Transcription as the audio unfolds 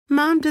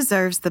Mom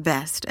deserves the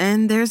best,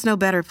 and there's no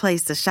better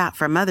place to shop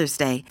for Mother's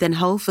Day than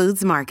Whole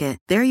Foods Market.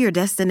 They're your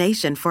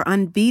destination for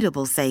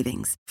unbeatable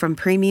savings, from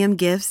premium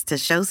gifts to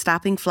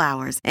show-stopping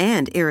flowers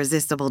and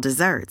irresistible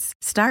desserts.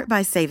 Start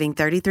by saving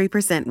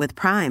 33% with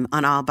Prime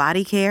on all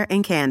body care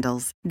and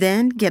candles.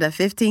 Then get a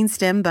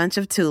 15-stem bunch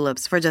of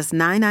tulips for just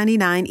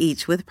 $9.99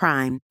 each with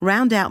Prime.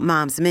 Round out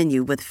Mom's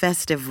menu with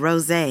festive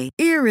rosé,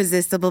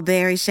 irresistible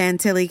berry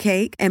chantilly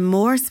cake, and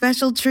more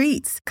special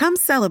treats. Come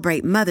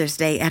celebrate Mother's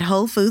Day at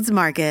Whole Foods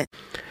Market.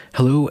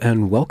 Hello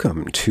and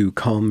welcome to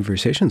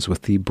Conversations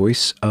with the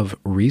Voice of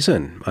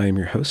Reason. I am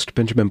your host,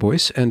 Benjamin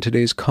Boyce, and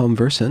today's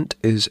conversant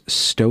is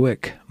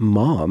Stoic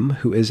Mom,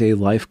 who is a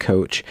life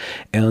coach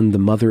and the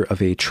mother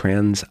of a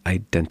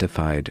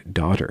trans-identified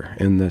daughter.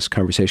 In this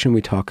conversation,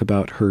 we talk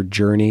about her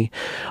journey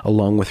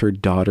along with her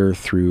daughter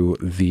through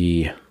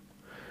the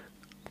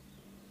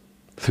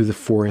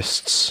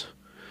forests,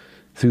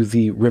 through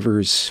the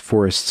rivers,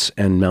 forests,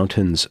 and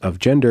mountains of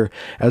gender,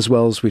 as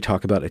well as we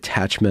talk about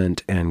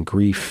attachment and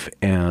grief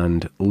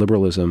and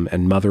liberalism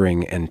and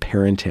mothering and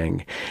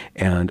parenting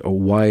and a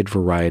wide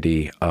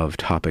variety of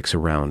topics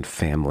around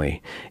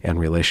family and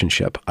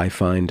relationship. I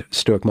find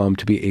Stoic Mom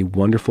to be a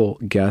wonderful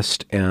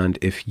guest, and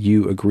if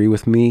you agree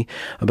with me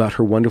about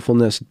her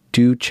wonderfulness,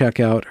 do check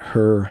out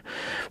her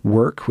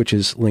work, which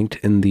is linked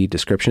in the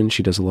description.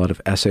 She does a lot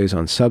of essays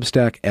on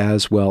Substack,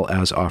 as well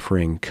as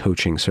offering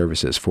coaching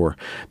services for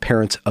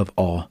parents of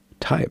all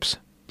types.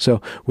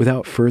 So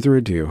without further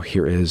ado,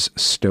 here is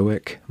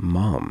Stoic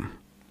Mom.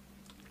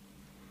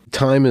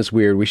 Time is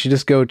weird. We should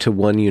just go to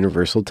one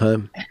universal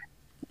time.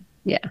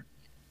 Yeah,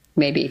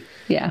 maybe.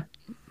 Yeah.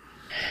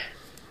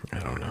 I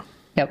don't know.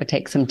 That would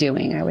take some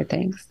doing, I would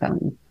think.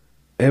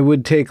 It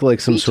would take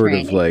like some sort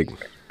of like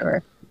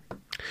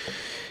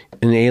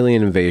an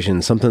alien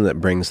invasion, something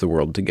that brings the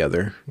world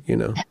together, you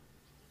know?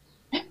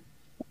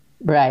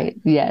 Right.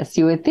 Yes.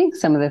 You would think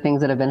some of the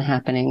things that have been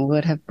happening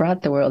would have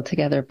brought the world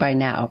together by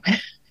now.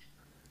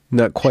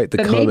 Not quite the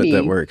comet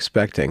that we're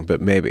expecting,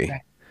 but maybe.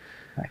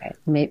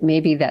 Right.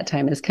 Maybe that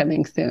time is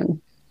coming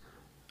soon.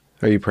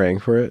 Are you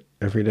praying for it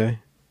every day?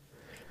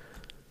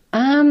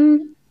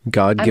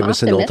 God, give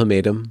us an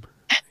ultimatum.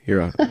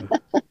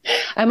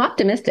 I'm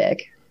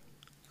optimistic.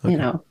 Okay. You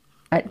know,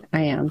 I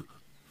am.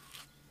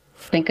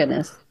 Thank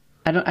goodness.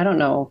 I don't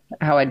know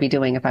how I'd be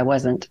doing if I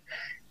wasn't,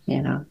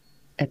 you know.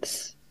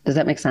 Does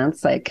that make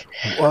sense? Like,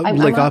 well, I'm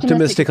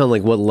optimistic on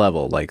like what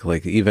level? Like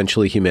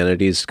eventually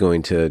humanity is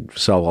going to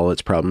solve all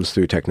its problems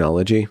through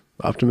technology?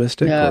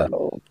 Optimistic?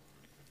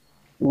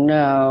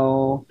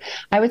 No.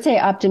 I would say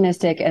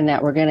optimistic in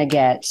that we're going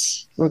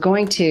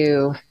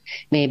to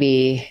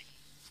maybe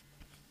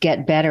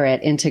get better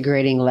at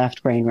integrating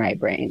left brain, right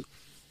brain.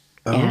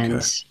 Oh, and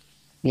okay.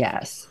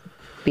 Yes,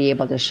 be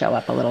able to show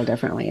up a little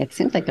differently. It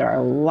seems like there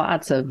are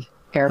lots of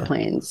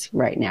airplanes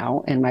right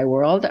now in my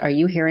world. Are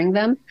you hearing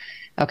them?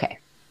 Okay.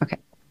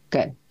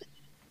 Good.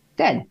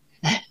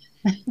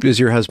 Is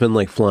your husband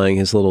like flying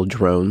his little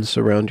drones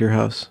around your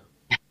house?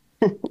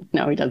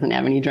 No, he doesn't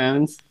have any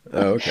drones.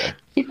 Oh, okay.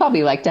 He'd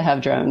probably like to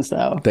have drones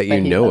though. That you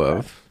know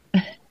of.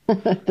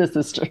 This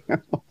is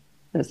true.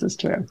 This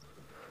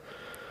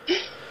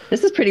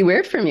is pretty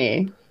weird for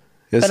me.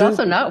 But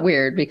also not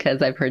weird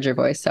because I've heard your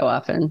voice so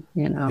often,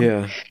 you know.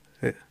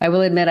 Yeah. I will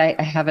admit I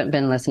haven't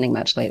been listening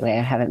much lately.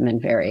 I haven't been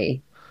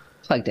very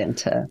plugged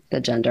into the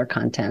gender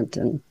content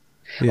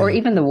or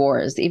even the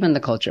wars, even the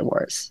culture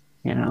wars.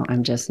 You know,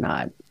 I'm just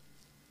not.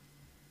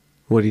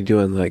 What are you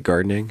doing, like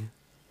gardening?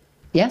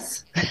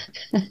 Yes.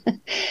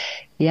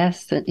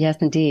 Yes,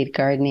 indeed.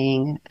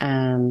 Gardening,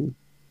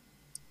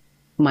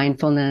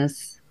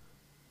 mindfulness,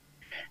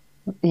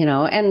 you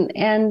know,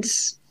 and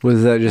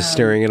was that just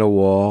staring at a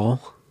wall?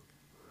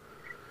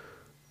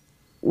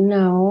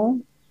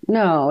 No,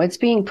 it's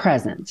being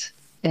present.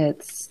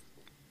 It's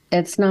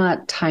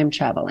not time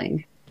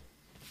traveling.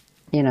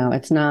 You know,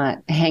 it's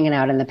not hanging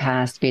out in the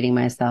past, beating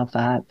myself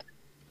up,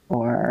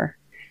 or,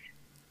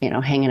 you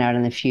know, hanging out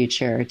in the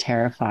future,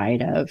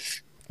 terrified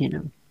of, you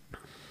know,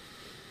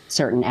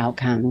 certain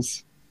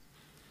outcomes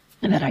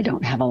that I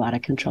don't have a lot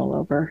of control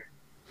over.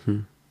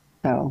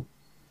 So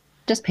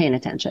just paying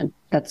attention.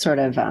 That's sort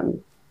of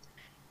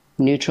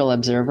neutral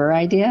observer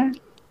idea,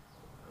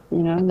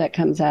 you know, that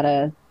comes out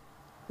of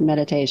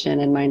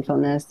meditation and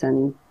mindfulness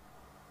and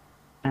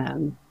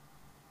Does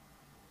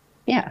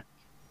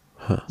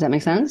that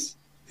make sense?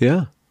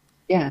 Yeah.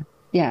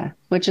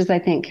 Which is, I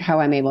think,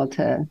 how I'm able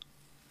to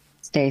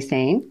stay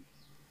sane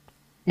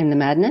in the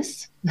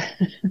madness.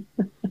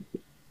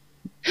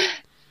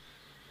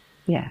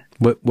 Yeah.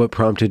 What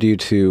prompted you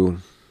to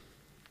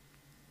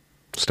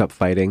stop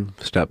fighting,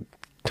 stop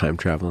time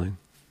traveling?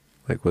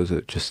 Like, was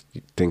it just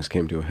things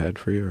came to a head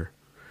for you?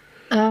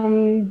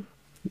 Or?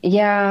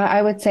 Yeah,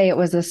 I would say it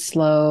was a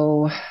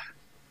slow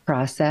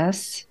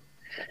process.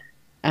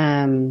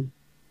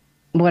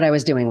 What I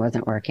was doing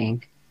wasn't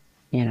working.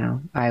 You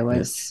know,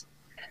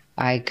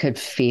 I could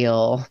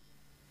feel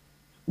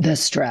the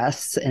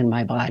stress in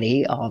my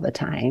body all the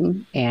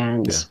time.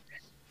 And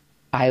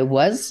I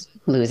was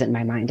losing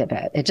my mind a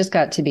bit. It just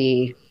got to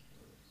be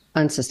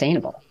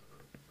unsustainable.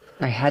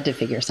 I had to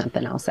figure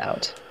something else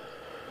out.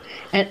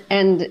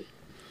 And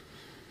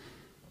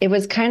it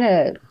was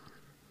kind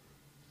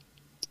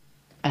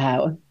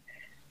of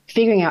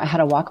figuring out how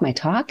to walk my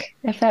talk,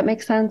 if that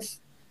makes sense.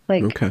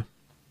 Like, okay.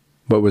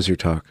 What was your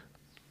talk?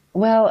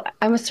 well,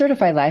 I'm a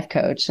certified life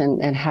coach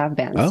and have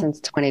been Oh,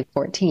 since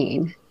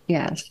 2014.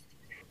 Yes.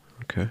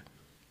 okay.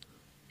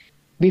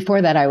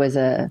 Before that, I was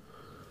a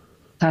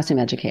classroom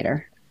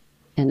educator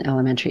in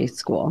elementary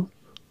school.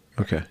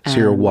 Okay. So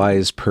you're a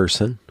wise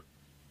person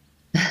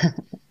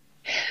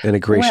and a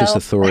gracious Well,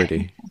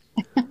 authority.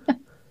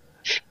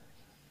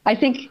 I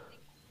think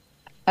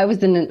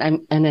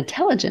I'm an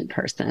intelligent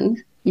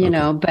person,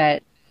 Okay.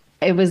 but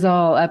it was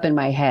all up in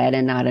my head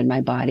and not in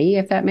my body,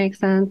 if that makes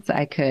sense.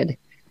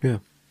 Yeah.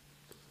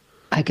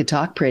 I could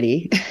talk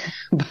pretty,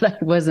 but I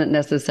wasn't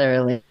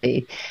necessarily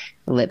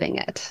living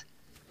it.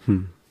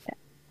 Hmm.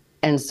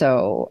 And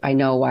so I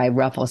know I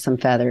ruffle some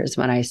feathers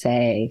when I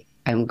say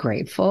I'm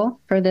grateful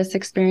for this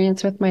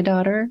experience with my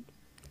daughter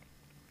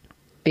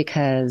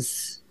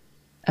because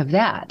of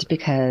that,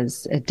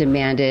 because it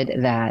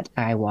demanded that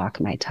I walk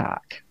my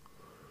talk.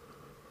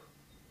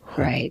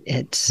 Right.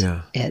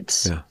 Yeah.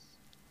 Yeah.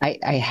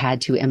 I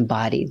had to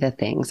embody the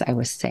things I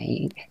was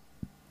saying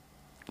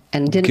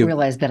and didn't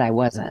realize that I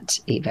wasn't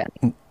even.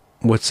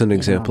 What's an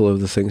example of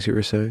the things you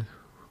were saying?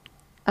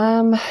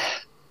 Um,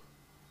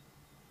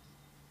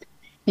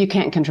 you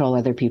can't control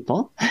other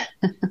people,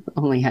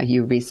 only how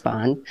you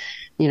respond.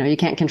 You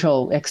can't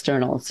control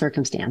external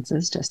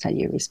circumstances, just how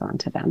you respond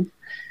to them.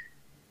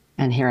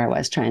 And here I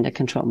was trying to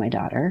control my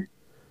daughter.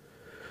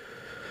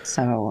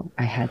 So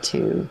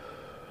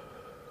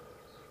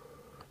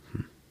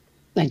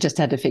I just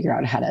had to figure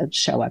out how to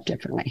show up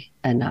differently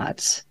and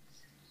not,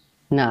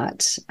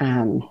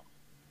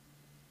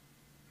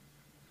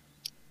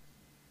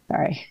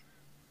 sorry.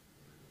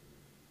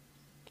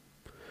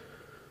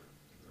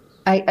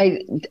 I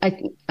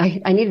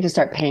needed to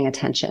start paying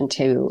attention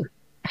to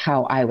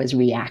how I was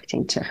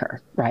reacting to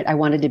her, right? I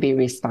wanted to be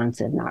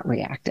responsive, not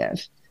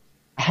reactive.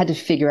 I had to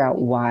figure out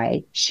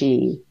why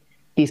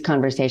these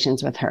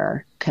conversations with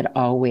her could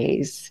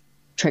always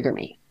trigger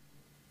me.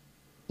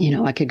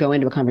 I could go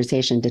into a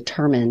conversation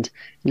determined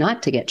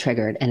not to get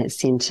triggered, and it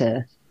seemed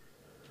to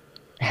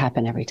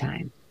happen every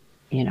time,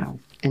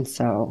 And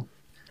so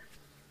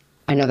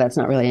I know that's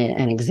not really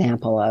an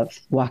example of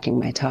walking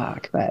my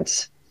talk,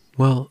 but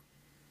Well,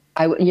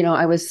 I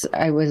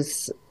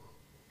was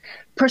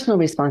personal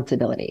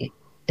responsibility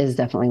is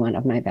definitely one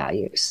of my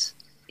values,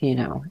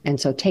 And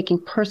so taking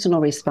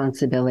personal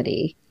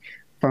responsibility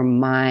for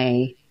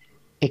my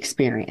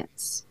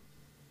experience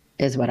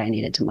is what I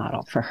needed to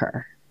model for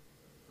her.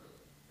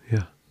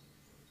 yeah.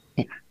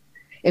 Yeah.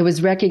 It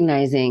was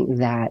recognizing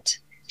that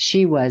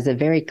she was a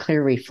very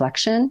clear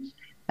reflection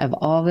of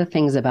all the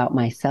things about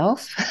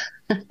myself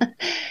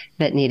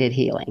that needed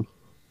healing.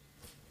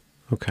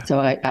 Okay. So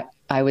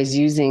I was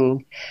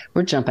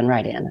we're jumping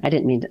right in. I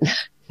didn't mean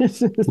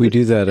to. We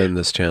do that in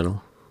this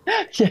channel.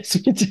 Yes,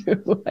 we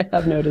do. I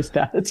have noticed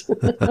that.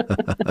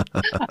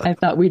 I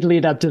thought we'd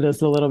lead up to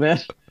this a little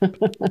bit.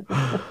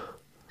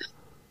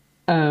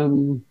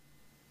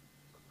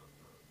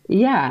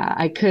 Yeah,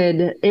 I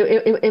could.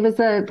 It was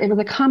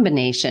a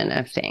combination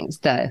of things.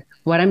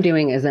 What I'm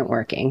doing isn't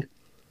working,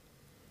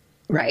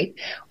 right?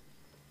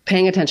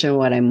 Paying attention to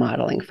what I'm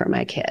modeling for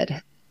my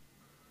kid,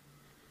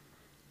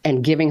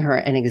 and giving her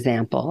an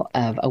example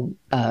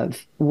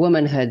of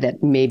womanhood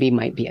that maybe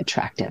might be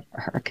attractive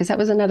for her, because that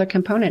was another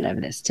component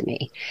of this to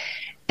me,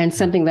 and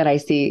something that I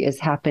see is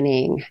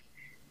happening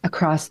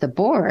across the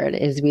board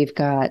is we've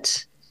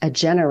got a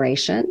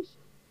generation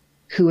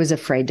who is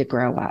afraid to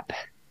grow up.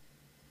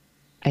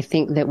 I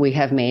think that we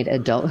have made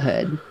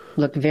adulthood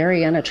look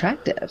very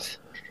unattractive.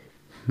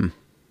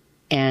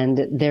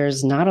 And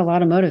there's not a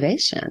lot of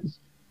motivation.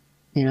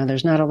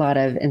 There's not a lot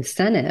of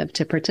incentive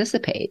to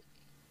participate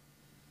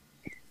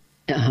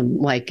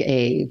like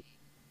a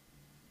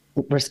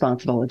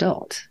responsible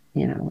adult,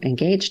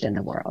 engaged in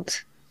the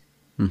world.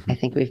 I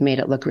think we've made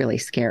it look really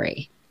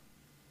scary.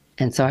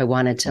 And so I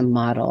wanted to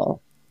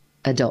model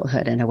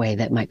adulthood in a way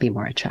that might be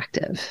more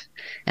attractive.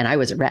 And I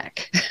was a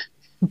wreck.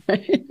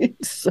 Right?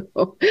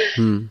 So,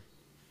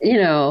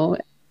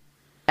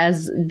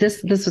 as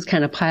this was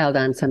kind of piled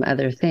on some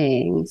other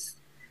things.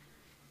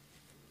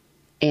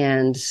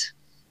 And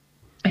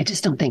I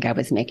just don't think I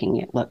was making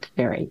it look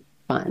very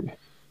fun.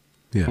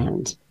 Yeah.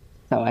 And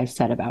so I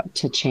set about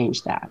to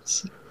change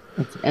that.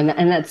 And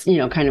that's,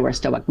 kind of where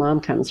Stoic Mom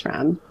comes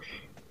from,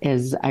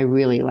 is I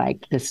really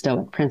like the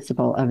Stoic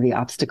principle of the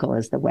obstacle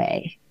is the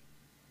way,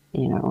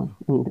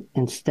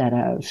 instead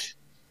of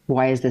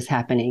why is this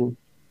happening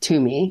to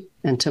me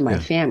and to my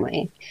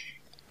family,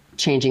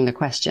 changing the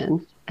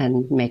question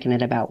and making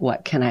it about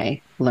what can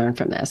I learn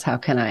from this? How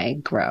can I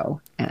grow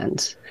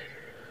and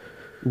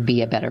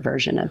be a better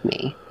version of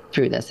me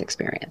through this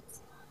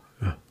experience?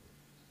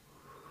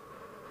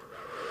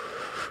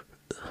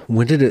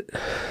 When did it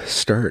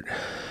start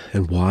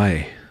and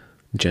why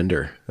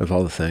gender of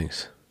all the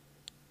things?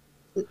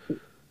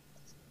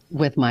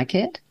 With my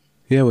kid?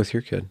 Yeah, with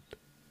your kid.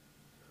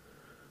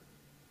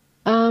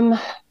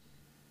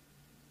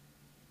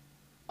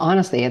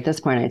 honestly, at this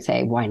point, I'd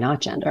say, why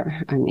not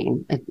gender? I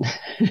mean,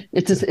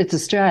 it's a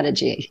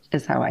strategy,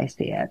 is how I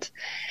see it.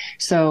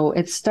 So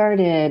it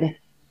started.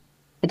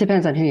 It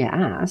depends on who you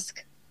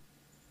ask.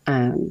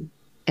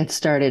 It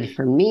started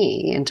for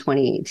me in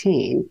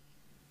 2018,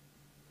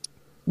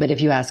 but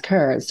if you ask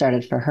her, it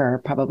started for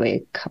her probably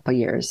a couple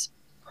years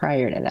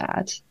prior to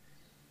that.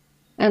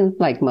 And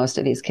like most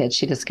of these kids,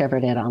 she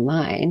discovered it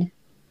online.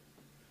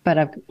 But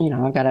I've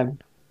got a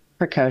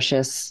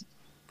precocious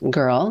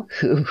girl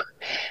who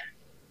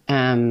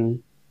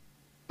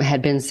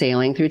had been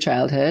sailing through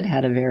childhood,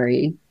 had a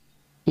very,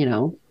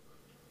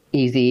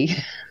 easy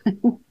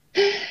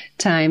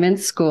time in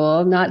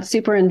school, not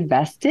super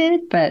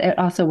invested, but it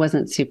also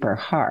wasn't super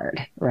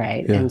hard,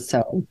 right? Yeah. And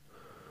so,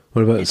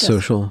 what about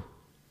social?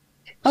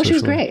 Oh, she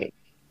was great.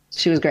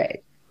 She was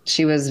great.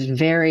 She was a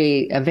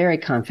very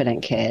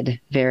confident kid,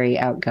 very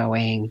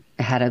outgoing,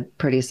 had a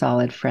pretty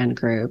solid friend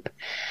group.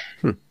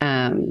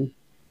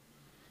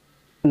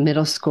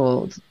 Middle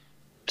school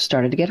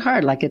started to get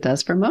hard, like it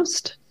does for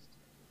most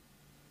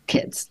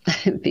kids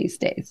these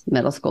days.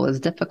 Middle school is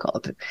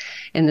difficult.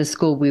 In the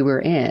school we were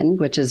in,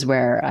 which is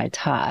where I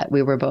taught,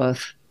 we were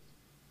both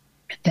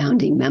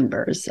founding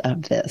members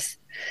of this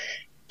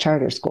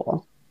charter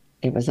school.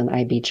 It was an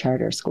IB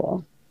charter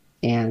school.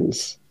 And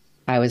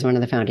I was one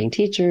of the founding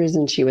teachers,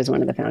 and she was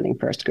one of the founding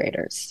first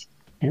graders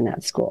in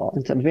that school.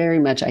 And so very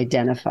much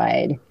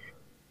identified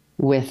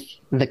with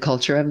the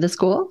culture of the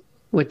school,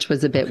 which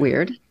was a bit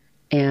weird.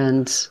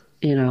 And,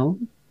 Yeah.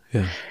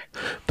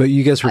 But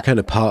you guys were kind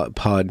of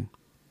pod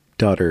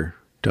daughter,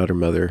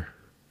 mother.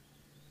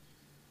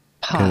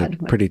 Pod. Kind of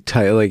pretty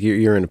tight. Like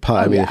you're in a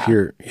pod. Oh, I mean,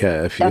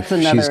 yeah. if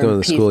she's going to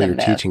the school you're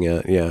teaching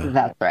at, yeah.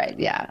 That's right.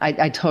 Yeah.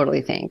 I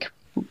totally think,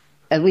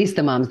 at least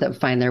the moms that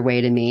find their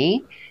way to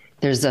me,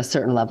 there's a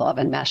certain level of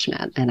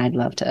enmeshment, and I'd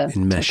love to talk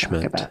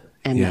about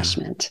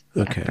enmeshment.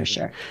 Yeah, okay. For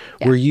sure.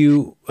 Yeah.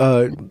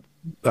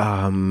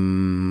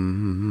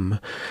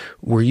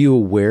 Were you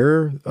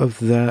aware of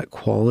that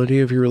quality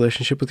of your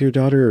relationship with your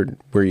daughter,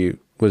 or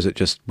was it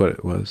just what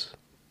it was?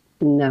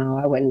 No,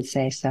 I wouldn't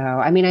say so.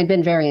 I mean, I'd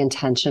been very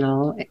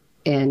intentional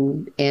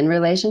in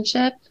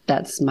relationship.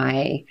 That's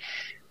my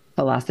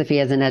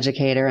philosophy as an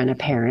educator and a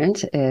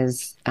parent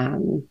is,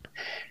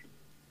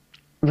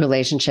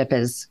 relationship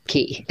is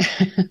key,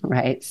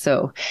 right?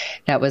 So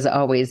that was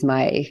always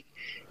my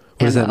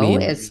What does that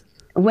mean?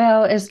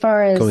 Well, as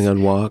far as going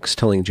on walks,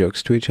 telling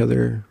jokes to each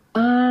other,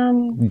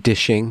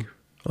 dishing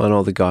on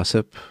all the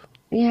gossip.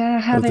 Yeah,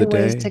 having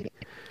ways to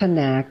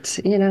connect,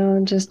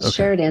 just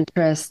shared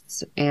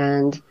interests,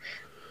 and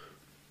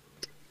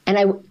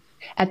I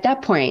at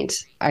that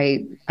point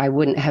I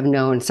wouldn't have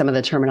known some of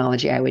the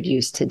terminology I would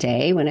use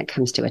today when it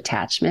comes to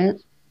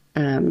attachment,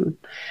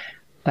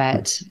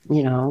 but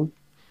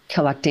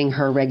collecting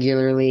her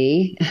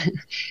regularly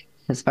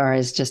as far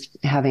as just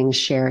having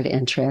shared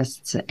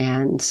interests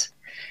and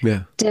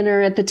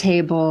dinner at the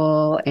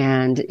table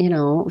and,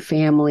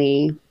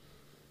 family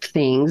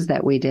things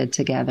that we did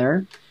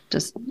together,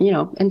 just,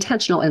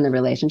 intentional in the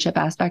relationship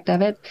aspect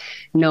of it,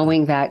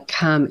 knowing that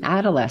come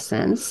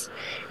adolescence,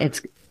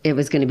 it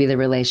was going to be the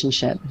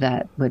relationship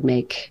that would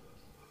make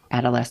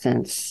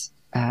adolescence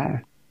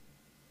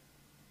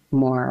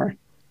more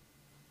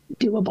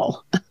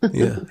doable.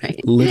 Yeah.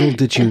 Right? Little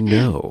did you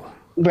know.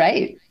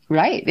 Right.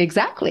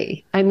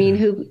 Exactly. I mean,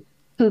 who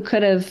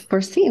could have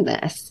foreseen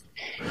this?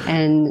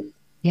 And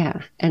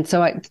yeah. And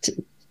so I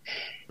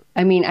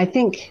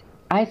think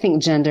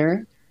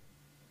gender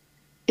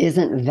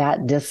isn't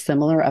that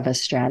dissimilar of a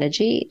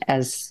strategy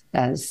as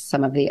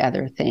some of the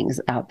other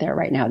things out there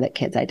right now that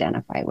kids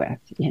identify with.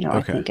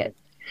 Okay.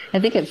 I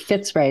think it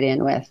fits right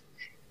in with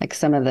like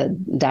some of the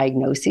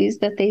diagnoses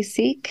that they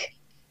seek.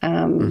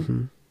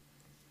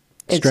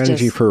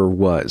 Strategy for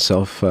what?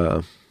 Self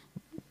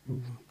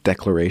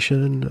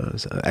declaration,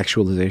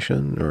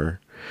 actualization,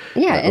 or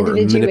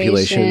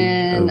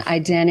individuation,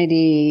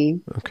 identity,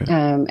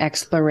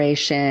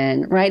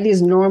 exploration, right?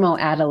 These normal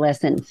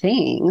adolescent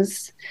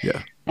things.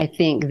 Yeah, I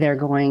think they've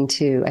got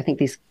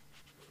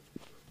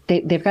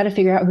to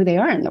figure out who they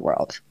are in the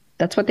world.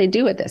 That's what they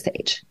do at this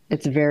age.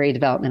 It's very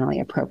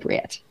developmentally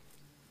appropriate,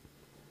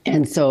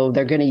 and so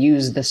they're going to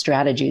use the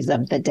strategies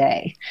of the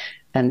day,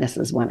 and this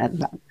is one of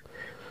them.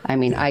 I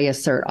mean, I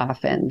assert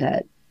often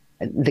that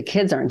the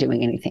kids aren't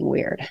doing anything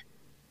weird.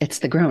 It's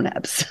the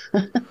grown-ups.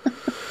 Well,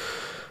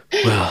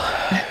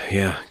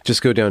 yeah.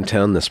 Just go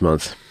downtown this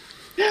month.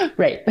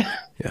 Right.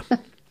 Yeah.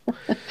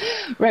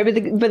 Right. But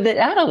the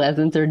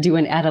adolescents are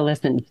doing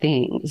adolescent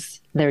things.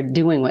 They're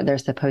doing what they're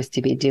supposed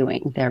to be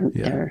doing.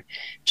 They're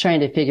trying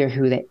to figure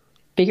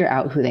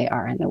out who they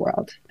are in the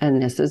world.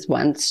 And this is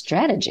one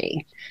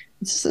strategy.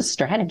 It's a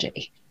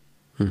strategy.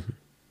 Mm-hmm.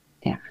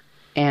 Yeah.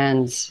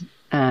 And,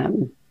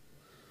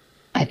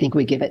 I think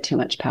we give it too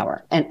much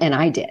power. And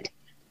I did.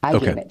 I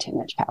gave it too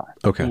much power.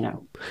 Okay.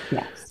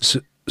 Yes.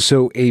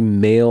 So a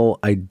male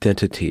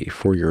identity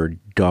for your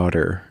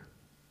daughter,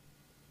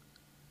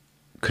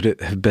 could it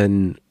have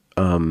been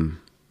a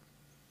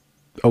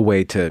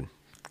way to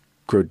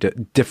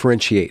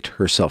differentiate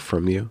herself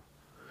from you?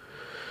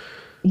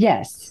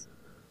 Yes.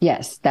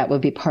 Yes, that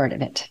would be part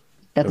of it.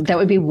 Okay. That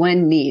would be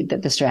one need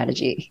that the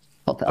strategy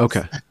fulfills.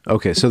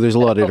 Okay. So there's a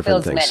lot of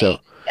different things. Many. So,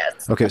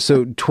 yes. okay.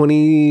 So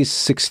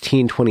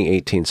 2016,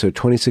 2018. So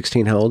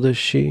 2016, how old is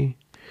she?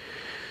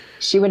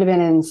 She would have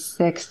been in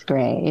 6th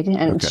grade.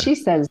 And Okay. she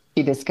says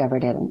she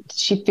discovered it. And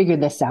she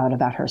figured this out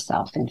about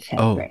herself in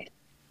 5th grade.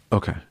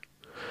 Okay.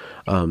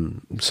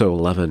 So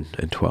 11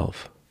 and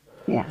 12.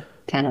 Yeah.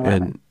 10, 11.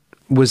 And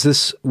was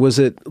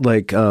it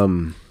like,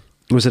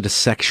 was it a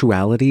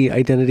sexuality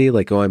identity?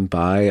 Like, oh, I'm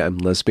bi, I'm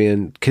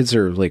lesbian. Kids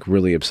are like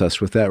really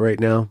obsessed with that right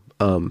now.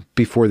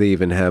 Before they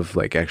even have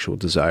like actual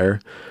desire,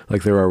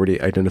 like they're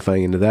already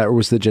identifying into that. Or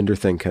was the gender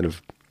thing kind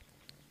of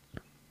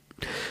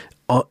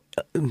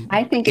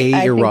I think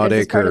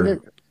erotic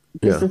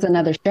this is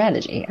another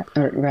strategy,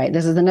 right?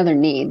 This is another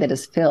need that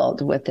is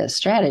filled with this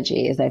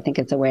strategy. Is I think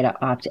it's a way to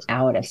opt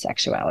out of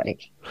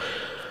sexuality.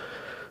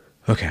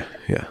 Okay,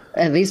 yeah.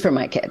 At least for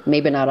my kid,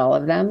 maybe not all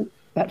of them,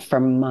 but for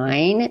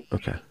mine,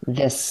 okay,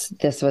 this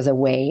was a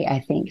way, I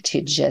think,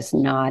 to just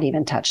not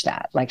even touch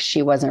that. Like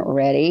she wasn't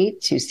ready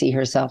to see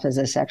herself as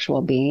a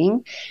sexual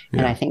being,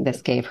 and I think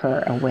this gave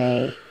her a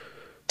way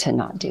to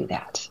not do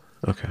that.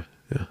 Okay.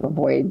 Yeah.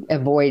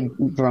 Avoid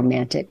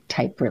romantic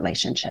type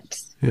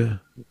relationships. Yeah.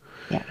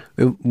 Yeah.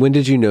 When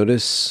did you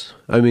notice?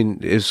 I mean,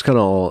 it's kind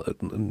of all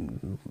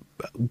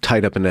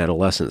tied up in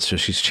adolescence, so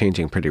she's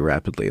changing pretty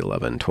rapidly,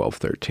 11, 12,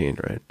 13,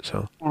 right?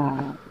 So.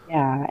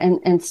 Yeah.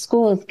 And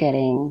school is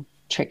getting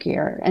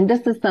trickier. And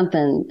this is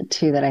something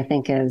too that I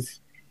think is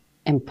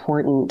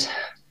important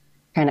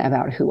kind of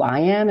about who I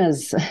am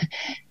as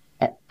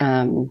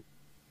and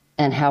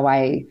how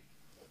I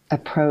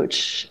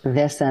approach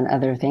this and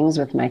other things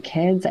with my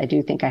kids. I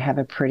do think I have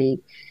a pretty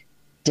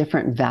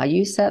different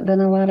value set than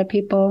a lot of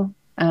people.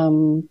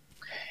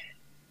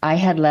 I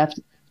had left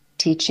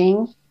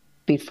teaching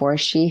before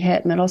she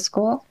hit middle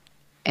school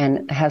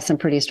and have some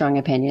pretty strong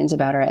opinions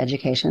about our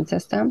education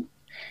system.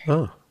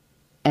 Oh.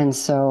 And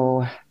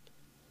so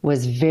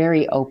was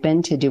very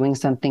open to doing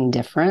something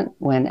different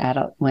when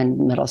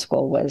middle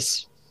school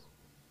was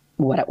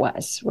what it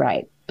was,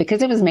 right?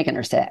 Because it was making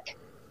her sick.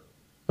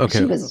 Okay.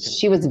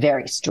 She was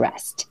very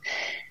stressed.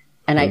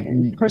 And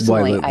I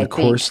personally, the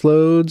course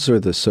loads or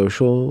the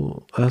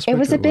social aspect? It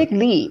was a big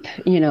leap,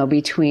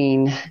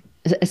 between,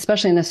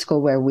 especially in the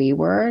school where we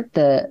were,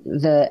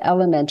 the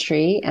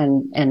elementary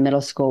and middle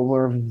school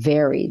were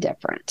very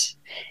different.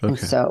 Okay. And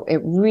so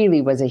it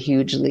really was a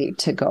huge leap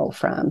to go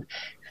from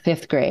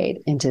 5th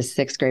grade into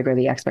 6th grade where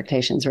the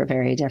expectations were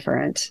very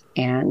different.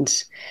 And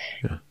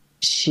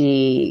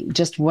she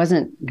just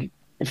wasn't,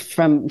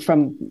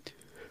 from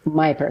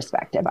my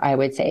perspective, I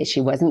would say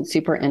she wasn't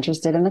super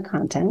interested in the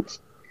content,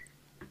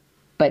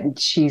 but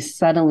she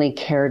suddenly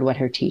cared what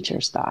her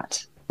teachers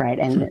thought, right?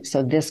 And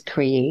so this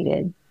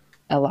created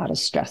a lot of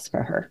stress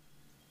for her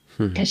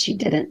because she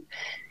didn't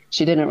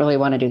really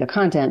want to do the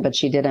content, but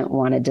she didn't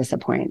want to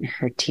disappoint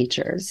her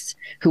teachers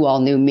who all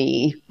knew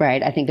me,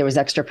 right? I think there was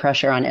extra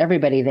pressure on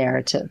everybody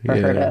there for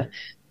her to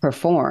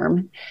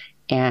perform,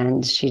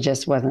 and she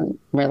just wasn't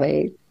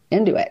really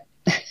into it.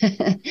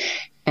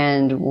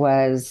 And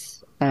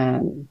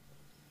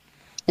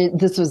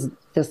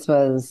this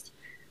was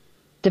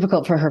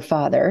difficult for her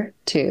father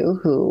too,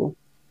 who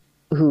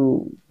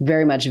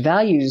very much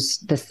values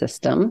the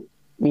system,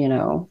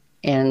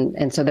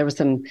 and so there was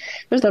a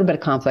little bit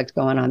of conflict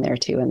going on there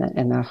too in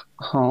the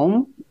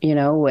home,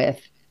 there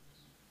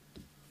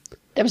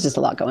was just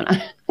a lot going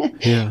on.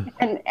 Yeah.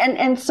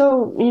 and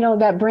so,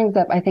 that brings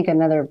up, I think,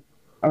 another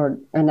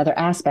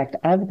aspect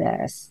of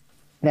this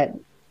that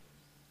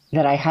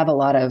I have a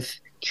lot of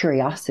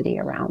curiosity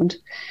around.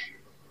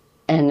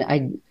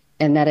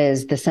 And that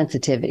is the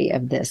sensitivity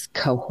of this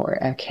cohort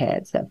of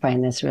kids that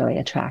find this really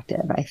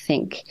attractive, I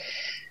think.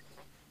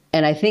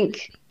 And I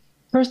think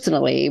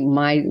personally,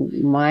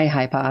 my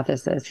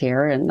hypothesis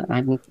here, and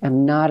I'm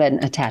not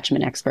an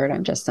attachment expert,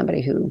 I'm just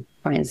somebody who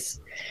finds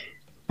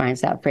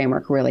that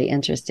framework really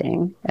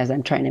interesting as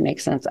I'm trying to make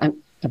sense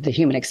of the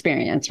human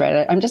experience,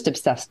 right? I'm just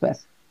obsessed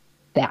with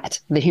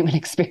the human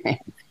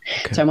experience.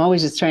 Okay. So I'm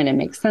always just trying to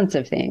make sense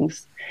of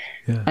things.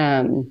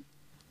 Yeah.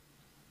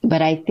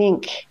 But I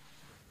think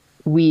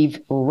we've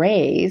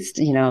raised,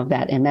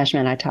 that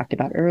enmeshment I talked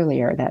about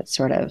earlier, that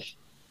sort of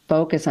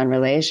focus on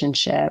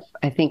relationship.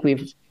 I think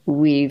we've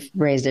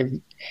raised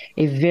a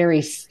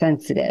very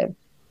sensitive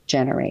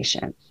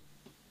generation.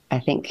 I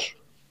think,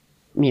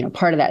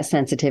 part of that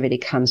sensitivity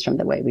comes from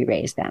the way we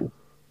raise them,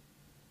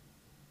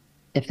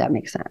 if that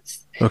makes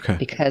sense. Okay.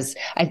 Because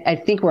I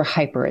think we're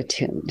hyper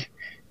attuned.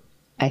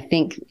 I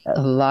think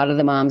a lot of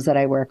the moms that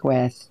I work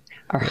with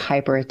are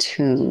hyper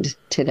attuned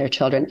to their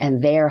children,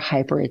 and they're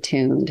hyper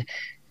attuned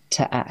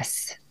to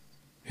us.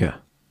 Yeah.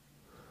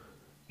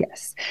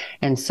 Yes.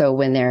 And so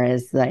when there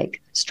is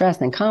like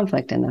stress and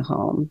conflict in the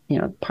home,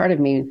 part of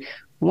me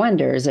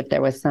wonders if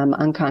there was some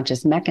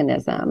unconscious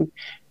mechanism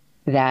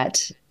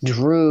that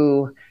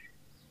drew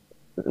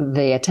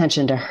the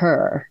attention to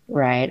her,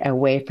 right,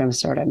 away from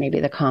sort of maybe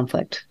the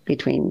conflict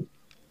between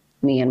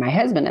me and my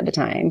husband at the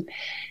time.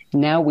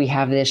 Now we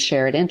have this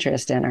shared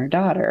interest in our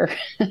daughter.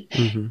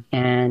 Mm-hmm.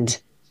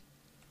 And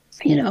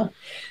you know,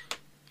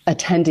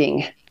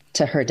 attending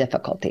to her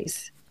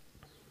difficulties,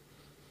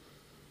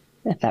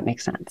 if that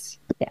makes sense.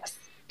 Yes.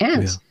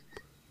 And Yeah.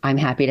 I'm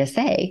happy to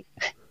say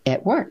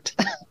it worked.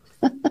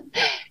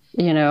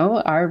 You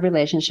know, our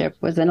relationship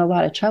was in a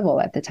lot of trouble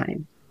at the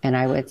time. And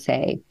I would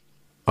say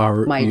You and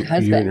your my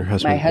husband. Yeah.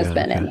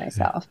 husband and Okay.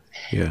 myself.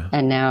 Yeah.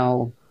 And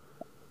now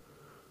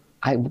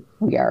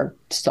we are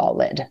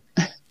solid,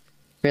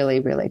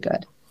 really, really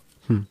good.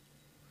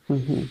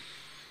 Mm-hmm.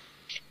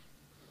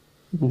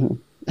 Mm-hmm.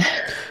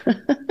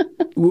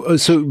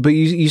 So, but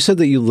you said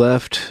that you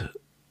left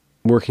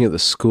working at the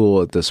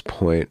school at this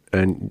point,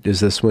 and is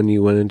this when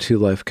you went into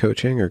life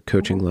coaching or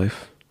coaching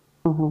life?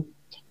 Mm-hmm.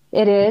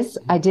 It is.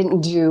 I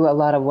didn't do a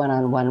lot of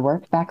one-on-one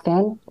work back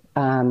then.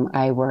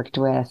 I worked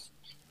with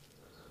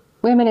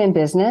women in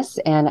business,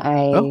 and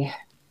Oh,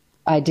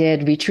 I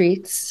did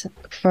retreats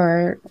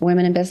for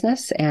women in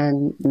business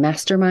and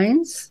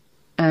masterminds,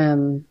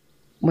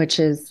 which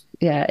is,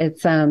 yeah,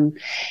 it's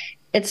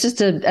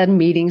just a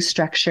meeting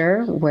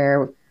structure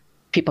where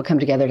people come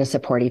together to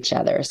support each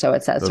other. So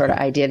it's that sort of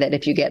okay. idea that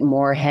if you get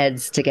more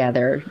heads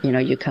together, you know,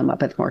 you come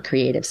up with more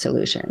creative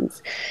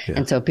solutions. Yeah.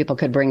 And so people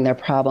could bring their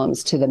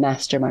problems to the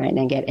mastermind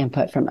and get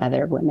input from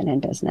other women in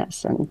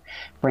business and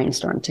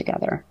brainstorm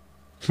together.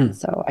 And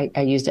so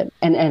I used it,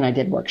 and I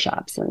did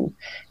workshops and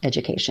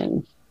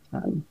education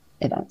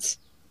events.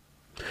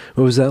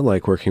 What was that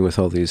like working with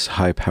all these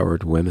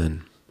high-powered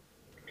women?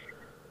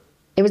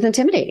 It was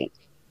intimidating.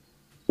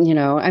 You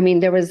know, I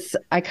mean,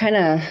 I kind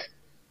of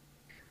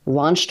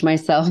launched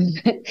myself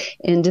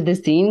into the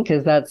scene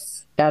because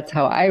that's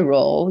how I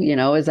roll, you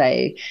know,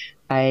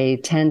 I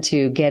tend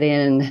to get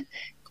in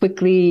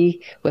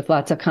quickly with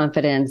lots of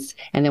confidence.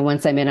 And then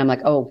once I'm in, I'm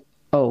like, oh,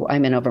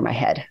 I'm in over my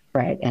head.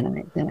 Right.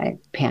 And then I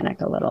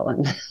panic a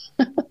little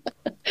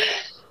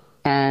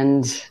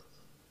and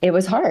it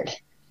was hard.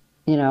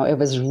 You know, it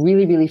was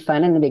really, really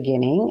fun in the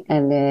beginning.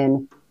 And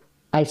then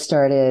I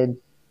started,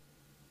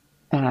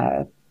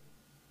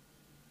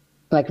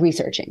 like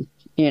researching,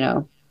 you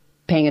know,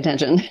 paying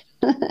attention,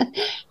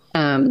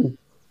 and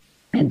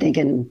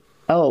thinking,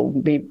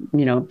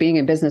 being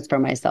in business for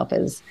myself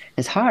is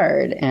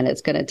hard, and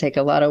it's going to take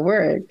a lot of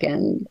work,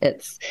 and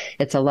it's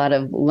a lot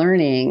of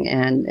learning,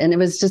 and it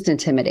was just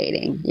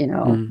intimidating, you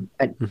know.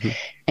 But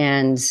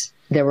and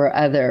there were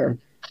other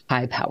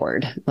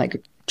high-powered,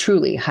 like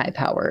truly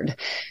high-powered,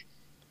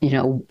 you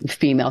know,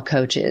 female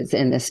coaches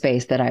in the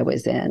space that I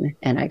was in,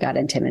 and I got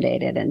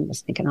intimidated and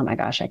was thinking, oh my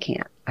gosh, I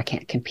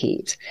can't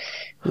compete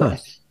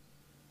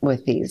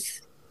with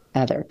these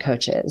other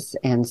coaches.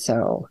 And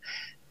so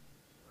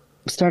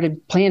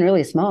started playing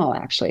really small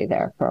actually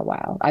there for a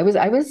while. I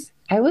was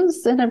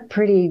in a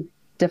pretty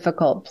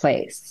difficult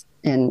place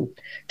in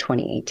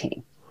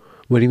 2018.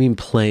 What do you mean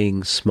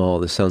playing small?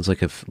 This sounds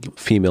like a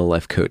female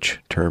life coach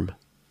term.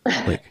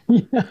 Like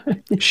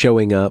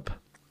showing up,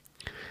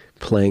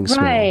 playing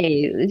small.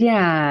 Right.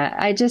 Yeah.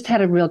 I just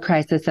had a real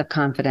crisis of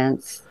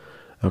confidence.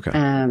 Okay.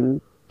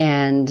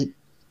 And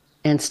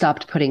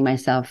stopped putting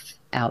myself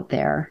out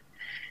there.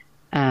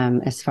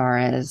 As far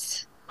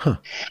as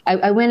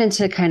I went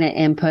into kind of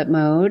input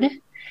mode,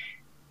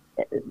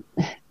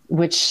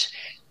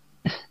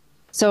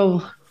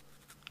 so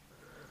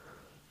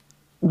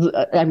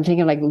I'm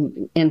thinking like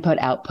input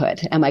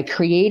output. Am I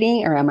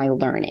creating or am I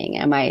learning?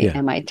 Am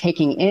I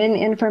taking in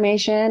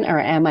information or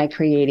am I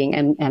creating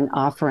and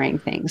offering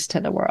things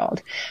to the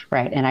world?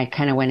 Right. And I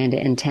kind of went into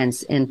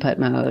intense input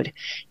mode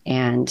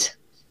and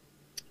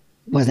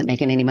wasn't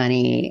making any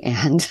money.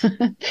 And,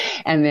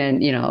 and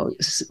then, you know,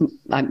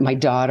 my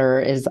daughter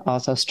is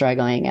also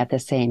struggling at the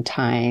same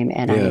time.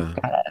 And I've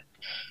got to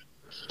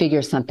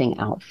figure something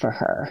out for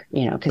her,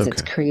 you know, because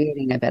it's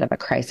creating a bit of a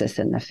crisis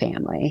in the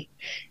family.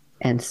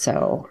 And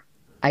so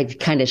I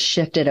kind of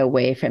shifted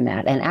away from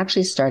that and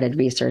actually started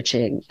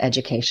researching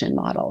education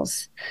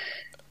models.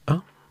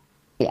 Oh,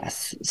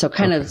 yes. So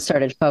kind of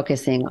started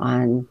focusing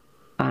on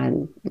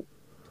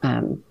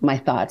my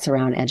thoughts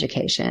around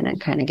education and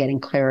kind of getting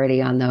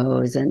clarity on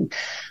those and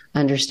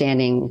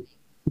understanding,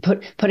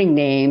 putting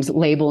names,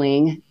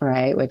 labeling,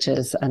 right, which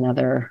is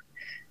another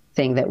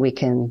thing that we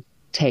can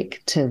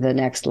take to the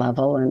next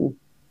level. And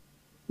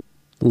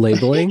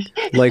labeling,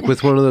 like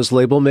with one of those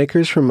label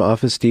makers from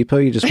Office Depot,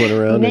 you just went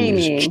around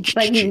naming,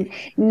 like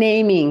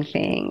naming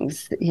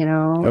things, you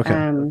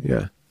know.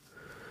 Yeah.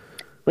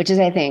 Which is,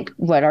 I think,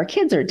 what our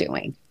kids are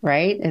doing,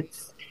 right?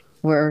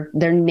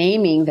 They're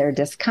naming their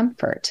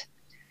discomfort.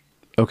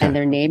 Okay. And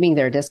they're naming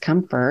their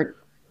discomfort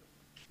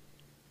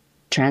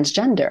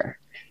transgender,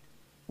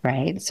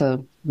 right?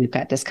 So we've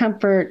got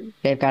discomfort,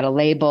 they've got a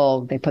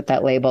label, they put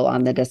that label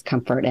on the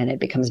discomfort and it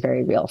becomes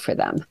very real for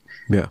them.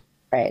 Yeah.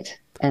 Right.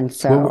 And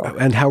so...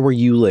 and how were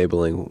you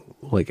labeling,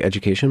 like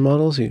education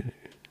models?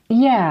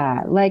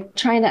 Yeah, like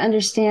trying to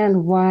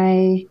understand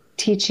why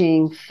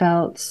teaching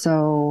felt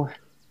so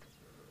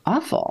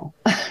awful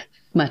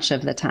much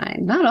of the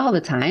time. Not all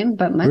the time,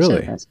 but much of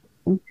the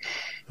time.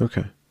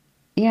 Okay.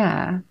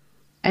 Yeah.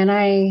 And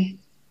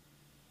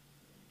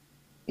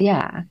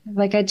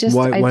like I just,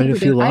 why did it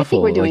feel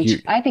awful?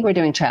 I think we're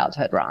doing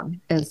childhood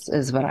wrong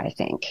is what I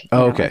think. Oh,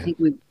 you know, okay. I think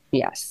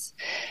Yes.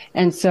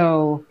 And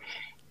so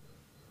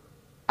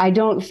I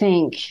don't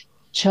think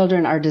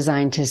children are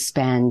designed to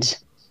spend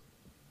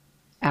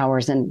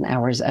hours and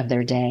hours of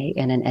their day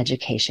in an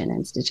education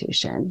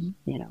institution,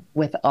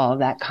 with all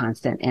that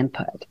constant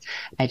input.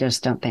 I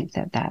just don't think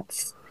that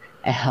that's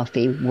a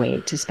healthy way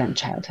to spend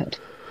childhood.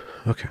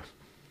 Okay.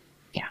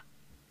 Yeah.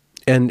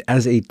 And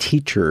as a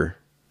teacher,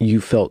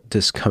 you felt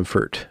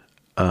discomfort,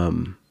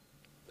 and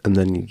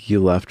then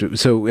you left.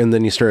 So, and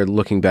then you started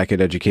looking back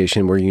at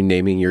education. Were you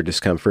naming your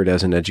discomfort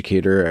as an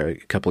educator a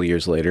couple of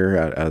years later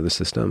out of the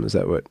system? Is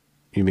that what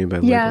you mean by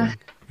labeling?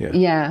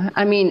 Yeah.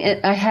 I mean,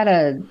 I had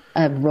a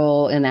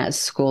role in that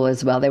school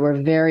as well. They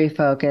were very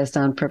focused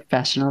on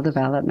professional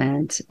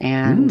development.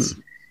 And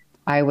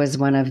I was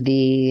one of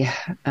the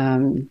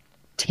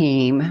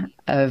team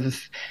of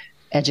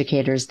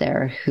educators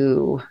there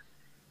who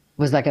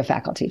was like a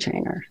faculty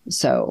trainer.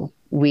 So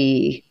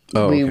we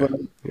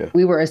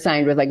were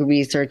assigned with like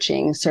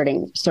researching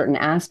certain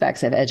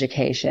aspects of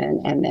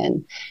education and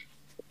then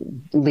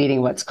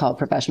leading what's called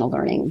professional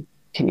learning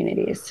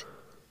communities.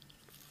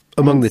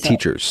 Among the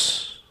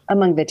teachers.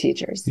 Among the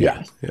teachers,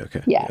 yes. Yeah,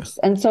 okay. Yes.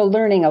 Yeah. And so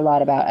learning a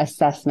lot about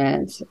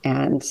assessment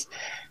and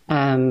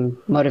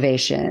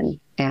motivation.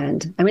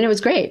 And I mean, it was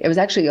great. It was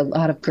actually a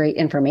lot of great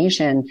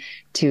information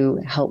to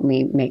help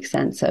me make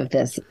sense of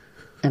this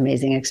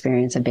amazing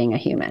experience of being a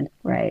human,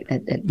 right?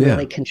 It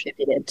really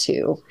contributed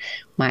to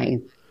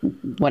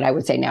what I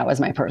would say now is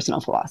my personal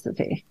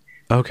philosophy.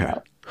 Okay.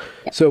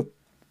 So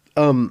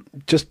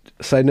just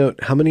a side note,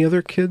 how many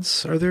other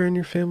kids are there in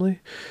your family?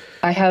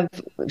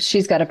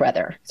 She's got a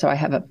brother. So I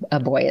have a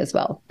boy as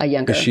well, a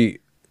younger. Is she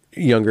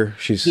younger?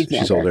 She's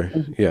younger. Older.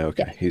 Mm-hmm. Yeah.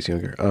 Okay. Yeah. He's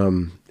younger.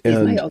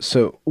 And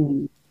so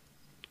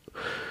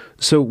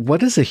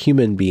what is a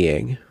human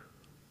being?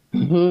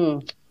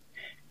 Mm-hmm.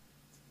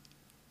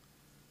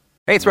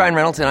 Hey, it's Ryan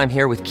Reynolds, and I'm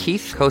here with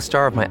Keith,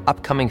 co-star of my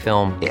upcoming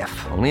film,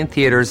 If, only in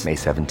theaters May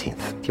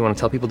 17th. Do you want to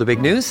tell people the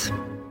big news?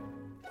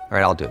 All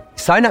right, I'll do it.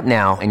 Sign up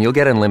now and you'll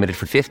get unlimited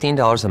for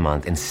 $15 a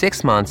month and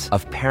 6 months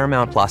of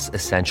Paramount Plus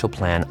Essential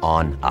Plan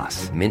on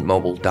us.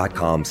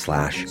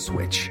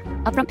 MintMobile.com/switch.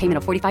 Upfront payment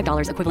of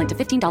 $45 equivalent to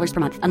 $15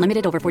 per month.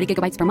 Unlimited over 40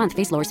 gigabytes per month.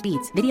 Face lower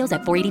speeds. Videos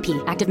at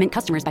 480p. Active Mint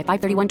customers by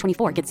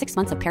 531.24 get 6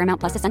 months of Paramount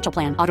Plus Essential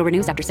Plan. Auto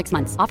renews after 6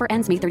 months. Offer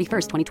ends May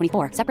 31st,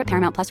 2024. Separate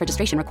Paramount Plus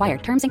registration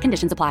required. Terms and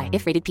conditions apply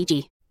if rated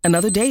PG.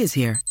 Another day is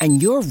here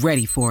and you're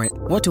ready for it.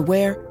 What to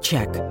wear?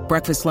 Check.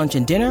 Breakfast, lunch,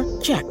 and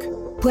dinner? Check.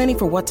 Planning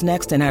for what's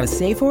next and how to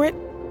save for it?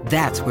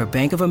 That's where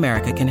Bank of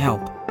America can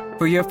help.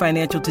 For your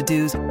financial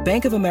to-dos,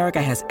 Bank of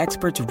America has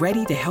experts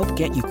ready to help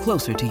get you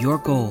closer to your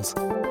goals.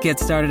 Get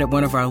started at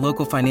one of our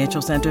local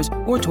financial centers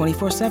or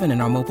 24/7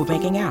 in our mobile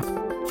banking app.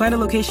 Find a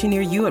location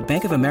near you at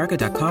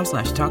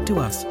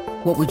bankofamerica.com/talktous.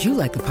 What would you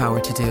like the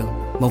power to do?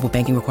 Mobile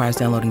banking requires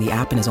downloading the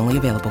app and is only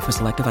available for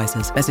select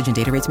devices. Message and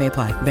data rates may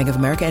apply. Bank of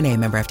America NA,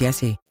 member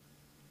FDIC.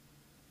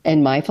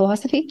 And my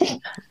philosophy?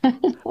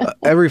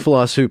 Every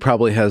philosophy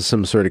probably has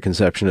some sort of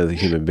conception of the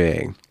human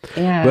being.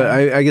 Yeah. But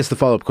I guess the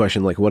follow-up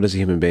question, like, what is a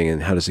human being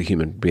and how does a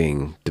human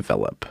being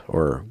develop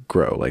or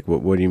grow? Like,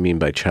 what do you mean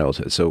by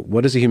childhood? So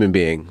what is a human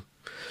being?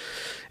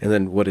 And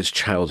then what is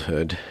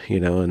childhood,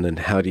 and then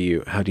how do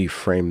you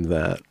frame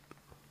that?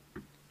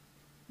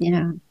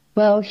 Yeah.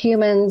 Well,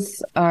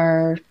 humans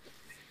are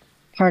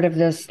part of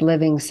this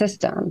living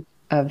system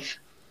of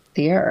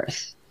the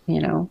earth,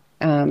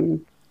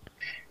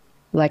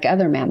 like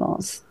other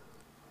mammals.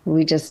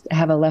 We just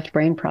have a left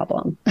brain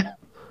problem.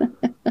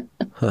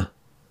 Huh.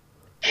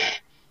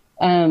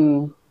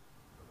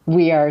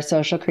 We are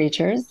social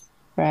creatures,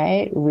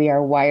 right? We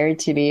are wired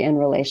to be in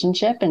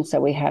relationship. And so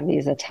we have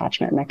these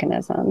attachment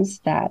mechanisms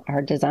that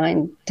are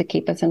designed to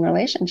keep us in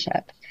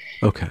relationship.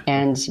 Okay.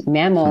 And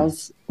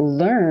mammals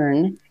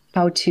learn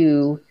how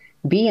to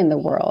be in the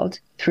world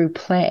through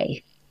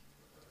play.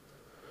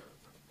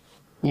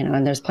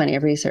 And there's plenty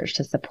of research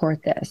to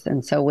support this.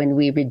 And so when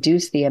we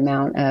reduce the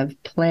amount of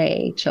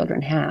play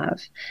children have,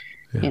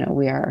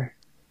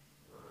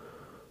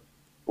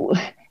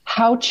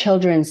 how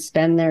children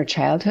spend their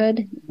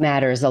childhood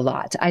matters a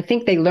lot. I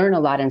think they learn a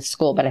lot in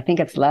school, but I think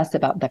it's less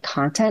about the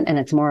content and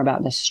it's more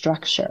about the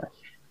structure.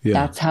 Yeah.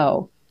 That's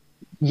how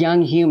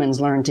young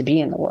humans learn to be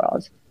in the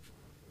world,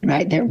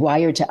 right? They're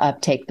wired to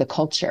uptake the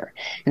culture.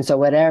 And so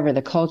whatever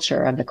the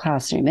culture of the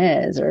classroom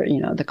is, or,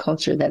 the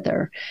culture that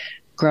they're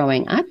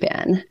growing up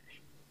in,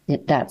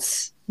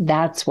 that's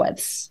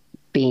what's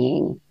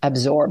being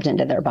absorbed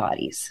into their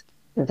bodies.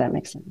 Does that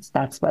make sense?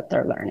 That's what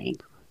they're learning.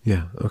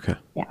 Yeah. Okay.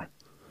 Yeah.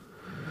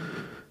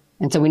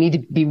 And so we need to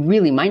be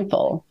really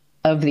mindful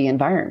of the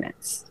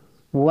environments.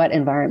 What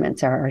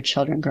environments are our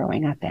children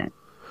growing up in?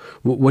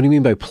 What do you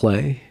mean by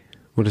play?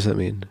 What does that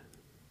mean?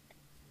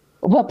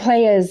 Well,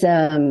 play is,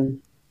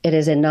 it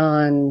is a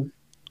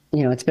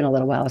it's been a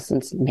little while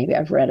since maybe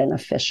I've read an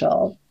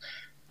official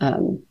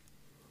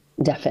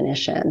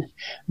definition,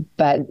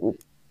 but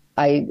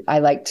I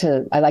like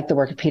the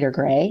work of Peter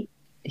Gray.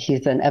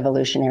 He's an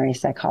evolutionary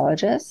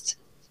psychologist,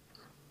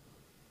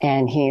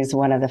 and he's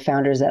one of the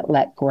founders at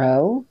Let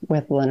Grow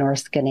with Lenore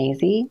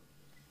Skenazy,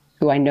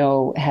 who I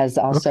know has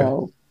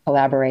also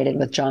collaborated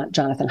with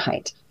Jonathan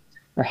Haidt,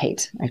 or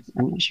Haidt.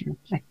 I'm not sure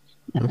if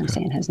I'm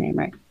saying his name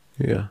right.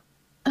 Yeah.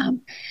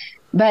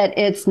 But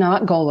it's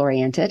not goal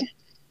oriented,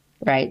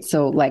 right?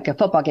 So like a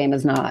football game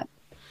is not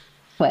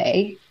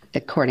play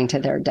according to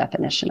their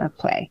definition of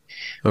play.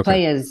 Okay.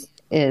 Play is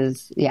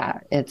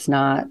it's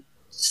not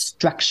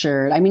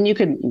structured. I mean, you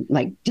could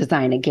like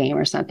design a game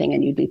or something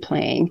and you'd be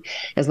playing,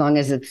 as long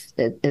as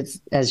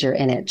it's as you're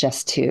in it,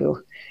 just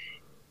to,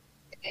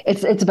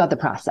 it's about the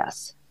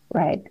process,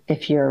 right?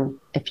 If you're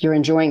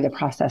enjoying the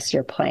process,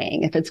 you're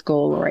playing. If it's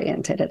goal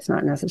oriented, it's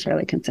not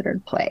necessarily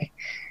considered play.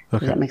 Okay.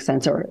 Does that make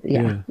sense? Or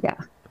yeah.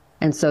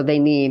 And so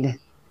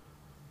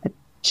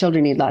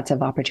children need lots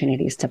of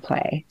opportunities to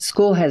play.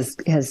 School has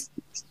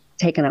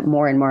taken up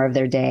more and more of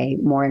their day,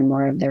 more and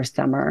more of their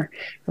summer,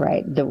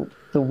 right?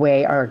 The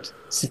way our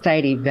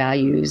society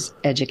values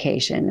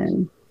education,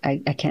 and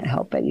I can't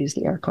help but use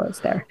the air quotes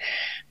there.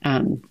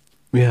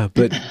 Yeah,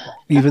 but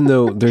even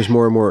though there's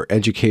more and more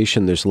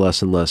education, there's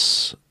less and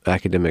less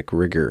academic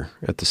rigor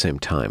at the same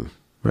time,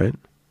 right?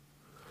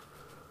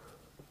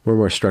 More and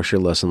more structure,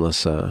 less and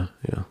less,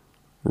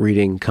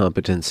 reading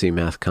competency,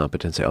 math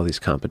competency, all these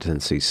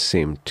competencies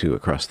seem to,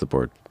 across the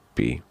board,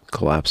 be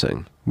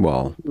collapsing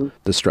while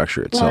the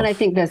structure itself. Well, and I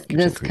think this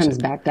comes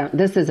back down.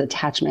 This is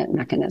attachment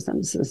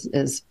mechanisms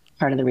is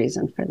part of the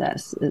reason for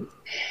this.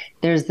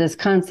 There's this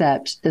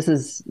concept,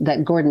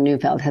 that Gordon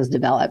Neufeld has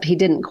developed. He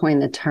didn't coin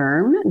the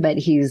term, but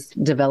he's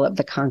developed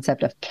the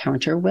concept of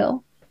counter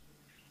will,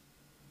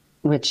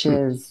 which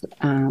is,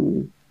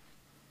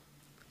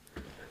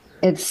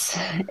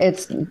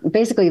 it's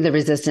basically the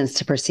resistance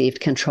to perceived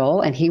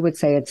control. And he would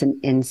say it's an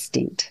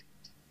instinct.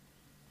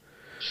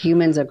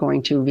 Humans are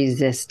going to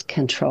resist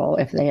control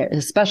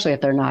especially if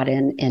they're not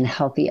in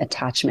healthy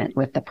attachment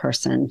with the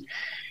person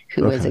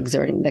who is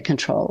exerting the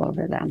control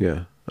over them.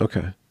 Yeah.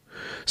 Okay.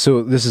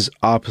 So this is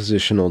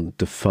oppositional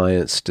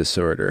defiance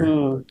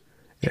disorder.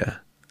 Yeah.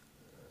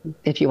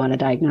 If you want to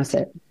diagnose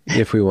it.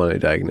 If we want to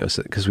diagnose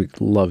it, because we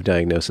love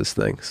diagnosis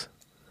things.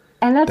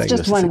 And that's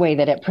just one way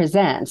that it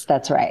presents.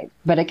 That's right.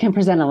 But it can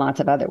present in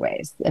lots of other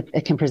ways.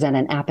 It can present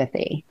in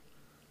apathy,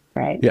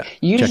 right? Yeah.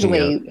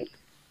 Usually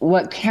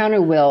what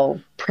counter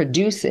will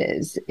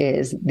produces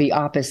is the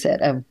opposite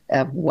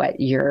of what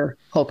you're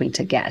hoping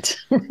to get.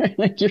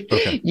 Like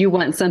you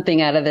want something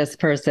out of this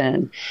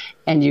person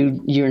and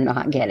you're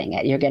not getting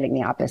it. You're getting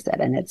the opposite.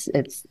 And it's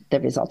the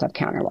result of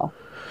counter will.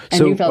 And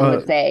so, Neufeld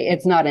would say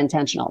it's not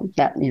intentional,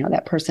 that,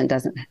 that person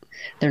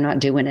they're not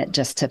doing it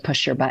just to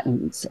push your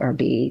buttons or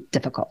be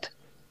difficult.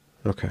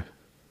 Okay.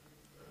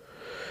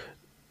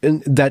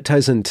 And that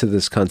ties into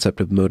this concept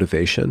of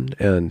motivation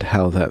and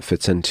how that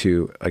fits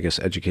into, I guess,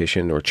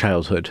 education or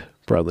childhood,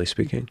 broadly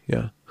speaking.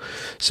 Yeah.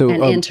 So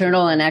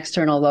internal and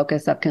external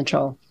locus of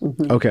control.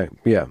 Mm-hmm. Okay.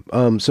 Yeah.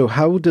 So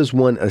how does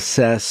one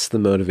assess the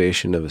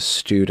motivation of a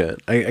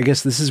student? I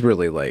guess this is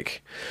really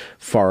like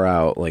far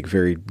out, like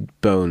very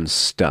bones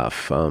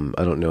stuff. I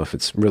don't know if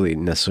it's really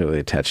necessarily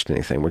attached to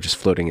anything. We're just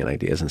floating in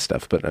ideas and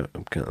stuff, but I'm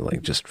kind of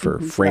like, just for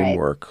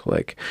framework,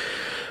 like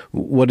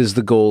what is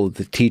the goal of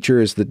the teacher?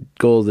 Is the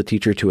goal of the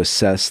teacher to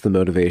assess the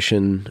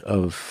motivation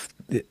of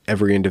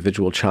every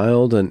individual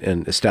child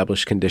and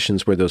establish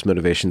conditions where those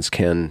motivations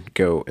can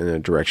go in a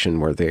direction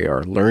where they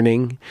are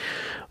learning,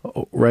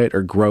 right,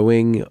 or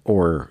growing,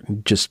 or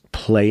just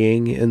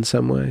playing in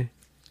some way?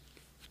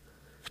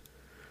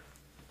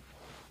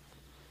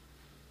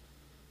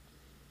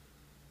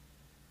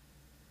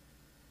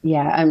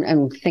 Yeah,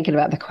 I'm thinking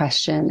about the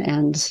question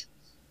and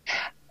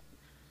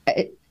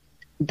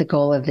the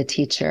goal of the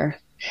teacher.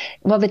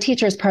 Well, the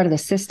teacher is part of the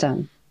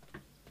system,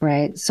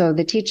 right? So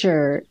the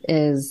teacher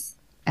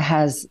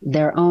has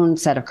their own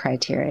set of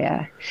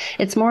criteria.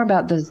 It's more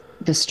about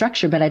the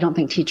structure, but I don't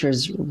think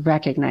teachers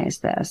recognize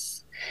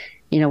this.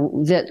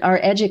 That our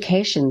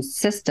education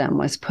system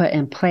was put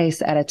in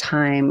place at a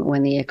time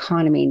when the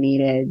economy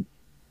needed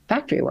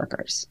factory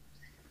workers.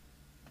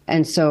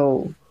 And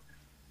so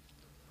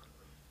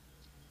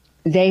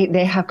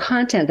they have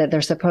content that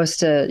they're supposed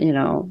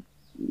to,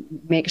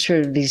 make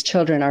sure these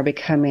children are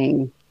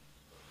becoming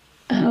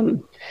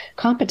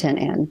competent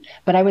in.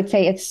 But I would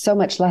say it's so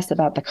much less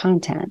about the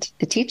content.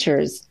 The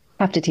teachers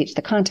have to teach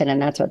the content,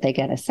 and that's what they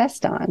get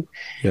assessed on.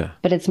 Yeah.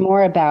 But it's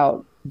more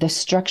about the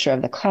structure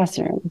of the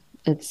classroom.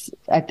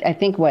 I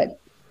think what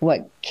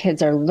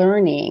kids are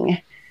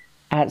learning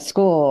at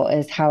school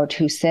is how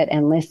to sit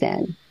and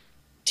listen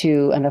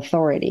to an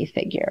authority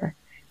figure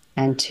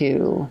and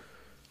to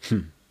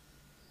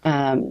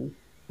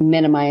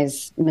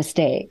minimize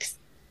mistakes,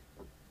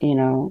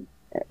 and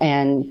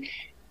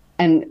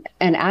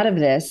out of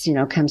this,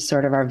 comes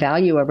sort of our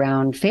value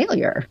around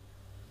failure.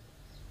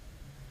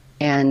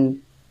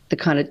 And the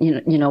kind of,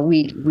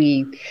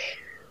 we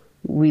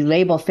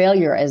label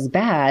failure as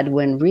bad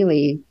when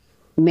really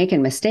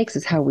making mistakes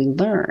is how we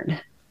learn.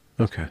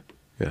 Okay.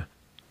 Yeah.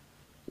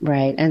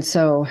 Right. And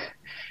so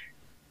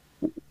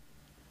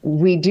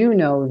we do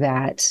know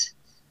that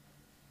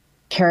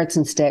carrots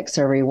and sticks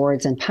or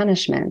rewards and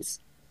punishments,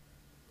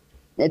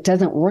 it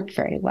doesn't work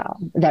very well.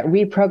 That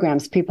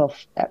reprograms people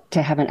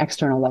to have an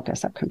external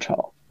locus of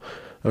control.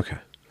 Okay.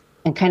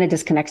 and kind of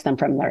disconnects them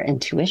from their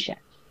intuition,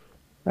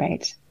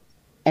 right?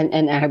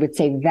 And I would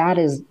say that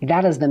is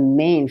the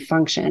main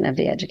function of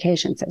the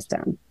education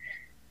system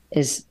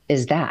is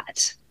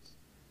that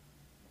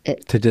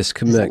to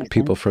disconnect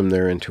people from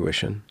their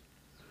intuition,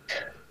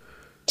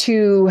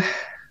 to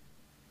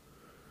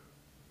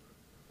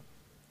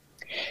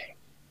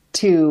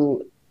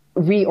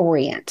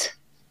reorient,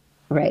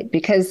 right?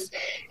 Because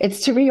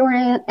it's to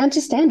reorient and to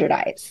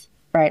standardize,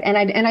 right? And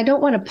I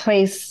don't want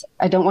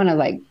to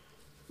like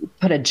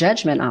put a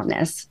judgment on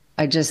this.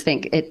 I just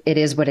think it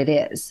is what it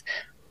is.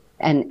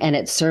 And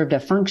it served a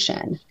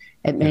function.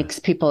 It makes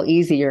people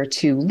easier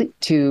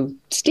to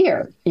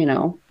steer,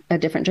 a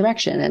different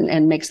direction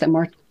and makes them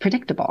more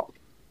predictable.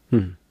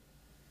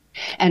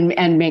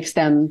 And makes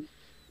them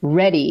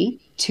ready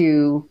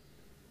to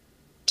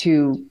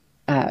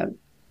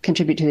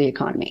contribute to the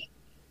economy.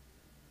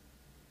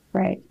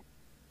 Right.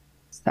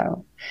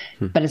 So,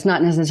 but it's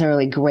not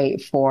necessarily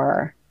great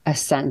for a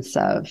sense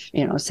of,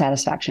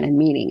 satisfaction and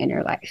meaning in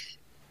your life.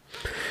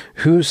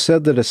 Who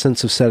said that a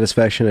sense of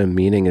satisfaction and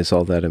meaning is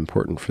all that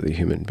important for the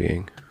human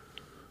being?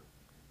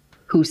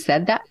 Who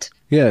said that?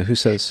 Yeah, who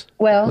says?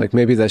 Well, like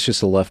maybe that's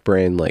just a left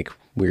brain, like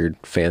weird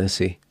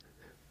fantasy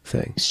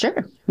thing.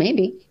 Sure,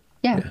 maybe.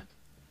 Yeah.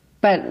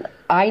 But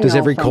I know does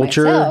every for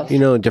culture,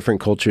 myself,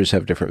 different cultures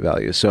have different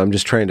values. So I'm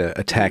just trying to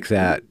attack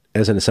that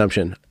as an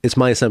assumption. It's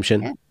my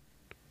assumption. Yeah.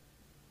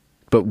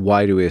 But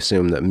why do we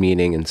assume that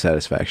meaning and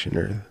satisfaction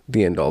are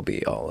the end all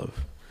be all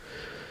of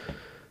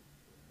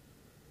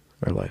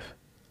our life?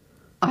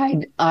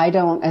 I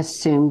don't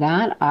assume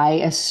that. I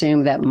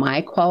assume that my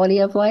quality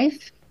of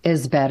life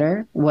is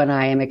better when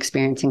I am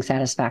experiencing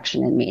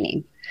satisfaction and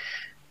meaning.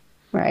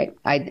 Right.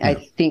 I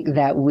think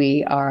that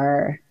we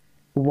are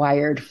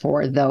wired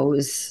for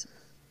those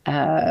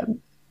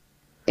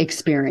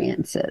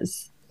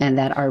experiences and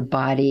that our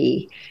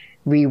body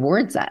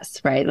rewards us,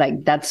 right?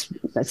 Like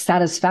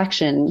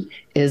satisfaction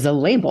is a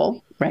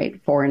label, right,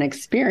 for an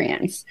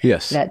experience.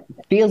 Yes. That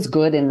feels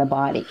good in the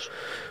body.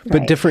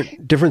 But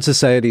different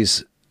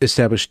societies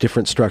establish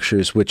different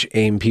structures which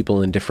aim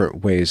people in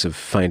different ways of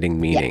finding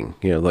meaning,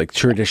 like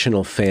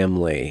traditional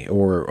family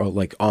or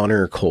like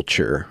honor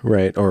culture,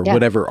 right? Or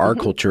whatever our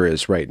culture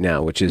is right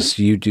now, which is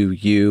you do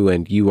you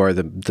and you are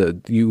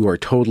you are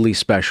totally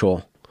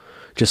special,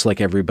 just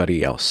like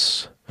everybody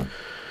else,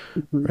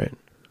 right?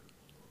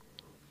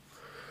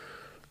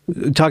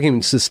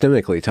 Talking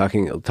systemically,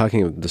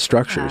 talking of the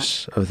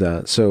structures of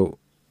that. So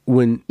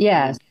when...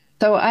 Yeah.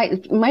 So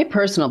my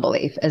personal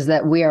belief is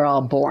that we are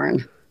all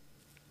born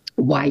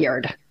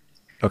wired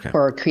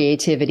for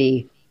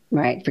creativity,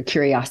 right? For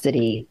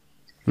curiosity,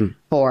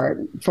 for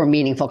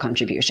meaningful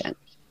contribution,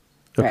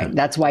 right?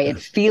 That's why it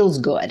feels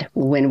good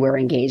when we're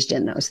engaged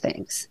in those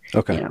things.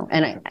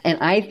 And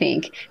I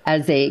think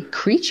as a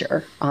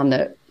creature on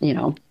the,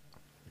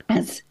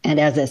 as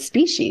a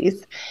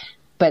species,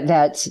 but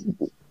that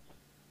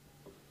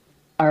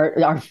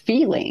our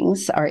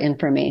feelings are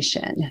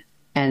information,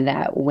 and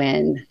that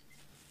when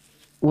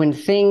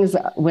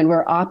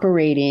we're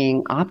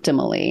operating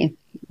optimally,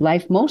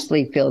 life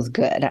mostly feels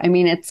good. I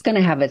mean, it's going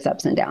to have its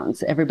ups and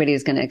downs.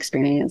 Everybody's going to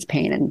experience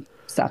pain and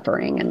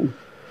suffering and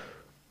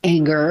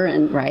anger,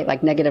 and right,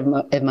 like negative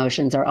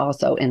emotions are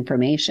also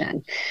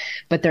information,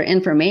 but they're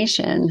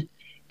information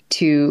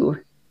to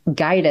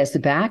guide us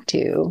back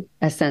to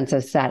a sense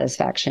of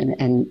satisfaction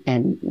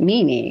and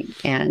meaning,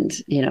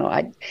 and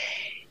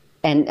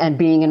and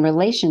being in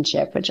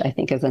relationship, which I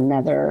think is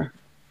another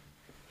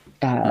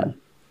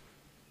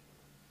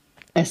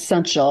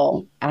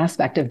essential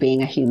aspect of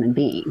being a human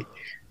being,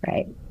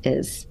 right?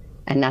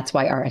 And that's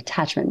why our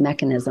attachment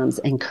mechanisms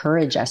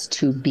encourage us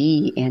to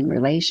be in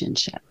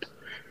relationship.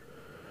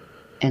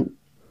 And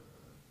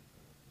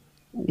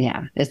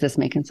yeah, is this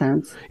making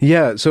sense?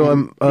 Yeah.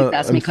 So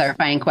ask me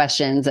clarifying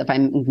questions if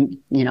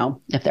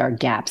if there are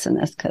gaps in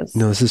this, because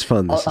no, this is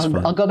fun.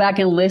 I'll go back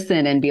and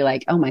listen and be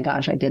like, oh my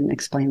gosh, I didn't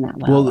explain that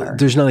well. Well,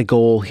 there's not a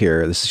goal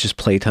here. This is just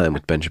playtime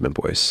with Benjamin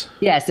Boyce.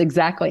 Yes,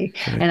 exactly.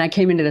 Right. And I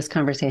came into this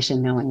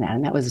conversation knowing that,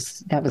 and that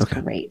was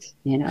great.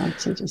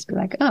 To just be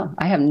like, oh,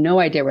 I have no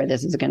idea where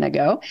this is going to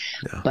go,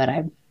 but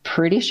I'm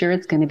pretty sure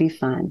it's going to be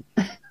fun.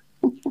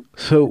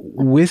 So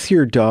with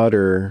your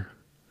daughter.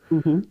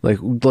 Like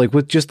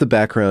with just the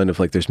background of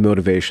like, there's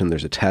motivation,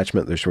 there's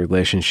attachment, there's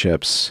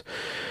relationships,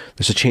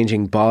 there's a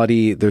changing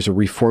body, there's a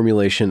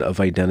reformulation of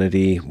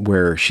identity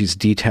where she's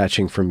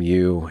detaching from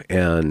you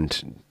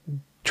and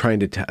trying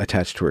to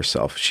attach to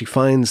herself. She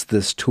finds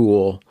this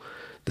tool,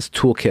 this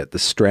toolkit,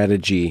 this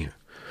strategy,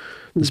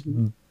 this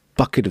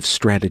bucket of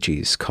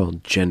strategies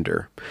called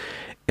gender.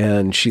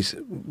 And she's,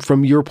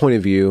 from your point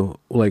of view,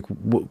 like,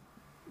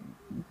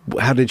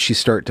 how did she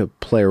start to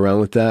play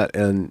around with that?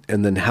 And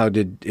then how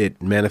did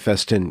it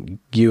manifest in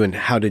you, and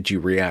how did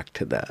you react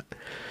to that?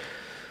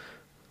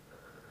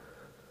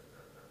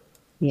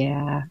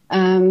 Yeah.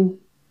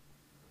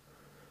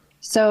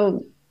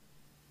 So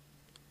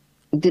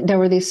there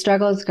were these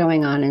struggles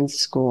going on in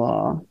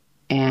school,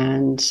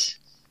 and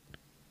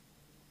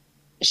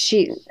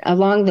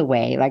along the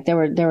way, like there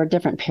were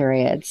different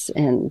periods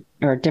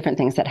or different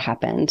things that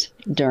happened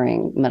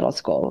during middle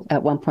school.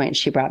 At one point,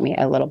 she brought me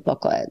a little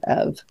booklet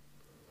of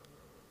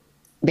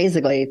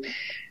basically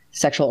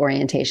sexual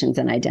orientations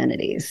and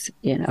identities,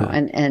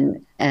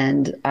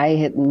 and I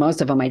had,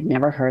 most of them I'd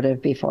never heard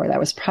of before. That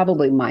was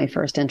probably my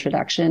first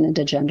introduction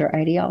into gender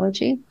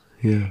ideology.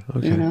 Yeah.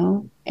 Okay.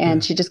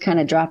 And she just kind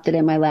of dropped it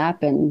in my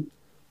lap and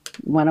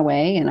went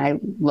away. And I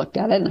looked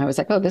at it and I was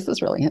like, oh, this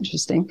is really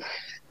interesting.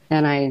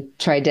 And I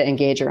tried to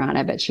engage her on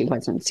it, but she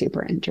wasn't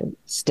super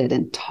interested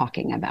in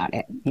talking about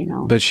it,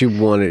 But she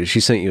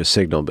sent you a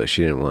signal, but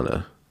she didn't want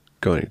to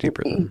go any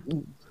deeper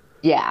than.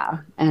 Yeah.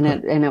 And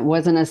it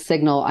wasn't a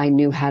signal I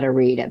knew how to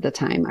read at the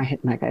time.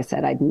 Like I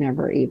said, I'd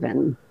never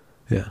even,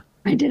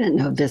 I didn't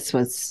know this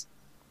was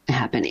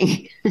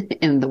happening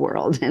in the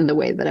world in the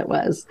way that it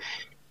was.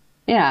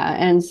 Yeah.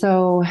 And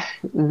so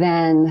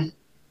then,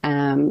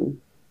 it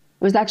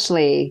was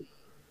actually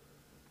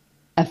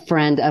a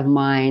friend of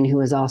mine who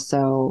was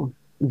also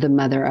the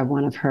mother of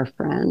one of her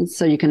friends.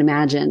 So you can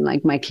imagine,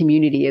 like, my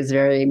community is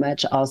very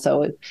much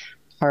also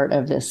part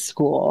of this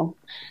school.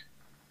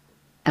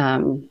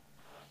 And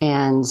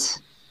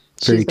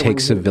Very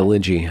takes a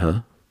villagey,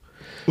 huh?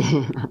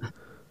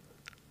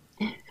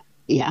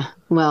 Yeah.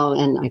 Well,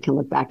 and I can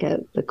look back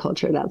at the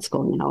culture of that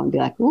school now and be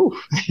like, ooh,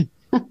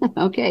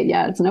 okay.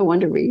 Yeah. It's no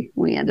wonder we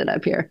ended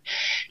up here.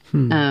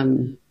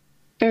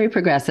 Very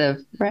progressive,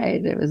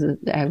 right?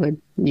 I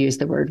would use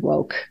the word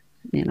woke,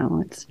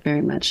 it's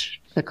very much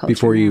the culture.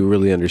 Before you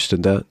really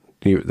understood that,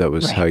 that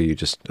was right. How you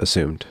just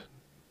assumed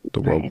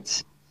the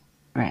world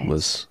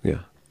was,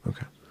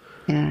 okay.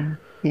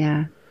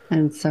 Yeah.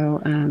 And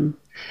so,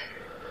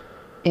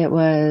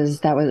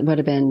 would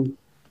have been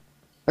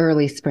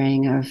early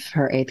spring of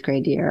her 8th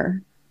grade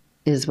year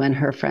is when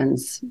her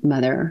friend's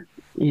mother,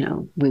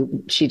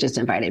 she just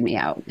invited me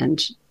out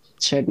and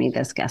showed me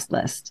this guest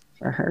list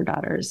for her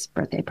daughter's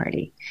birthday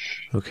party.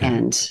 Okay.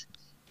 And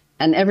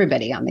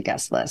everybody on the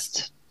guest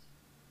list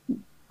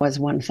was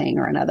one thing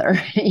or another.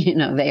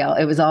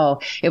 It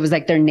was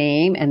like their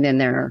name and then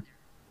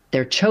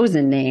their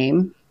chosen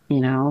name,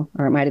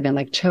 or it might have been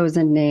like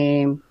chosen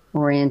name,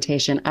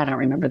 orientation. I don't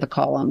remember the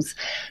columns,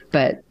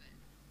 but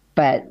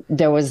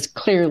there was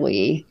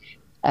clearly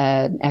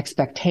an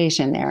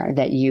expectation there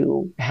that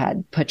you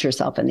had put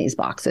yourself in these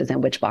boxes,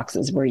 and which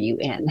boxes were you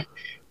in,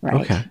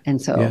 right? Okay.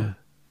 And so, yeah.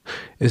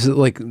 Is it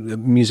like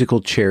musical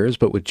chairs,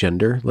 but with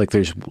gender? Like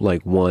there's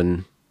like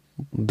one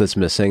that's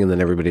missing, and then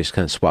everybody just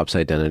kind of swaps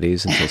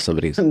identities until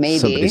somebody's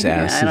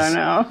ass I don't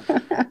know.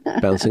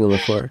 bouncing on the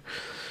floor.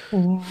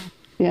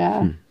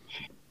 Yeah.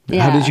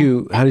 Yeah.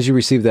 How did you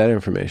receive that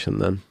information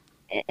then?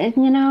 It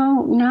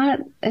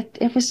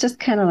was just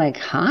kind of like,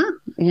 huh?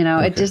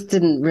 Okay. It just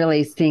didn't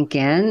really sink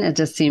in. It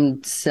just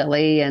seemed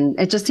silly, and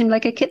it just seemed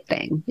like a kid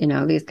thing.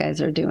 These guys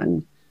they're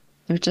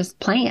just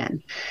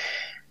playing.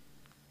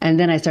 And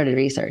then I started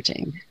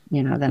researching,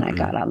 then I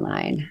got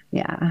online.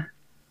 Yeah.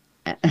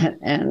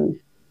 And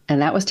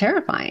that was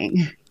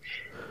terrifying.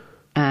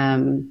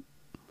 That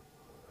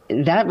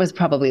was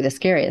probably the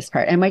scariest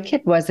part. And my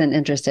kid wasn't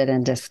interested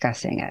in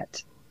discussing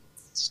it.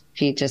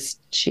 She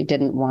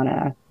didn't want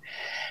to,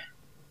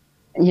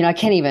 I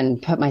can't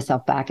even put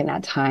myself back in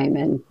that time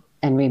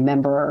and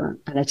remember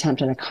an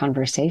attempt at a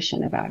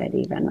conversation about it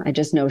even. I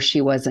just know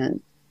she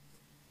wasn't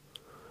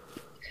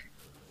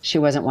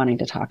wanting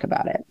to talk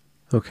about it.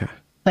 Okay.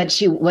 But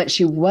what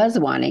she was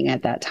wanting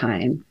at that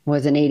time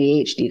was an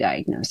ADHD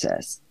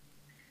diagnosis.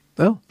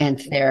 Oh. And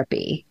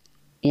therapy,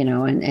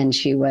 and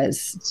she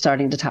was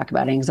starting to talk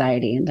about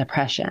anxiety and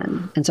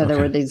depression. And so there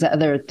were these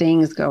other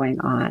things going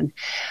on.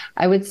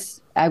 I would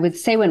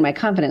say when my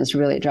confidence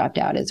really dropped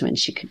out is when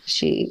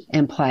she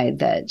implied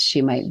that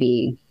she might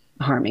be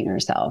harming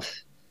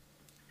herself.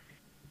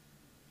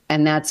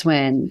 And that's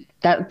when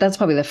that's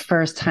probably the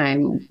first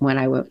time when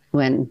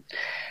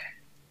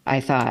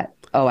I thought,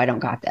 oh, I don't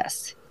got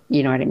this.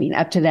 You know what I mean?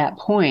 Up to that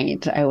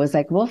point, I was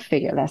like, we'll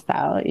figure this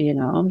out.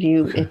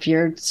 If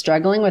you're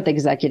struggling with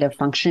executive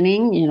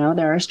functioning,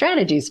 there are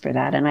strategies for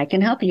that, and I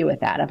can help you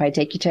with that. If I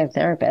take you to a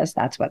therapist,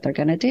 that's what they're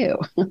going to do.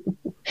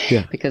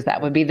 Yeah. Because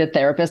that would be the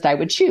therapist I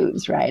would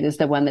choose, right? Is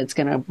the one that's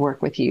going to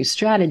work with you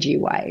strategy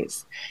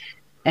wise.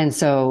 And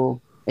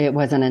so it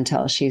wasn't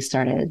until she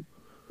started,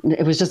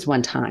 it was just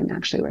one time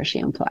actually where she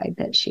implied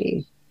that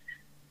she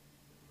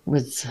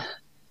was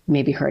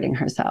maybe hurting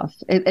herself.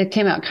 It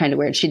came out kind of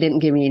weird. She didn't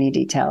give me any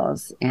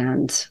details.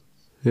 And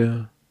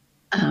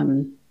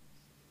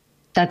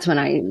that's when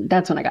I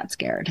got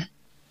scared,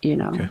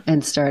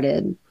 and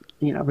started,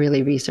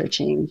 really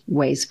researching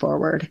ways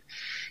forward.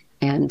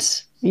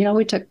 And,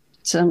 we took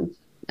some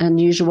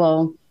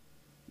unusual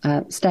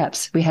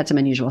steps. We had some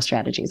unusual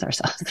strategies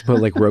ourselves. Well,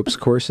 like ropes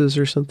courses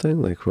or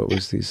something? Like what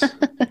was these?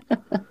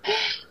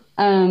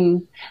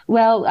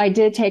 Well, I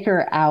did take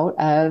her out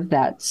of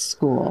that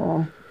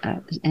school.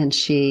 And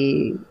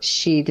she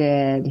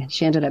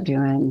ended up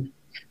doing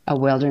a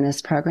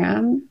wilderness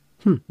program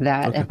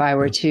that if I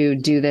were to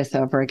do this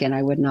over again,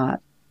 I would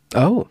not.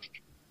 Oh,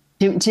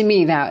 to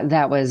me,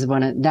 that was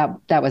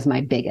that was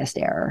my biggest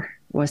error,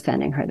 was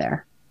sending her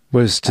there.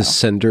 Was to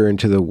send her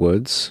into the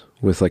woods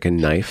with like a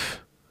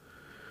knife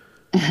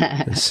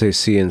and say,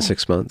 see you in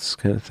 6 months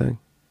kind of thing.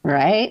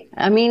 Right.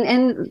 I mean,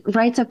 and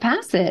rites of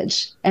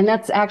passage. And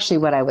that's actually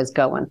what I was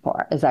going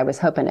for, is I was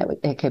hoping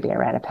it could be a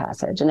rite of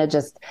passage. And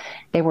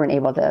they weren't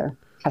able to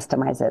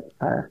customize it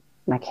for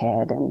my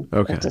kid. And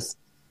it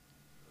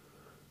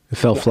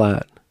fell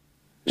flat.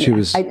 She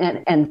was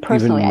and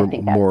personally, even I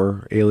think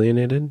more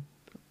alienated.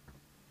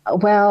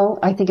 Well,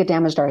 I think it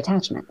damaged our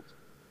attachment.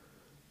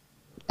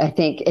 I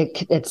think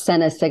it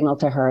sent a signal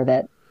to her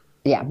that,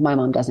 yeah, my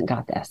mom doesn't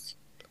got this.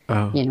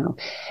 Oh. You know,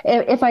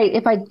 if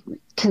I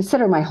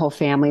consider my whole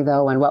family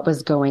though, and what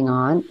was going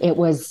on, it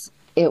was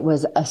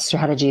a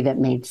strategy that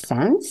made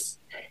sense.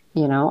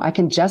 You know, I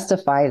can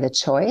justify the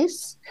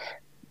choice.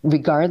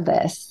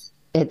 Regardless,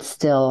 it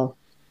still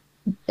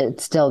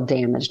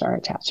damaged our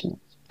attachment.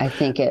 I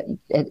think it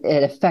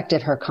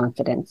affected her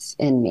confidence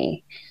in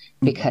me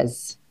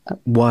because.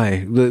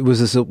 Why? Was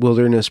this a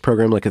wilderness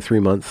program, like a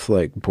 3-month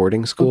like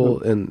boarding school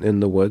in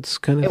the woods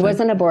kind of thing? It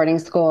wasn't a boarding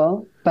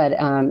school, but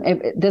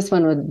this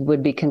one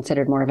would be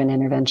considered more of an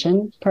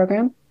intervention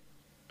program.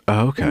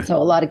 Oh, okay. And so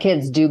a lot of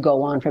kids do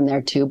go on from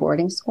there to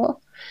boarding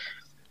school.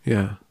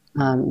 Yeah.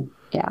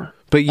 Yeah.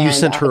 But you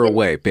sent her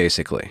away,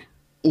 basically.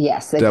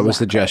 Yes, exactly. That was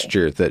the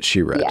gesture that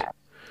she read. Yeah.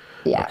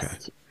 Yes.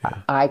 Okay.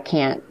 Yeah. I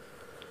can't.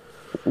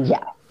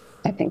 Yeah.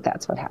 I think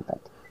that's what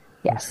happened.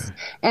 Yes.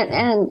 Okay.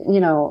 And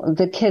you know,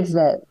 the kids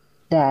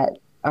that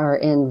are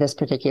in this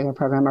particular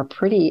program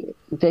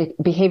the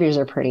behaviors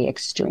are pretty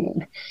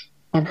extreme,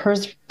 and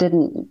hers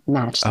didn't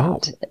match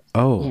that.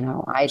 Oh, you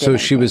know, so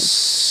she was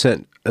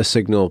sent a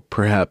signal,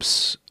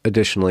 perhaps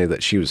additionally,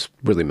 that she was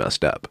really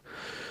messed up.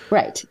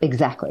 Right.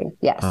 Exactly.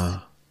 Yes.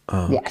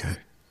 Yes. Okay.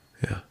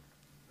 Yeah.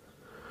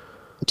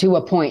 To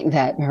a point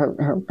that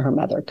her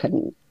mother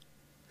couldn't.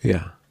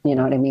 Yeah. You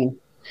know what I mean?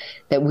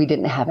 That we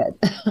didn't have it.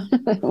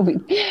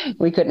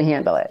 we couldn't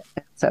handle it.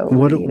 So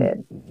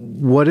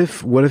what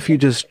if you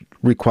just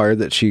required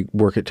that she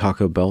work at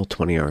Taco Bell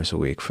 20 hours a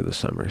week for the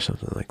summer or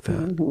something like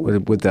that?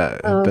 Mm-hmm. Would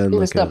that have been? She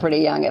was still pretty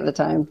young at the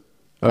time.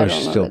 Oh,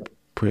 she's still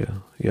pretty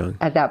young.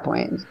 At that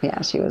point,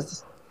 yeah, she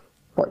was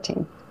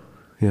 14.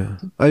 Yeah.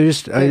 I'm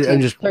just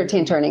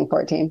 13 turning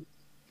 14.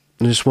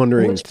 I'm just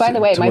wondering. Which, by the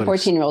way, my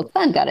 14-year-old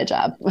son got a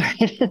job.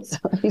 Right? So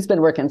he's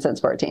been working since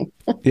 14.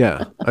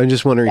 Yeah. I'm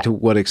just wondering to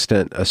what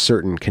extent a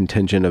certain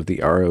contingent of the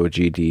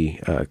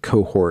ROGD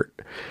cohort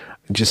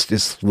just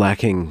is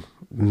lacking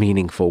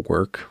meaningful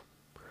work,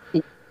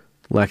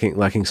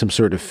 lacking some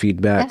sort of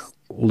feedback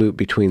loop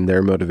between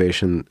their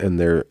motivation and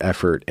their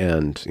effort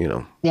and, you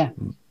know,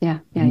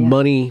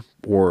 money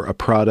or a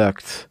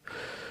product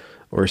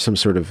or some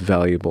sort of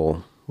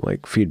valuable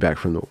like feedback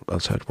from the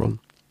outside world.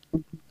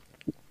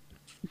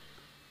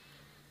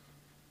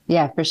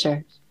 Yeah, for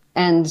sure.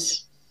 And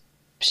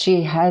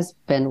she has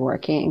been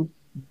working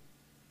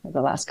for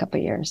the last couple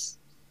of years.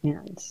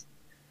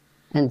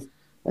 And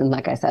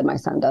like I said, my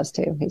son does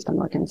too. He's been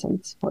working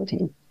since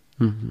 14.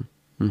 Mm-hmm.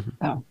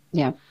 Mm-hmm. Oh,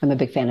 yeah. I'm a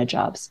big fan of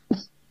jobs.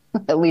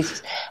 at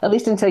least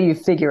until you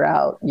figure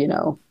out, you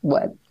know,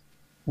 what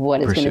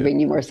is going to bring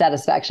you more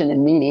satisfaction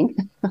and meaning.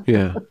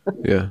 Yeah.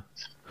 Yeah.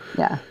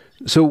 Yeah.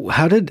 So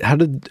how did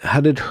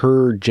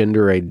her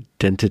gender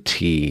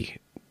identity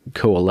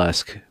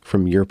coalesce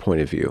from your point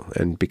of view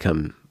and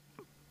become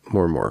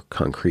more and more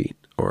concrete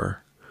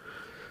or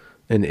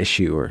an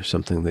issue or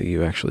something that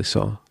you actually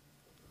saw?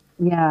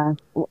 Yeah.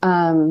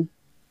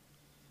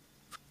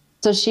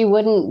 So she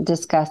wouldn't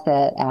discuss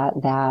it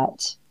at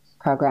that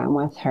program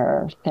with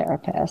her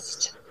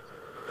therapist.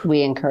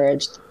 We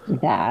encouraged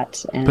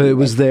that. But it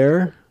was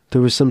there?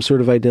 There was some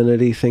sort of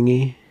identity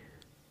thingy?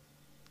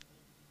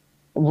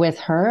 With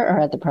her or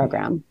at the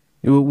program?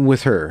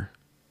 With her.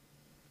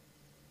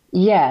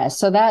 Yeah.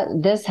 So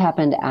this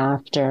happened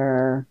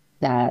after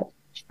that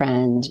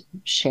friend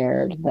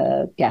shared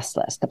the guest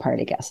list, the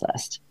party guest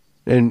list.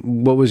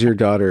 And what was your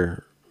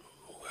daughter?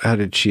 How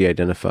did she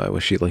identify?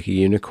 Was she like a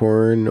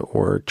unicorn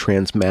or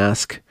trans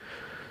mask,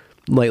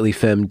 lightly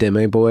femme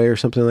demi boy or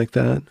something like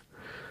that?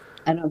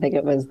 I don't think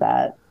it was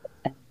that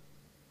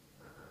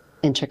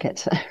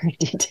intricate or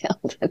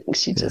detailed. I think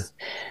she just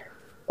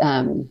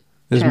trans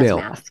male.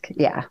 mask.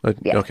 Yeah.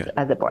 Yes, okay.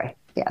 As a boy.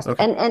 Yes.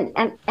 Okay.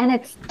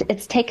 And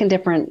it's taken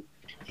different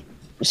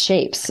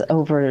shapes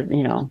over,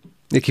 you know.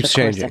 It keeps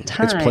changing.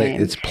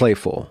 It's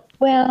playful.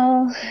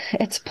 Well,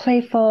 it's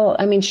playful.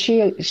 I mean,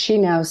 she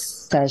now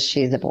says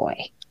she's a boy.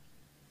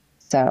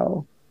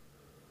 So,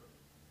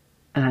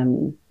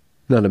 not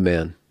a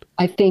man.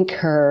 I think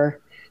I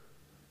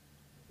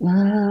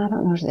don't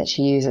know that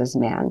she uses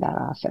man that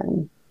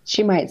often.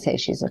 She might say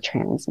she's a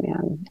trans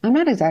man. I'm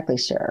not exactly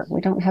sure.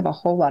 We don't have a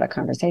whole lot of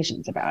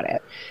conversations about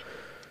it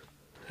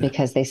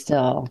because they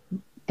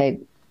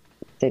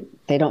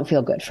don't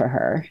feel good for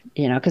her,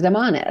 you know, because I'm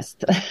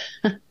honest.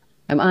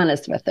 I'm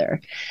honest with her.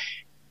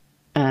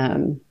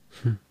 And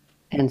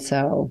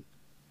so,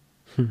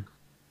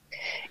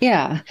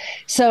 yeah.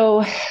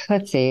 So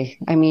let's see.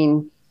 I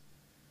mean,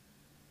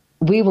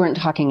 we weren't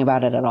talking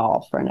about it at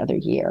all for another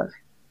year.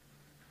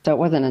 So it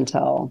wasn't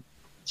until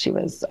she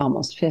was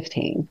almost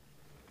 15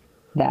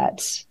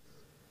 that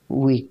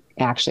we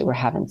actually were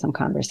having some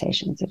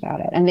conversations about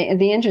it. And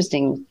the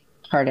interesting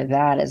part of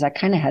that is I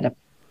kind of had to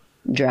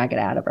drag it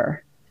out of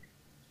her.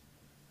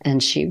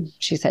 And she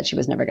said she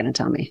was never going to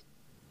tell me.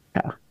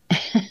 So.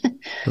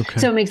 Okay.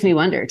 So it makes me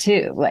wonder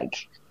too,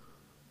 like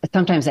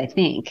sometimes I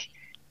think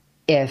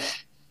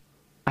if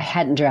I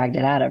hadn't dragged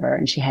it out of her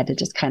and she had to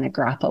just kind of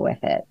grapple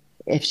with it,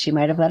 if she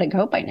might have let it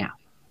go by now.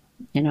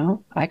 You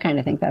know, I kind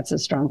of think that's a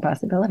strong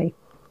possibility.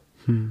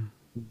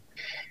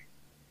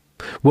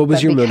 What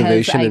was your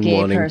motivation in I gave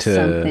wanting her to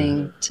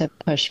something to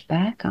push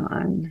back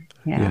on?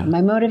 Yeah.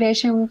 My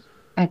motivation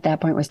at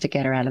that point was to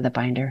get her out of the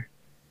binder.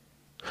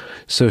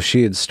 So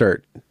she had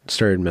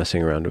started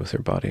messing around with her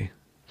body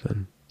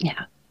then.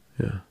 Yeah.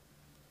 Yeah.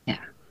 Yeah.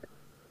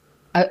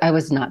 I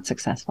was not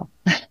successful.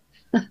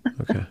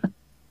 Okay.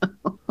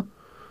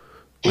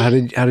 How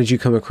did you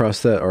come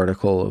across that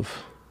article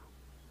of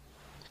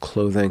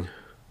clothing?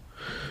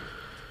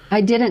 I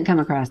didn't come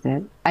across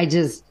it. At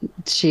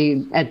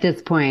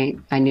this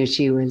point, I knew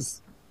she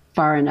was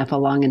far enough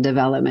along in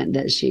development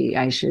that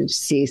I should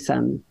see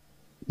some,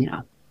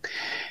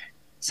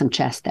 some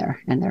chest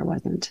there, and there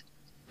wasn't.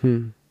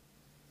 So,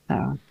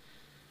 and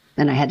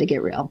I had to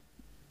get real.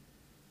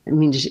 I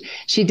mean,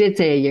 she did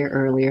say a year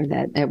earlier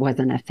that it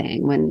wasn't a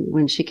thing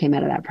when she came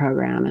out of that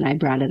program, and I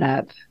brought it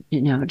up,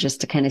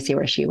 just to kind of see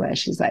where she was.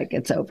 She's like,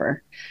 "It's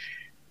over.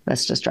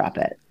 Let's just drop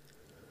it."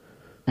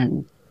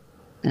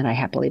 And I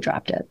happily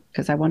dropped it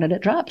because I wanted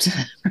it dropped.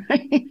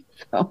 Right.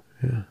 So,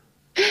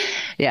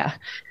 yeah.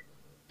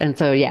 And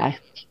so,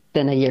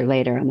 then a year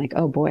later, I'm like,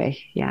 oh boy,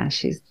 yeah,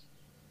 she's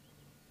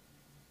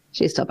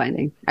still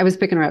binding. I was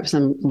picking her up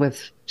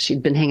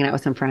she'd been hanging out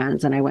with some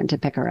friends, and I went to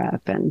pick her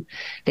up, and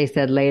they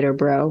said, later,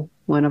 bro,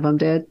 one of them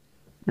did.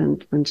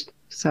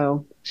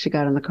 So she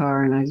got in the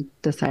car, and I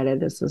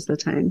decided this was the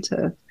time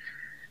to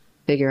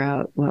figure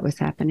out what was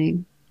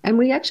happening. And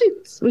we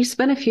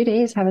spent a few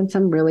days having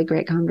some really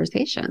great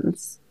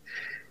conversations.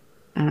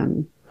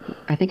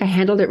 I think I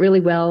handled it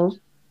really well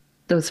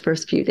those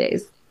first few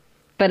days,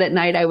 but at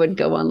night I would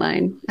go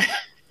online,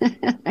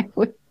 I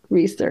would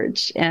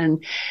research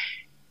and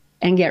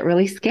get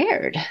really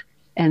scared.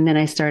 And then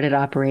I started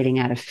operating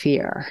out of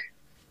fear.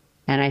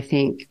 And I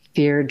think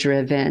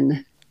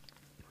fear-driven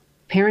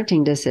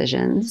parenting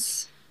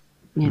decisions,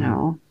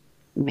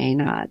 may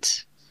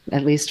not,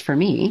 at least for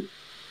me,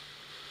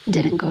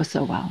 didn't go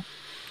so well.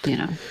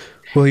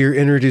 Well, you're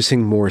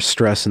introducing more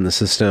stress in the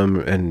system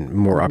and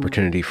more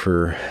opportunity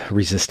for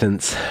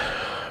resistance,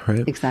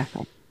 right?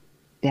 Exactly.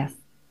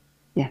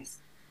 Yes.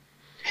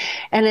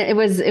 And it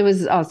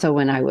was also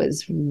when I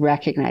was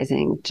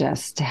recognizing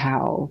just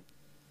how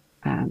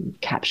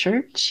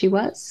captured she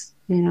was,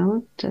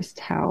 just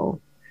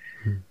how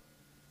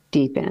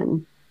deep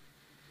in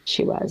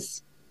she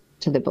was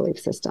to the belief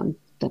system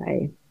that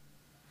I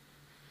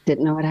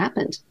didn't know what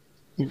happened.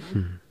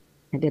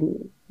 I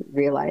didn't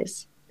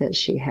realize that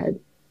she had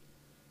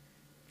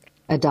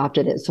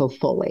adopted it so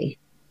fully.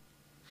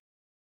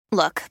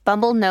 Look,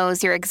 Bumble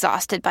knows you're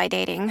exhausted by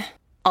dating.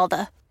 All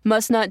the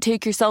must not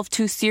take yourself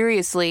too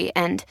seriously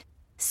and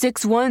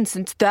 6'1"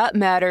 since that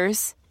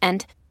matters.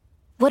 And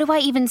what do I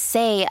even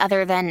say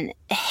other than,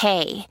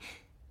 hey?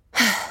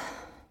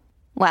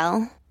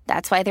 Well,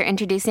 that's why they're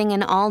introducing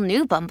an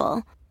all-new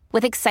Bumble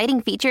with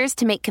exciting features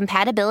to make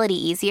compatibility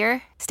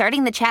easier,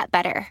 starting the chat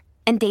better,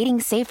 and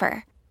dating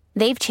safer.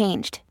 They've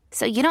changed,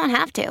 so you don't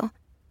have to.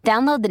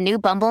 Download the new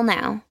Bumble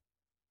now.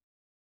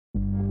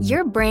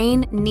 Your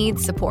brain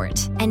needs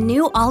support, and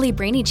new Ollie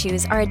Brainy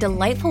Chews are a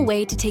delightful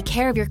way to take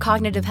care of your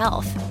cognitive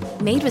health.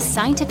 Made with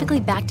scientifically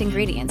backed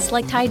ingredients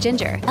like Thai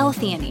ginger,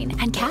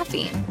 L-theanine, and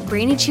caffeine,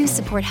 Brainy Chews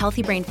support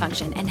healthy brain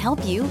function and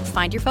help you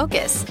find your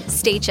focus,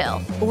 stay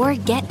chill, or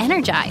get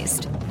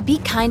energized. Be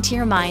kind to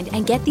your mind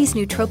and get these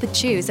nootropic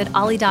chews at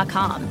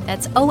ollie.com.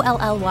 That's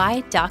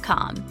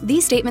OLLY.com.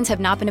 These statements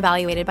have not been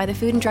evaluated by the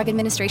Food and Drug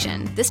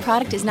Administration. This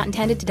product is not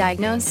intended to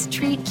diagnose,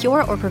 treat,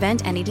 cure, or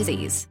prevent any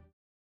disease.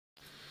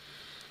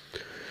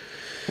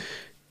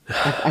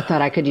 I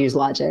thought I could use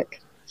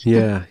logic.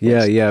 Yeah.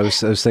 I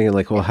was thinking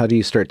like, well, how do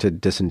you start to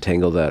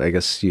disentangle that? I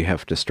guess you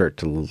have to start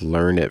to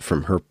learn it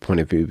from her point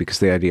of view, because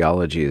the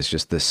ideology is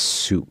just this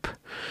soup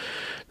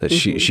that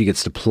she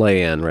gets to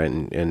play in, right,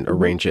 and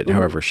arrange it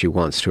however she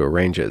wants to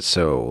arrange it.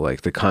 So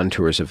like the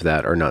contours of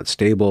that are not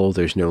stable.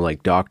 There's no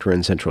like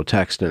doctrine, central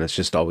text, and it's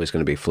just always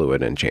going to be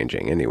fluid and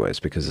changing anyways,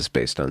 because it's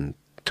based on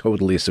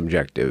totally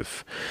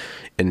subjective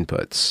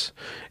inputs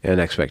and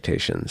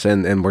expectations.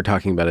 And we're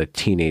talking about a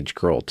teenage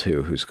girl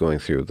too, who's going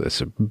through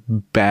this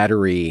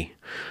battery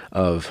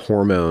of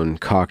hormone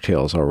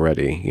cocktails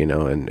already,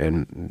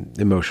 and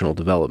emotional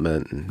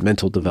development and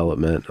mental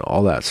development,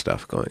 all that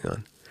stuff going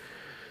on.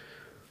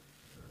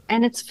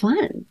 And it's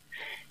fun.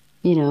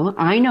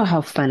 I know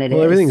how fun it is.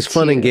 Well, everything's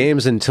fun and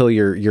games until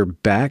your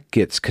back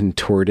gets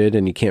contorted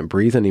and you can't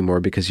breathe anymore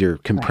because you're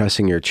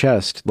compressing your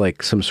chest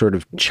like some sort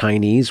of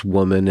Chinese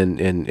woman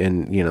in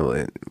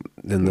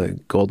the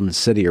Golden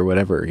City or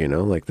whatever,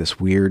 like this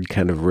weird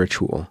kind of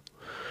ritual.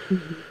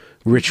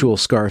 Ritual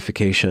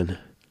scarification,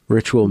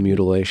 ritual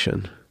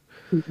mutilation.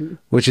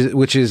 which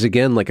is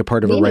again like a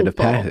part of a rite of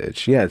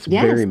passage. Yeah, it's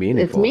very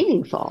meaningful. It's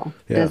meaningful.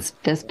 Yeah.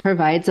 This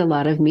provides a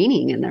lot of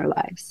meaning in their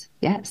lives.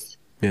 Yes.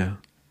 Yeah.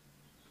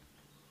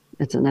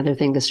 It's another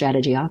thing the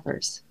strategy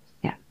offers.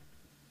 Yeah.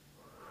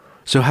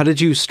 So how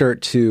did you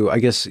start to, I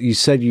guess you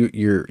said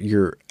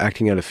you're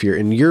acting out of fear,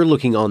 and you're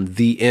looking on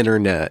the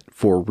internet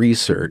for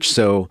research.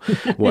 So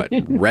what,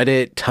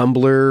 Reddit,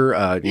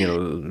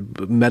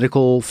 Tumblr,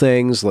 medical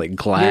things like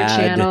GLAD. Your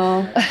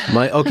channel.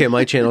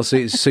 My channel. So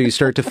you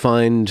start to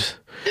find,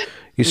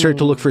 you start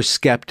to look for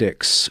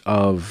skeptics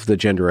of the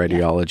gender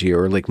ideology,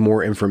 or like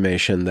more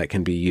information that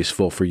can be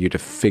useful for you to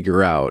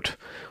figure out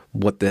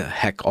what the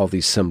heck all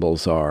these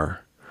symbols are.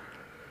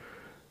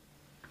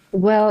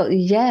 Well,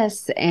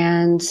 yes.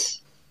 And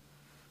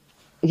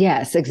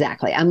yes,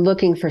 exactly. I'm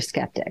looking for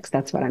skeptics.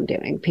 That's what I'm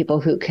doing. People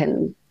who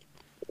can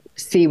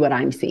see what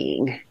I'm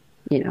seeing,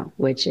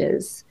 which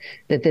is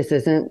that this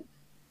isn't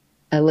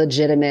a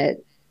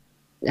legitimate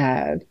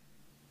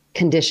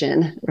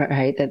condition,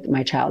 right? That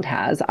my child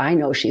has. I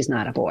know she's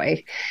not a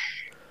boy.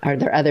 Are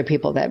there other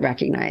people that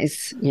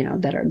recognize,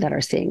 that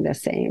are seeing the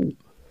same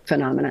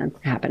phenomenon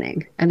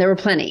happening? And there were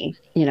plenty,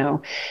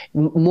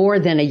 more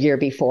than a year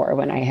before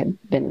when I had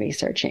been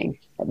researching,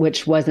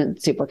 which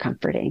wasn't super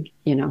comforting,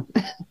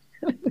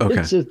 Okay.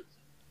 It's just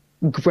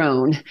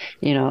grown,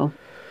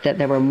 that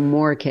there were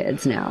more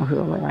kids now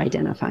who were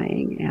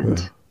identifying.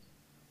 And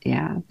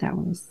that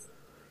was.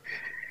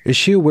 Is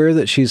she aware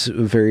that she's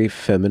very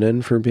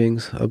feminine for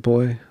being a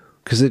boy?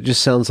 Because it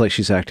just sounds like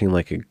she's acting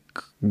like a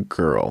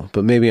girl,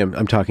 but maybe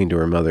I'm talking to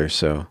her mother,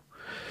 so.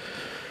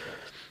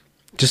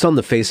 Just on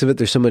the face of it,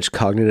 there's so much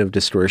cognitive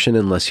distortion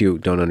unless you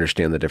don't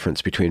understand the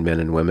difference between men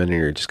and women,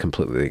 and you're just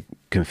completely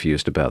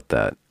confused about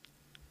that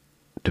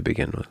to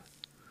begin with.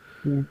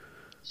 Yeah.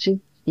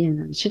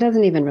 She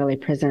doesn't even really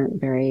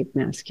present very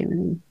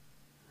masculine.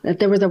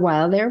 There was a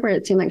while there where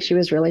it seemed like she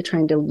was really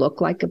trying to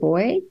look like a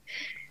boy.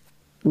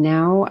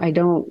 Now I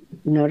don't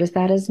notice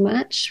that as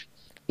much,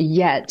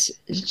 yet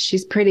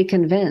she's pretty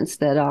convinced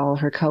that all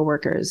her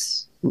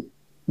coworkers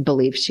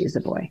believe she's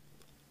a boy.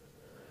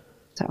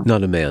 So,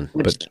 not a man,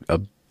 but a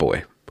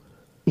boy.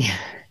 Yeah.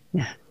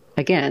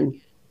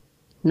 Again,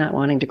 not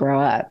wanting to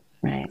grow up,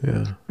 right?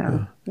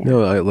 Yeah.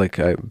 No,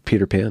 I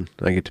Peter Pan.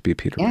 I get to be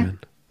Peter Pan.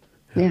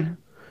 Yeah,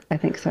 I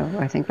think so.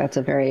 I think that's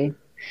a very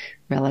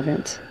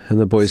relevant. And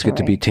the boys get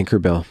to be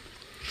Tinkerbell.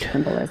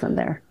 Symbolism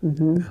there.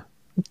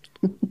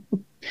 Mm-hmm.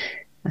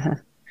 Yeah.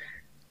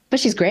 But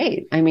she's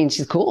great. I mean,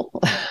 she's cool.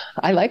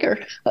 I like her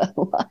a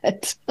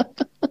lot.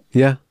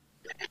 Yeah.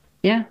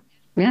 Yeah.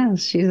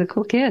 She's a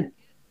cool kid.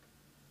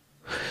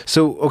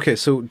 So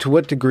to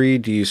what degree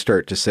do you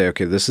start to say,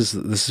 okay, this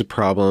is a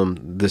problem.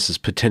 This is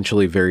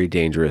potentially very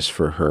dangerous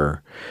for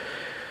her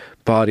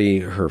body,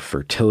 her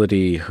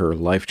fertility, her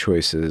life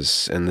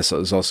choices, and this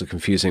is also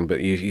confusing, but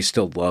you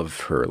still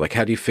love her. Like,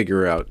 how do you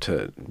figure out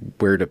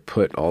where to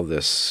put all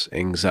this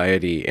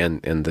anxiety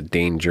and the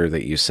danger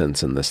that you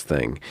sense in this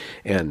thing,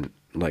 and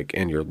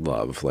your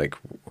love? Like,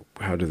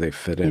 how do they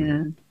fit in?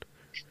 Yeah.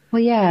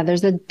 Well, yeah,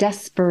 there's a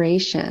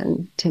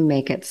desperation to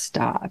make it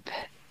stop.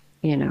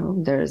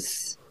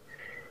 This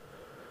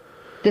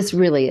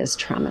really is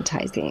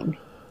traumatizing.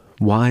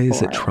 Why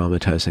is it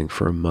traumatizing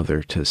for a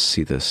mother to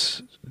see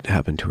this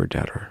happen to her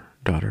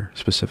daughter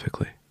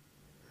specifically?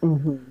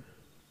 Mm-hmm.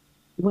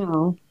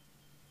 Well,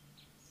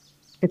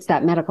 it's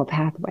that medical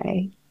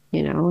pathway,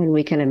 and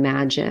we can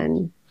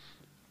imagine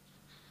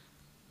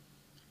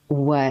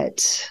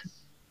what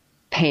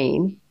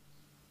pain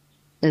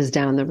is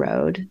down the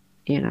road,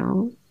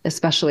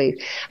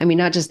 especially,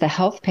 not just the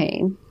health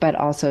pain, but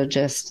also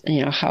just,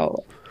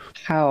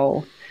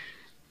 how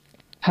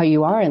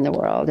you are in the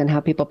world and how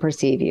people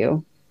perceive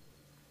you.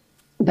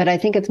 But I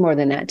think it's more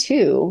than that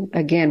too.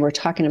 Again, we're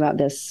talking about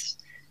this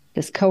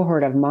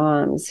cohort of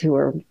moms who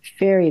are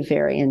very,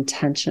 very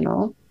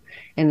intentional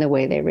in the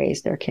way they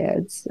raise their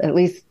kids. At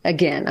least,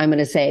 again, I'm going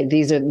to say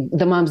these are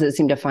the moms that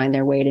seem to find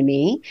their way to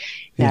me.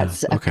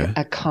 That's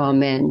a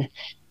common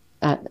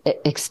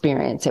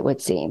experience, it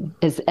would seem.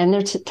 And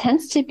there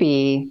tends to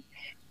be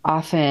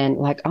often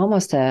like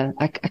almost I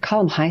call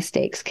them high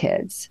stakes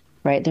kids,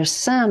 right?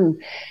 There's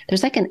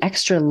like an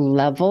extra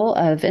level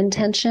of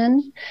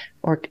intention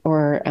or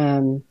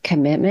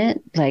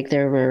commitment. Like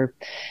there were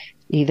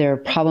either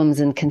problems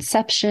in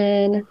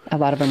conception. A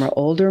lot of them are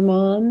older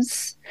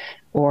moms,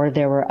 or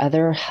there were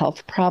other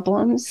health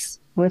problems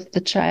with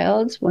the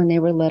child when they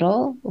were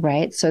little,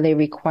 right? So they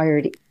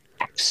required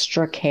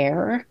extra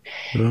care,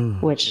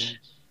 which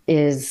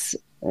it's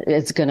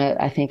going to,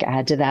 I think,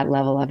 add to that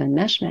level of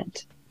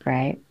enmeshment,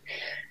 right?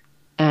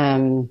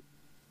 And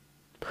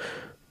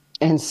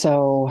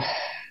so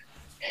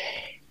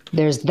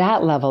there's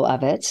that level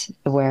of it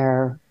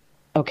where,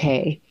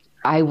 okay,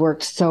 I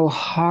worked so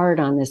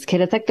hard on this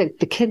kid. It's like the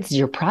kid's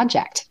your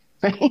project,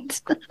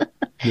 right?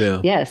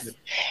 Yeah. Yes.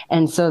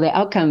 And so the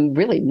outcome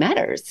really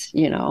matters.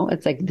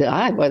 It's like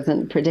I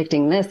wasn't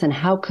predicting this. And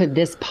how could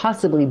this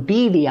possibly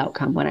be the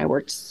outcome when I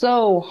worked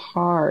so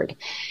hard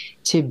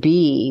to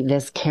be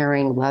this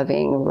caring,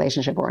 loving,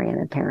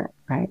 relationship-oriented parent,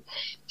 right?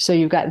 So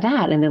you've got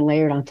that. And then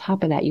layered on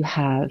top of that, you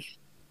have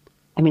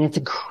I mean, it's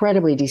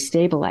incredibly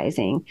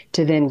destabilizing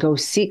to then go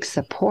seek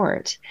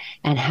support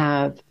and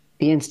have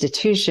the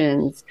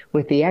institutions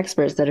with the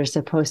experts that are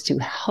supposed to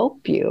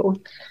help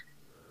you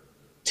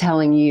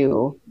telling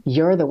you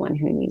you're the one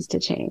who needs to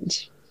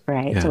change,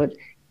 right? Yeah. So it's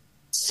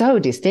so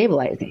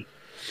destabilizing.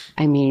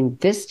 I mean,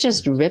 this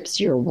just rips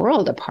your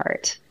world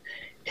apart,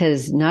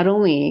 because not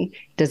only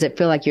does it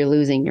feel like you're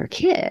losing your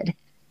kid,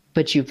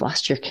 but you've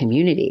lost your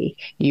community.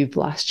 You've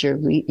lost your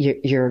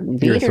leadership, your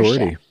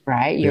authority,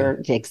 right? Yeah.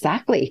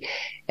 Exactly.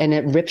 And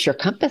it rips your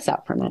compass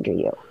out from under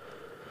you.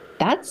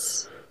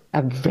 That's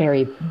a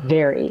very,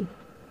 very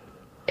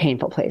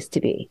painful place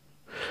to be.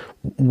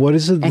 What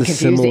is the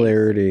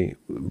similarity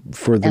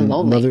for the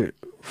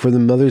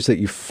mothers that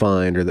you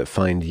find or that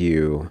find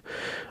you?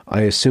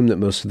 I assume that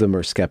most of them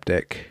are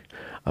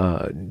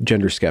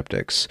gender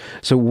skeptics.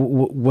 So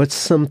what's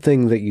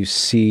something that you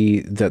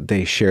see that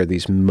they share,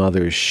 these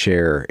mothers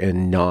share,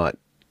 in not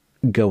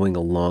going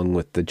along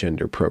with the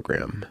gender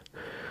program?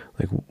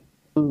 Like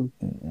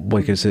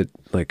is it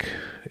like,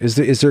 is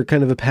there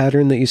kind of a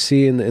pattern that you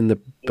see in the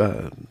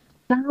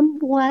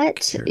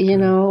somewhat,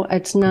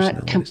 it's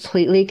not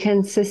completely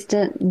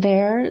consistent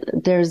there.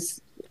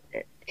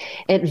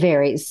 It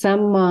varies.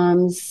 Some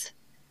moms,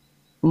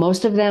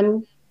 most of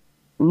them,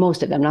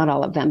 not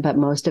all of them, but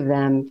most of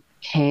them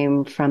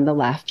came from the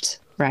left,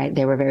 right?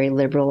 They were very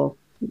liberal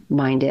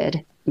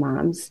minded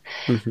moms.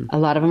 Mm-hmm. A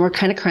lot of them were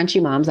kind of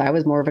crunchy moms. I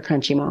was more of a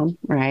crunchy mom,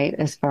 right?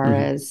 As far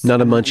as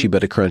not a munchy,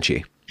 but a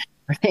crunchy.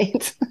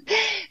 Right.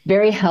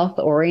 Very health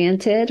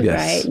oriented,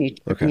 yes. Right?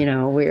 Okay.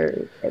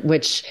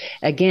 Which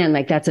again,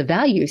 like that's a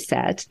value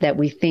set that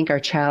we think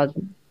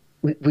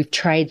we've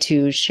tried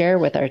to share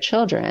with our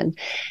children,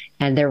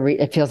 and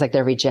it feels like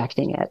they're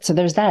rejecting it. So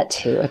there's that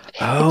too.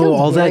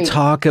 All that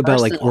talk about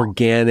like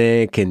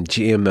organic and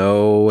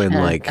GMO and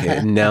like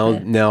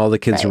now the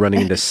kids are running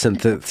into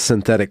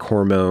synthetic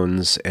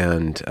hormones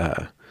and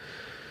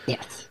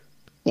yes,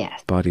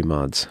 body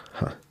mods.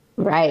 Huh.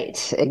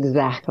 Right,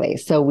 exactly.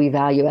 So we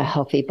value a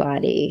healthy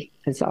body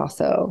is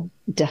also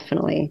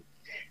definitely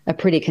a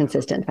pretty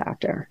consistent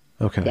factor.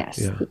 Okay. Yes.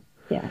 Yeah.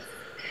 Yes.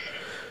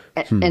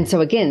 And so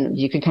again,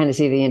 you can kind of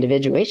see the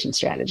individuation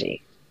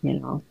strategy.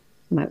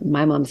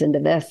 My mom's into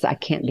this, I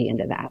can't be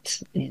into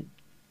that,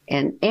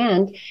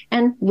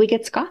 and we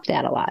get scoffed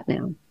at a lot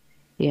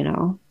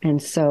now,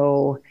 And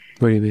so,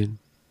 what do you mean?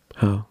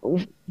 How?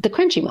 The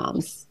crunchy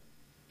moms,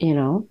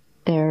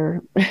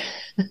 they're.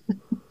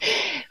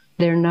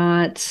 They're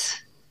not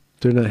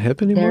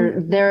hip anymore.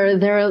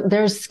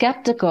 They're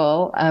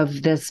skeptical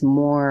of this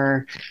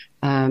more,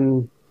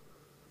 do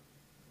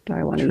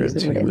I want to use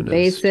the word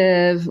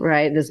invasive,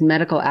 right? This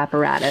medical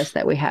apparatus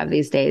that we have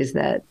these days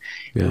that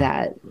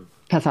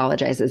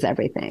pathologizes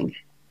everything,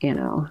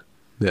 Yeah.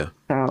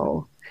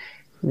 So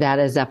that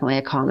is definitely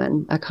a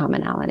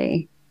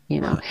commonality,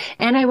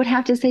 And I would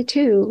have to say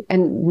too,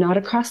 and not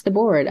across the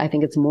board, I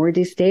think it's more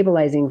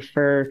destabilizing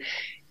for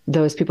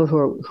those people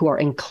who are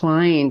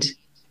inclined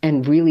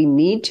and really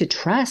need to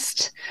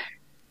trust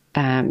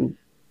the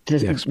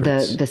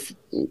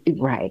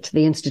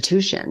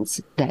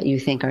institutions that you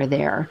think are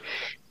there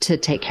to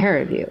take care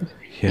of you.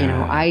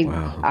 Yeah,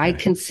 I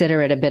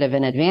consider it a bit of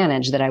an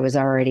advantage that I was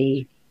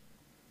already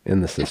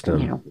in the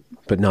system,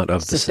 but not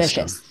of suspicious.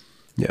 The system.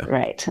 Yeah.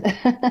 Right.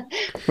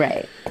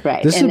 right.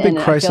 This is a big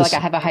crisis. I feel like I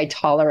have a high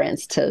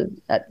tolerance to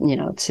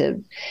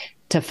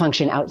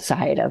function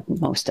outside of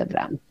most of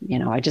them.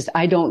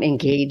 I don't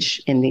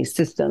engage in these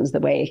systems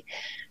the way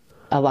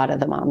a lot of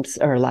the moms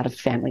or a lot of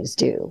families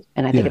do.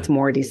 And I think it's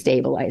more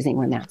destabilizing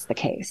when that's the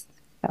case.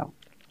 So,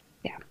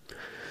 yeah.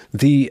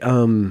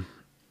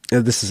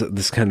 This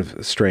is kind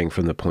of straying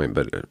from the point,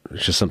 but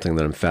it's just something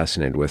that I'm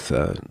fascinated with.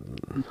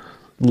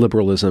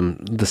 Liberalism,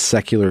 the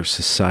secular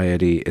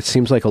society. It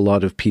seems like a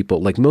lot of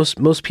people, like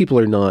most people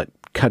are not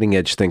cutting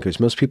edge thinkers.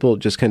 Most people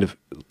just kind of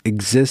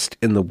exist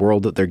in the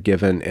world that they're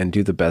given and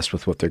do the best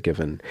with what they're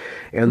given.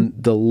 And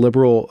the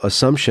liberal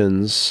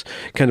assumptions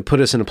kind of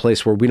put us in a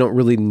place where we don't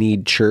really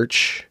need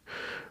church.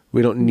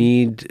 We don't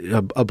need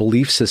a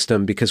belief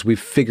system because we've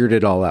figured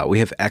it all out. We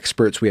have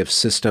experts, we have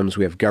systems,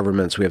 we have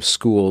governments, we have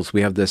schools,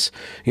 we have this,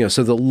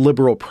 so the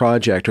liberal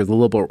project or the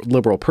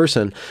liberal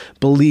person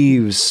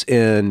believes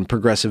in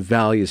progressive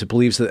values. It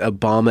believes that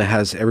Obama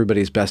has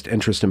everybody's best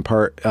interest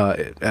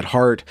at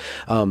heart.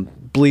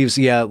 Believes,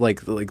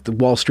 like the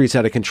Wall Street's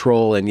out of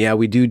control, and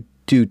we do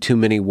too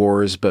many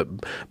wars, but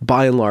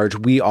by and large,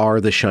 we are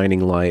the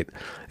shining light,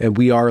 and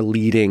we are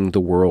leading the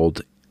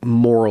world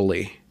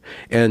morally.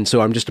 And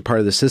so I'm just a part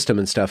of the system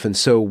and stuff. And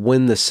so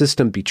when the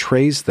system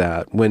betrays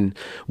that, when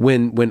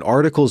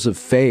articles of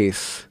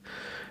faith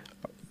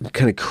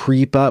kind of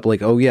creep up,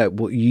 like, oh yeah,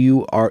 well,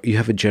 you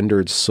have a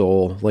gendered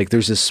soul. Like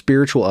there's a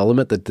spiritual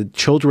element that the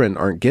children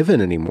aren't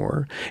given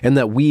anymore, and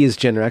that we as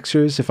Gen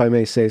Xers, if I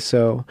may say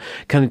so,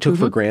 kind of took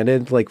for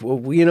granted. Like,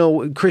 well, you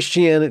know,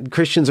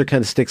 Christians are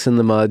kind of sticks in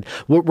the mud.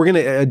 We're going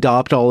to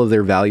adopt all of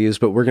their values,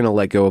 but we're going to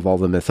let go of all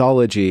the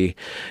mythology,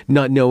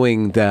 not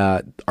knowing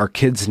that our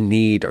kids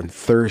need and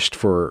thirst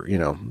for, you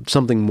know,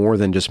 something more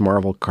than just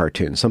Marvel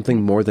cartoons,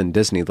 something more than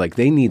Disney. Like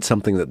they need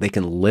something that they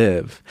can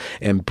live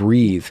and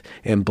breathe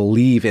and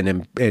believe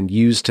and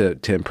use to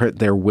imprint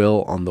their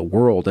will on the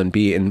world and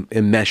be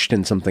enmeshed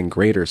in something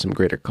greater, some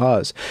greater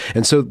cause.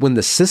 And so when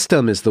the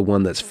system is the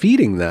one that's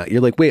feeding that,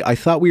 you're like, wait, I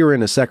thought we were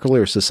in a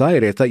secular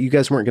society. I thought you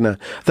guys were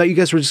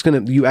just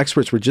going to, you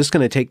experts were just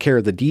going to take care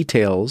of the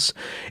details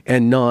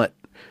and not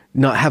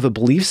have a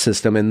belief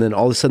system. And then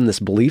all of a sudden this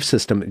belief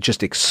system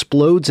just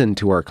explodes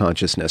into our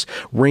consciousness.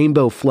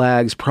 Rainbow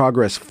flags,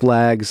 progress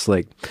flags,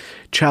 like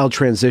child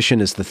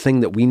transition is the thing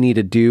that we need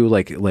to do.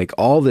 Like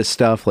all this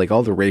stuff, like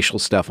all the racial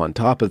stuff on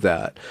top of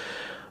that.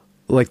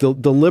 Like the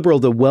liberal,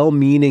 the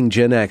well-meaning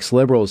Gen X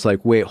liberal is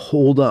like,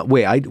 hold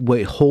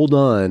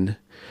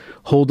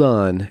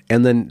on.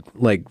 And then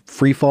like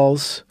free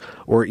falls,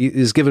 or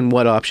is given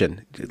what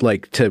option?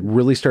 Like to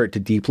really start to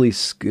deeply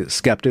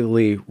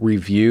skeptically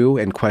review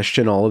and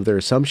question all of their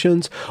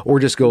assumptions, or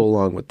just go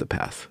along with the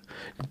path,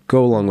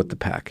 go along with the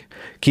pack,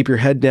 keep your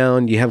head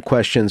down. You have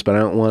questions, but I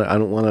don't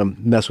want to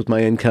mess with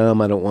my income.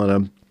 I don't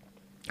want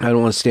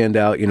to stand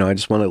out. You know, I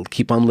just want to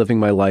keep on living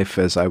my life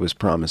as I was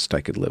promised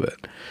I could live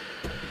it.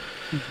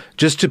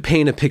 Just to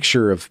paint a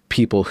picture of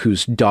people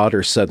whose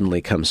daughter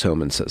suddenly comes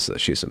home and says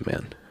that she's a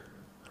man.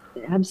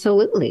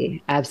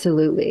 Absolutely.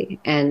 Absolutely.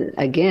 And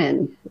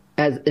again,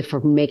 if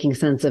we're making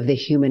sense of the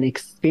human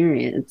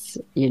experience,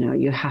 you know,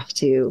 you have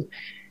to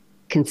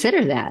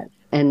consider that.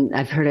 And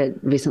I've heard it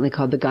recently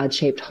called the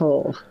God-shaped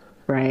hole,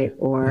 right?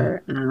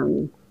 Or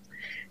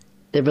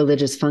the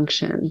religious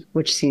function,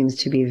 which seems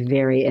to be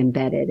very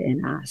embedded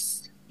in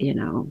us, you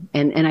know.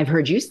 And I've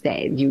heard you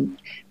say,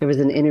 there was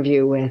an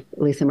interview with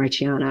Lisa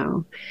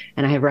Marciano,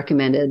 and I have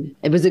recommended,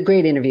 it was a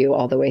great interview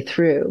all the way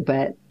through,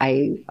 but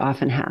I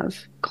often have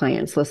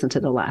clients listen to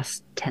the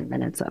last 10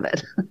 minutes of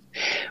it,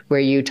 where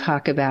you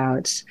talk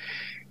about,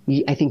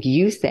 I think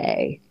you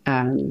say,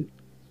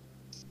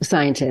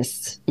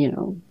 scientists, you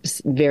know,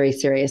 very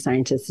serious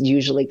scientists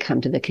usually come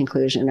to the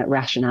conclusion that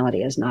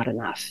rationality is not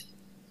enough,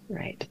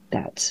 right?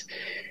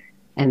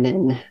 And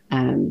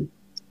then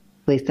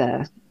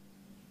Lisa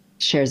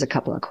shares a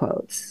couple of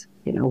quotes,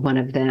 you know, one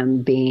of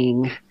them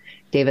being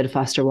David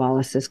Foster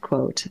Wallace's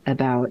quote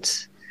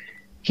about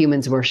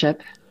humans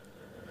worship,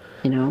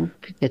 you know,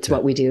 it's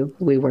what we do,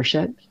 we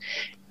worship.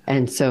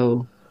 And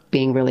so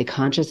being really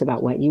conscious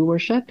about what you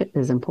worship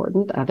is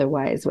important.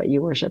 Otherwise, what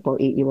you worship will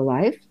eat you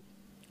alive.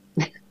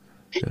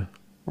 Yeah.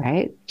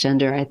 Right?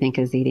 Gender, I think,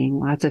 is eating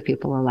lots of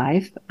people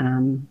alive.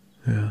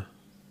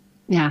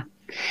 Yeah.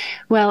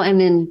 Well, and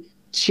then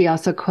she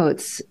also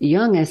quotes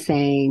Jung as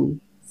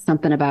saying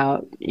something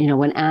about, you know,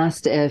 when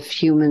asked if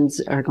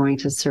humans are going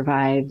to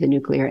survive the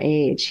nuclear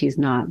age, he's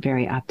not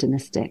very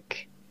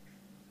optimistic.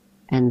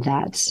 And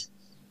that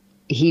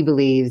he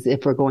believes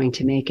if we're going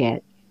to make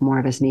it, more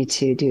of us need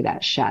to do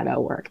that shadow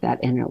work, that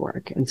inner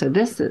work. And so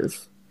this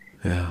is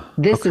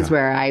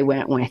where I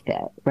went with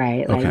it,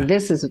 right? Like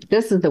this is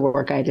the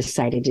work I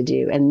decided to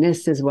do. And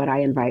this is what I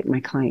invite my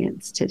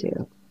clients to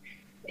do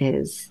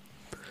is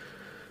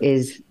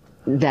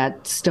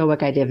that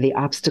Stoic idea of the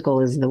obstacle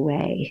is the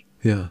way.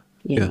 Yeah.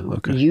 You know,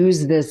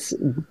 use this,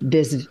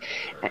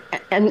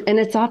 and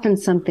it's often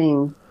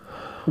something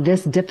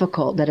this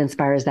difficult that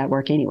inspires that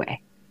work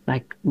anyway.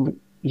 Like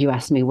you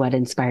asked me what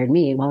inspired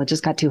me. Well, it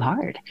just got too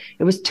hard.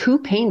 It was too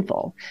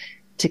painful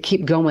to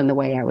keep going the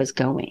way I was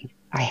going.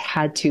 I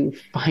had to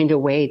find a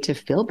way to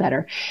feel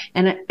better.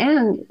 And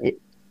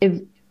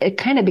it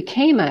kind of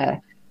became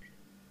the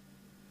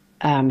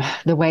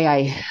way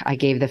I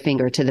gave the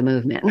finger to the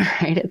movement,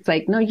 right? It's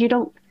like, no, you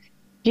don't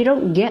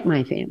get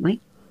my family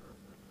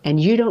and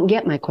you don't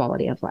get my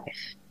quality of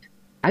life.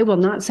 I will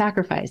not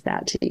sacrifice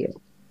that to you.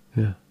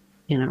 Yeah.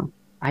 You know,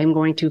 I'm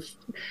going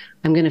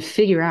to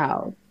figure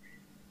out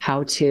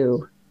how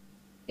to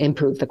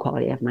improve the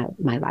quality of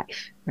my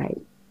life. Right.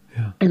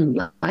 Yeah. And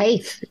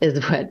life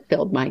is what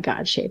filled my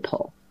God-shaped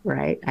hole,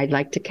 right? I'd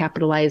like to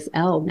capitalize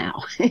L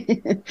now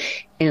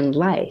in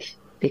life,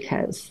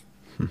 because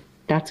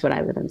that's what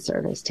I live in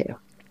service to.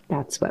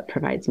 That's what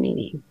provides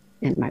meaning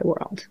in my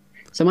world.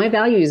 So my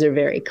values are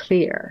very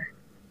clear,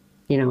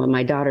 you know, and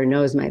my daughter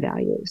knows my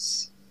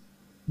values,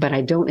 but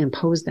I don't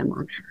impose them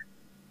on her.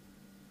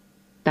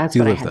 That's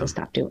what I had to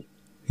stop doing.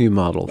 You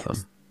model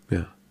them.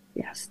 Yeah.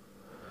 Yes.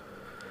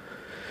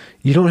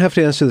 You don't have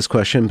to answer this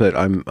question, but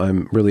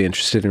I'm really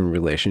interested in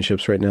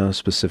relationships right now,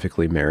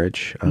 specifically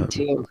marriage. Me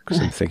too. Because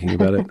I'm thinking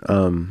about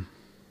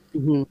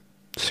it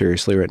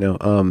seriously right now.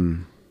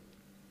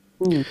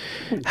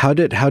 How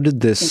did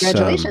this?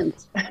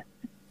 Congratulations.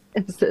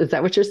 Is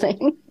that what you're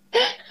saying?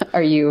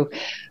 Are you?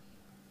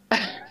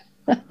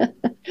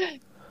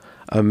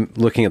 I'm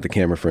looking at the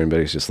camera for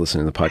anybody who's just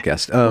listening to the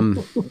podcast.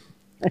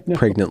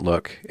 Pregnant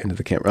look into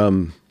the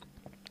camera.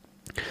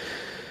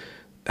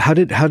 How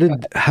did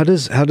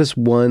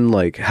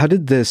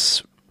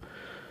this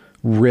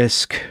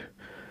risk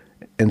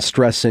and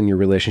stress in your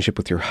relationship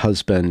with your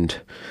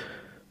husband,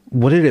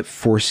 what did it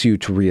force you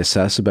to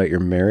reassess about your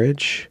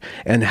marriage?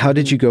 And how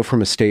did you go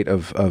from a state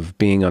of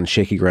being on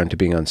shaky ground to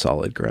being on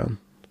solid ground?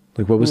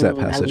 Like, what was that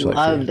passage like?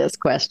 I love this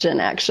question,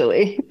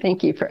 actually.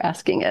 Thank you for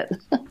asking it.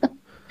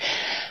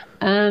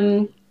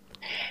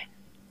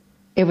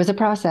 It was a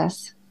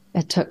process.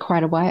 It took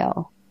quite a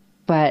while,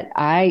 but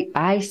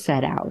I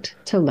set out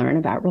to learn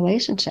about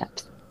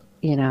relationships.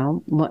 You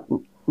know,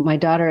 my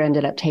daughter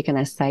ended up taking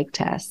a psych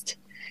test,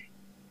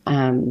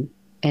 in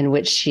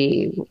which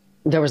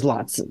there was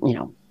lots, you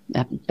know,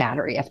 a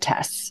battery of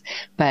tests,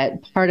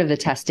 but part of the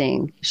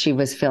testing, she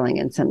was filling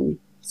in some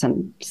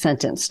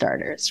sentence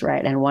starters,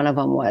 right? And one of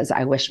them was,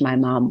 "I wish my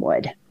mom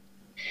would."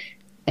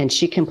 And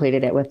she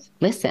completed it with,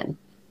 "Listen."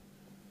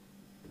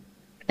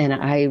 And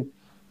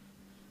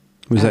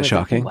Was that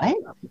shocking? Like,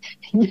 what?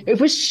 It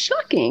was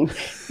shocking.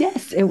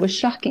 Yes, it was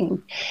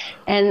shocking.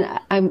 And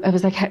I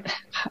was like,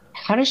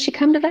 how does she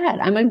come to that?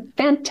 I'm a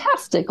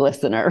fantastic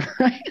listener,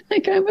 right?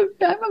 Like I'm a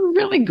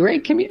really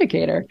great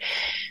communicator.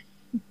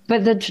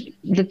 But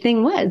the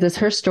thing was,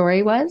 her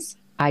story was,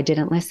 I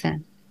didn't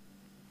listen.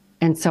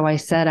 And so I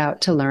set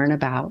out to learn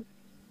about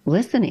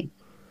listening.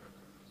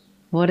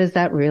 What does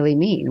that really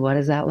mean? What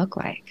does that look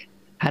like?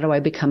 How do I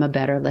become a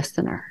better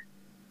listener?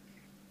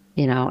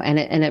 You know,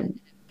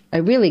 I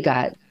really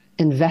got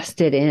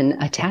invested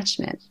in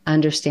attachment,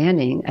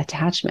 understanding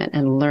attachment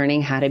and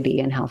learning how to be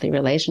in healthy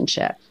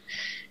relationship.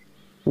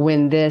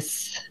 When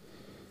this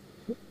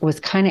was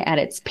kind of at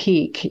its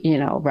peak, you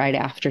know, right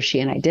after she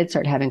and I did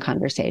start having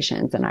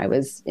conversations and I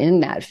was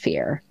in that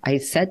fear, I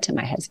said to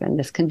my husband,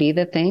 this can be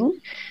the thing,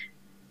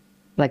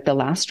 like the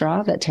last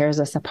straw that tears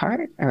us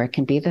apart, or it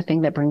can be the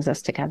thing that brings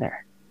us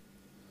together,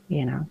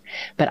 you know.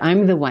 But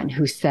I'm the one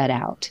who set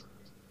out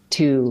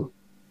to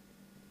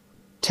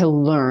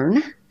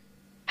learn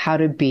how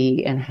to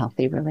be in a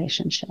healthy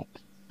relationship.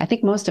 I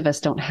think most of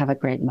us don't have a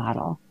great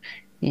model,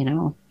 you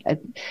know.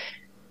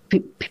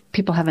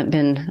 People haven't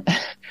been,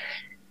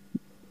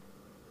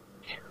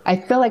 I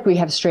feel like we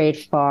have strayed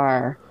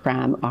far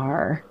from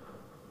our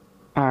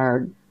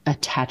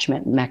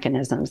attachment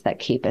mechanisms that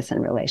keep us in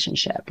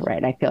relationship,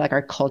 right? I feel like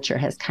our culture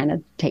has kind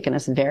of taken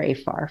us very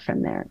far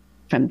from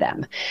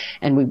them.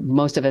 And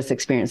most of us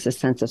experience this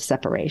sense of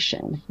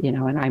separation, you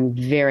know, and I'm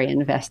very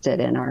invested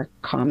in our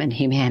common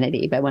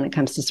humanity. But when it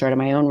comes to sort of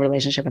my own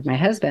relationship with my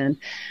husband,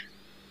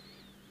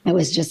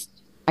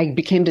 I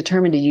became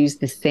determined to use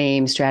the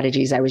same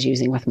strategies I was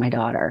using with my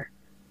daughter.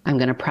 I'm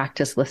going to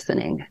practice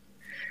listening.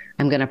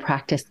 I'm going to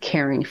practice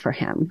caring for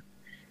him.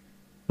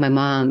 My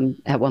mom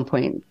at one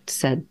point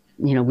said,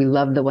 you know, we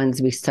love the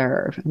ones we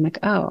serve. I'm like,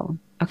 oh,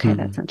 okay,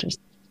 that's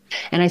interesting.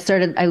 And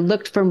I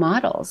looked for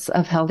models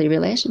of healthy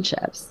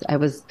relationships. I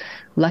was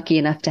lucky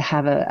enough to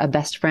have a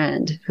best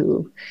friend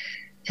who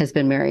has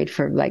been married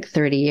for like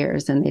 30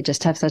 years and they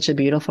just have such a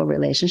beautiful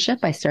relationship.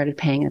 I started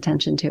paying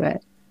attention to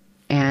it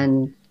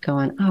and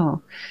going, oh,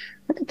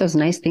 look at those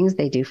nice things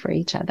they do for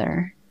each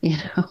other, you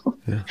know,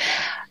 yeah.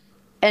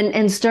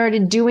 and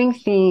started doing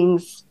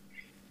things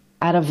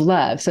out of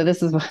love. So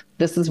this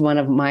is one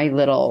of my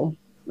little,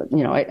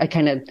 you know, I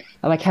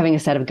like having a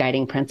set of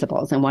guiding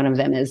principles. And one of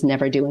them is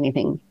never do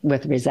anything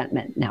with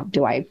resentment. Now,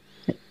 do I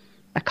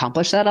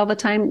accomplish that all the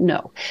time?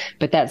 No,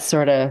 but that's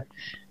sort of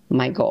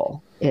my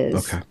goal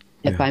is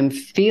if I'm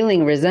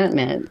feeling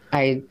resentment,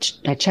 I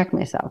check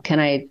myself. Can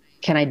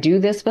I do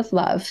this with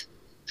love?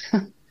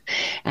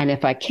 And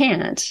if I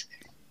can't,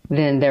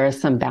 then there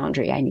is some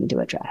boundary I need to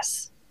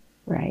address.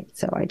 Right.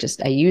 So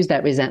I use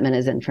that resentment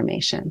as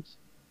information.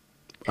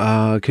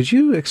 Could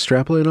you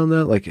extrapolate on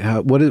that? Like,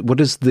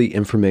 what is the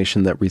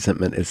information that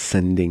resentment is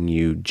sending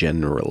you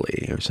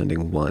generally, or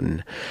sending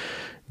one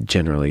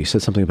generally? You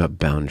said something about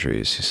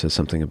boundaries. You said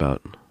something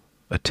about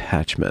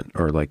attachment,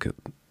 or like a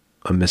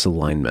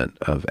misalignment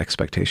of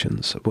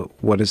expectations.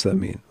 What does that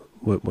mean?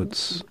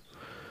 What's?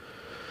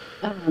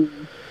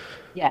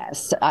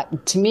 Yes,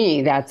 to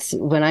me, that's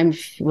when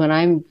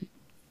I'm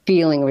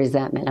feeling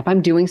resentment. If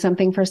I'm doing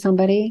something for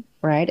somebody,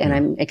 right, and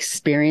I'm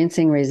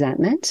experiencing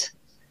resentment,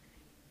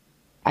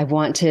 I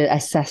want to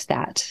assess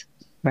that,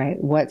 right?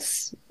 What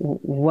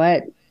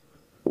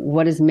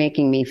is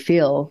making me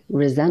feel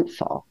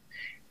resentful?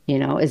 You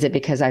know, is it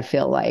because I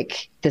feel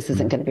like this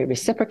isn't going to be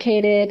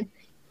reciprocated,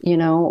 you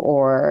know,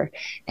 or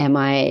am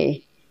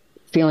I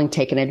feeling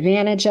taken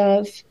advantage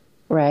of,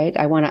 right?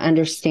 I want to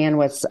understand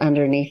what's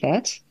underneath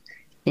it,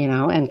 you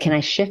know, and can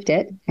I shift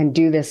it and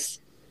do this,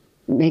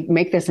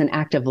 make this an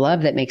act of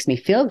love that makes me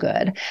feel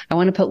good? I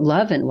want to put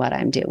love in what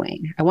I'm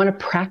doing. I want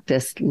to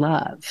practice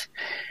love,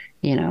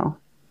 you know.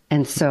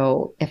 And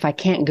so if I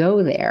can't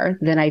go there,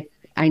 then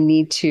I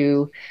need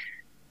to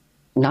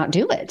not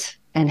do it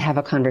and have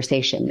a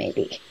conversation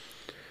maybe.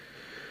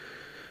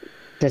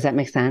 Does that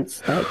make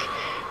sense? Like,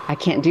 I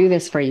can't do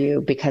this for you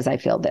because I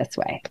feel this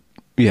way.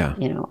 Yeah.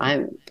 You know,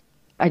 I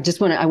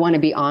want to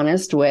be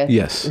honest with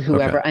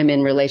whoever I'm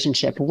in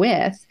relationship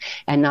with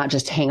and not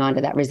just hang on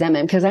to that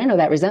resentment, because I know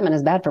that resentment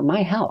is bad for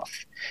my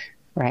health.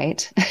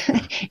 right?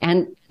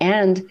 and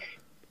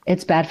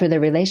it's bad for the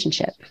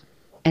relationship.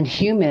 And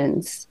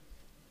humans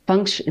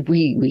function,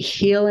 we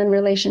heal in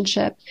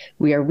relationship.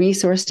 We are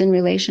resourced in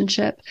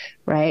relationship,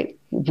 right?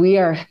 We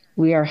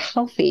are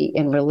healthy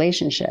in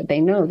relationship. They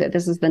know that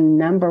this is the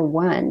number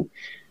one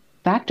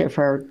factor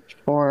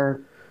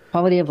for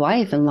quality of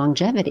life and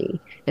longevity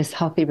is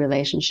healthy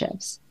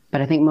relationships.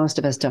 But I think most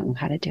of us don't know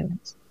how to do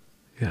it.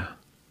 Yeah.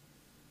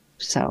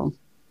 So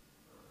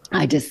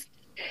I just,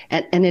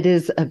 and it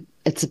is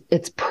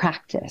it's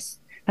practice.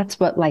 That's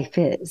what life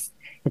is.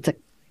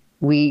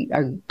 We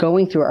are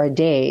going through our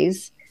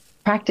days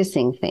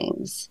practicing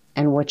things,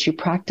 and what you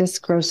practice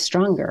grows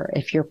stronger.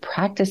 If you're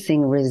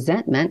practicing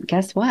resentment,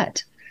 guess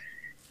what?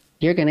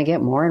 You're going to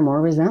get more and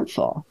more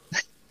resentful.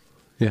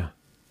 Yeah.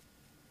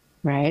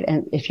 Right.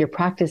 And if you're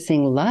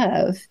practicing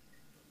love,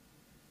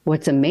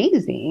 what's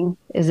amazing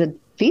is it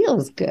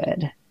feels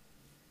good.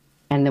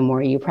 And the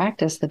more you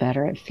practice, the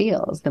better it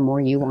feels, the more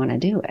you want to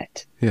do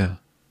it. Yeah.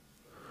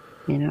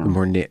 You know, the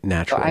more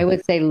natural. So I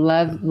would say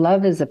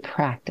love is a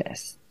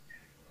practice.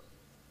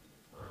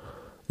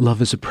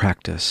 Love is a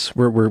practice.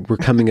 We're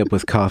coming up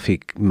with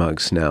coffee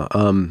mugs now.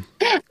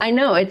 I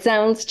know it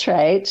sounds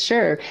trite,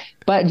 sure,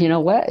 but you know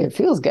what? It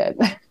feels good.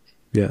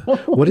 Yeah.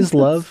 What is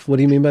love? What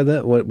do you mean by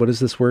that? What is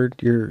this word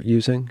you're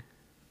using?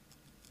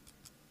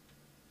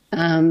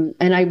 And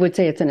I would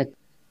say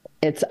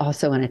it's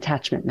also an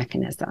attachment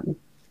mechanism.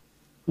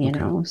 You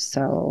know,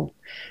 so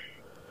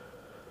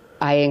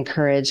I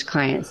encourage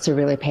clients to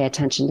really pay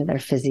attention to their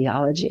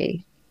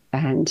physiology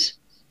and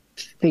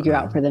figure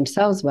out for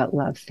themselves what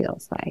love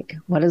feels like.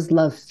 What does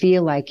love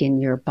feel like in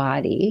your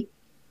body?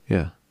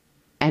 Yeah.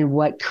 And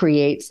what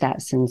creates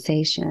that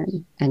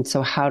sensation? And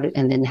so how do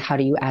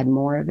you add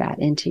more of that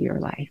into your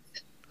life?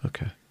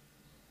 Okay.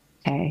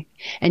 Okay.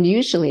 And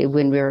usually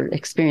when we're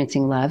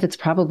experiencing love, it's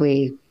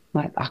probably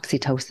like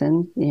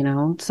oxytocin, you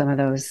know, some of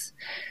those.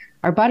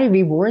 Our body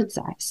rewards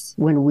us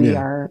when we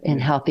are in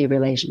healthy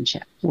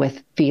relationship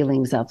with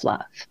feelings of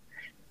love.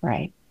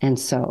 Right. And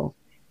so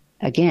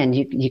again,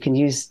 you can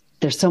use,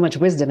 there's so much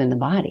wisdom in the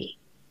body.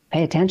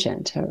 Pay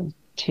attention to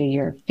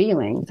your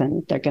feelings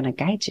and they're going to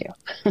guide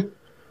you.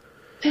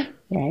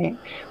 Right.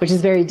 Which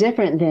is very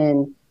different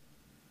than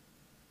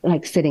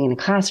like sitting in a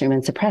classroom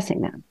and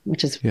suppressing them,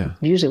 which is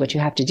usually what you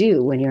have to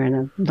do when you're in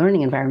a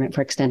learning environment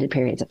for extended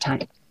periods of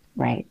time.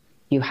 Right.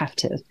 You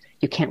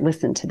can't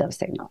listen to those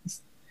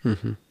signals.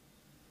 Mm-hmm.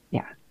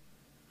 Yeah.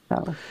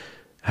 So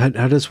how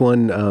does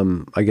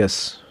one, I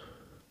guess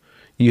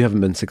you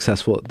haven't been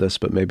successful at this,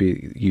 but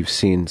maybe you've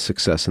seen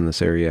success in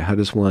this area. How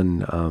does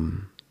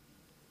one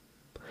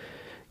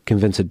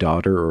convince a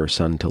daughter or a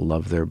son to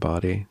love their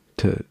body,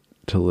 to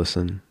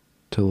listen,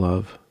 to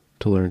love,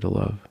 to learn to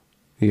love?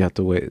 You have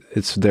to wait.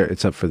 It's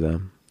up for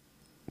them.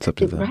 It's up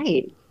to them.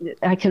 Right.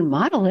 I can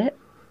model it,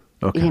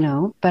 okay. you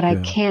know, but I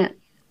can't.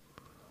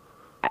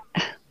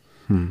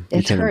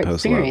 It's her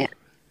experience.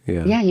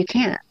 Love. Yeah, you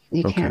can't.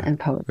 You can't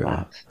impose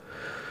love.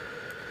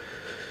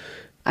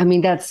 I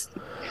mean, that's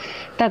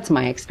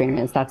my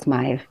experience. That's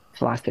my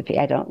philosophy.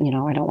 I don't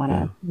want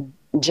to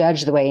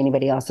judge the way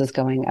anybody else is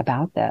going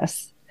about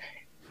this,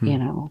 you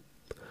know?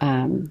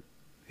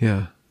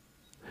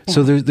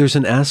 So there's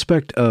an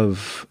aspect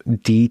of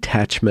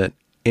detachment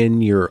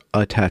in your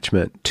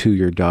attachment to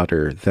your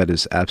daughter that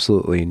is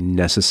absolutely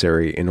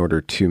necessary in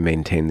order to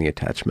maintain the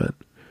attachment.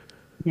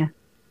 Yeah.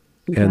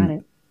 You and got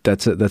it.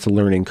 That's a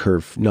learning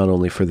curve, not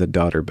only for the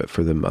daughter, but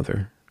for the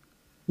mother.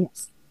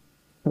 Yes.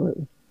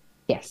 Absolutely.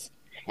 Yes.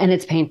 And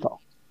it's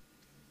painful.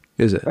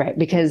 Is it? Right.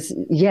 Because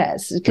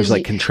there's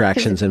like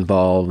contractions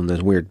involved and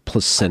there's weird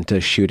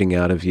placenta shooting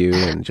out of you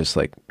and just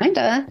like.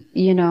 Kinda,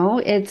 you know,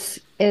 it's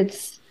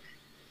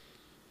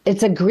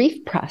a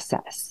grief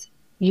process.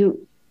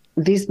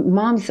 These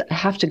moms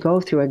have to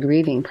go through a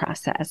grieving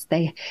process.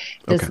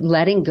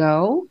 Letting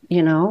go,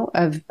 you know,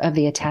 of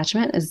the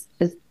attachment is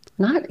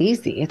not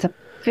easy. It's a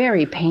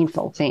very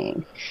painful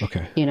thing.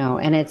 Okay. You know,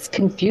 and it's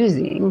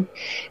confusing.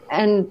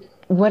 And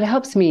what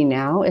helps me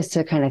now is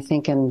to kind of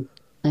think in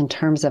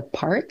terms of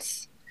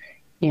parts,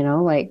 you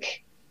know,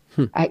 like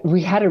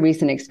we had a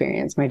recent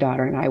experience, my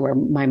daughter and I, where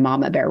my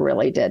mama bear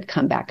really did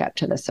come back up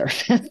to the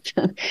surface.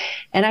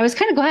 And I was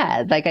kind of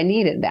glad, like I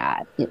needed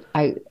that.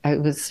 I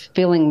was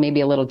feeling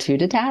maybe a little too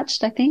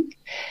detached, I think.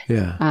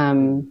 Yeah.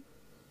 And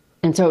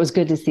so it was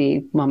good to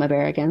see mama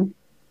bear again.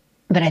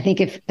 But I think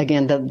if,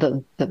 again,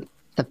 the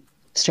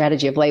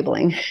strategy of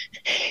labeling,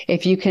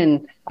 if you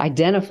can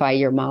identify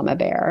your mama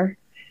bear,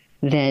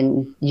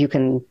 then you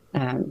can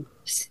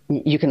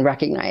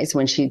recognize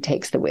when she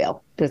takes the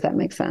wheel. Does that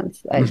make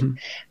sense? I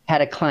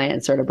had a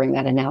client sort of bring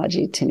that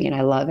analogy to me, and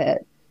I love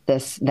it.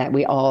 That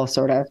we all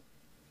sort of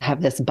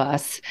have this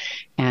bus,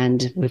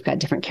 and we've got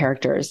different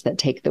characters that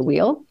take the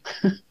wheel.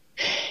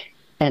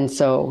 And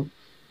so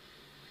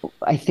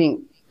I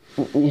think,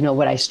 you know,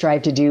 what I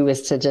strive to do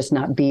is to just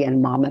not be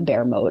in mama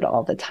bear mode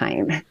all the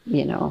time.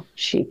 You know,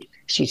 she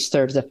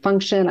serves a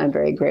function. I'm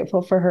very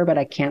grateful for her, but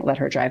I can't let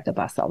her drive the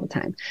bus all the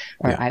time,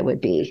 or I would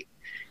be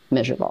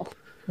miserable.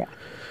 Yeah.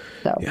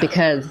 So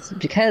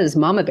because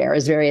Mama Bear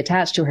is very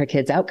attached to her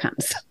kids'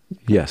 outcomes.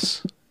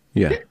 Yes.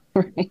 Yeah.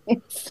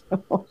 Right.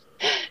 So,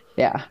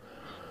 yeah.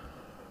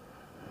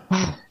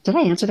 Did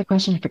I answer the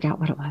question? I forgot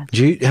what it was.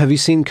 Have you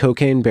seen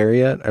Cocaine Bear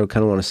yet? I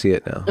kind of want to see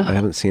it now. I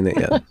haven't seen it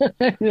yet.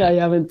 I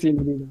haven't seen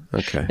it either.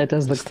 Okay. That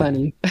does look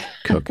funny.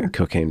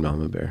 Cocaine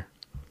Mama Bear.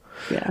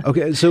 Yeah.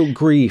 Okay, so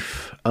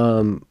grief,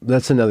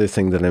 that's another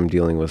thing that I'm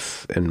dealing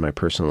with in my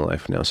personal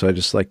life now. So I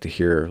just like to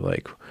hear,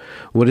 like,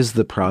 what is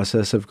the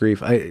process of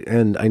grief?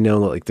 I know,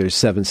 like, there's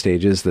 7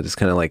 stages that it's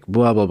kind of like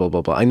blah, blah, blah,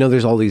 blah, blah. I know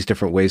there's all these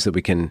different ways that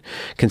we can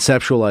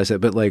conceptualize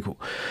it, but, like,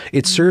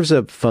 it serves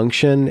a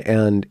function,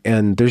 and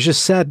there's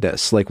just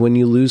sadness. Like, when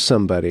you lose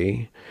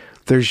somebody,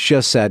 there's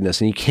just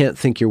sadness, and you can't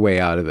think your way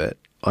out of it.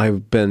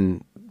 I've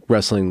been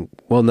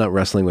not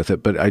wrestling with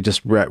it, but I just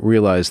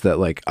realized that,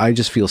 like, I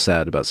just feel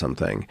sad about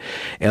something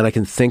and I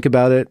can think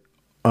about it.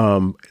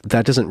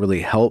 That doesn't really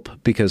help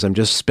because I'm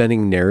just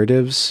spinning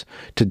narratives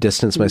to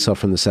distance myself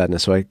from the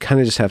sadness. So I kind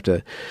of just have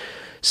to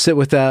sit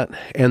with that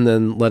and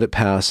then let it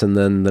pass. And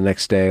then the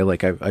next day,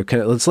 like I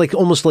kind of, it's like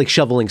almost like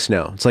shoveling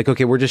snow. It's like,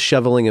 okay, we're just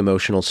shoveling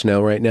emotional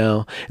snow right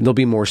now, and there'll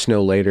be more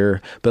snow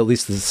later, but at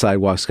least the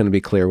sidewalk's going to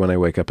be clear when I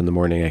wake up in the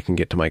morning. I can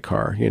get to my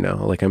car,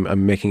 like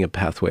I'm making a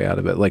pathway out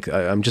of it. Like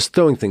I'm just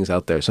throwing things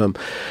out there. So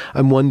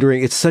I'm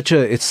wondering, it's such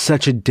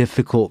a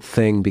difficult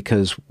thing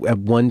because at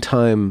one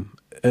time,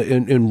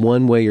 in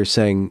one way you're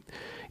saying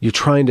you're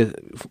trying to,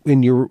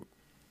 in your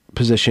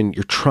position,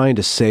 you're trying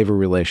to save a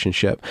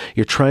relationship.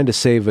 You're trying to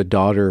save a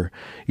daughter.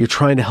 You're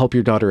trying to help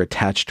your daughter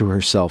attach to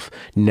herself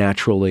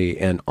naturally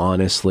and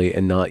honestly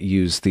and not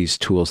use these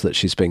tools that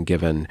she's been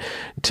given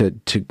to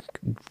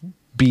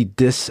be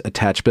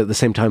disattached. But at the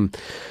same time,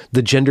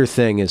 the gender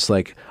thing is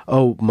like,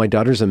 oh, my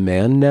daughter's a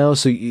man now.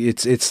 So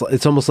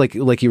it's almost like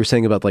you were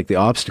saying about like the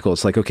obstacle.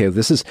 It's like, okay,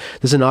 this is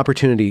an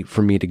opportunity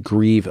for me to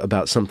grieve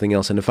about something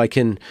else. And if I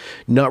can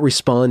not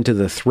respond to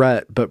the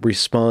threat, but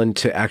respond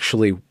to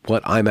actually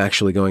what I'm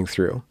actually going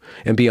through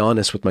and be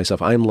honest with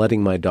myself, I'm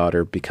letting my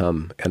daughter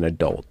become an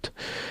adult.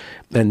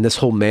 And this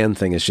whole man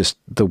thing is just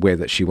the way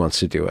that she wants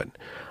to do it.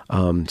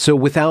 So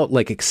without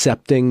like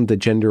accepting the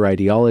gender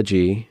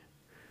ideology,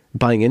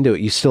 buying into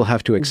it, you still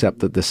have to accept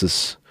that this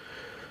is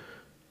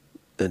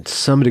to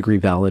some degree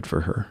valid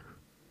for her.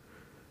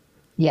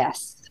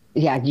 Yes.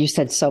 Yeah. You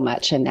said so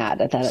much in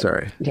that.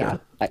 Sorry. Yeah.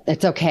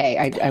 It's okay.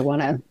 I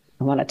want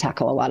to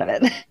tackle a lot of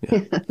it. Yeah.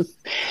 Yes.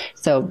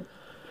 So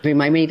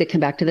remind me to come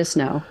back to the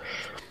snow.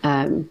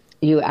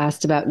 You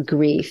asked about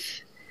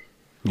grief.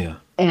 Yeah.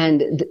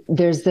 And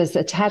there's this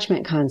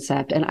attachment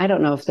concept, and I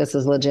don't know if this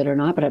is legit or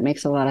not, but it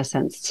makes a lot of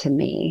sense to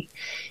me.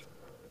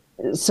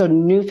 So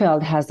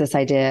Neufeld has this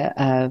idea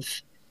of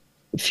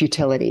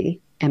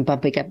futility and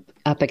bumping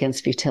up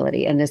against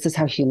futility. And this is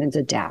how humans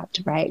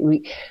adapt, right?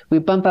 We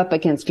bump up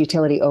against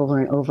futility over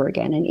and over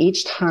again. And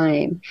each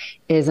time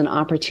is an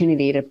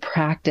opportunity to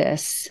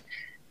practice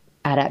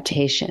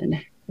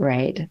adaptation,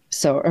 right?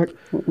 So, or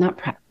not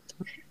practice.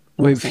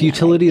 Wait,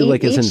 futility,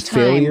 like as in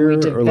failure? We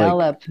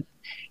develop, or like...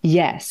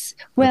 Yes.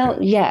 Well,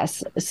 okay.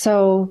 Yes.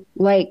 So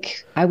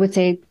like I would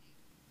say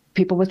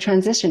people with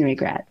transition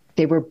regret,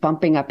 they were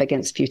bumping up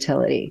against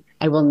futility.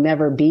 I will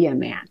never be a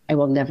man. I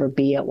will never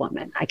be a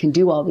woman. I can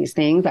do all these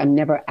things. I'm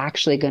never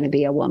actually going to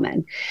be a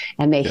woman.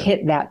 And they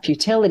hit that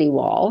futility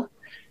wall.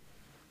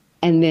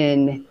 And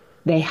then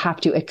they have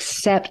to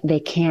accept they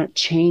can't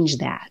change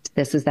that.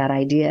 This is that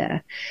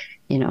idea,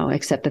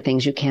 accept the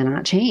things you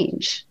cannot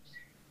change.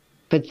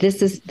 But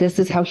this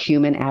is how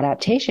human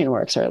adaptation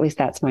works, or at least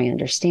that's my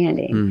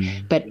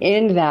understanding. But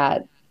in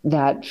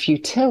that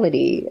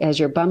futility, as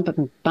you're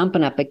bumping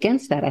up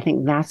against that, I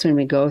think that's when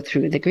we go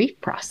through the grief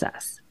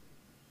process.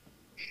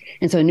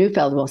 And so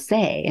Neufeld will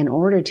say, in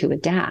order to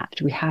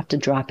adapt, we have to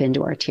drop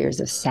into our tears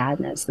of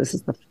sadness. This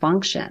is the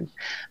function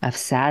of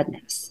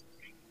sadness,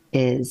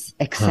 is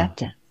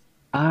acceptance.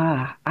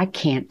 I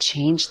can't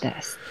change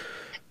this.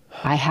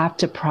 I have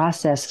to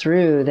process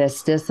through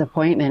this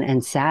disappointment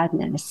and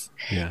sadness.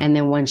 Yeah. And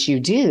then once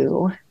you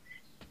do,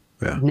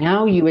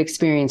 now you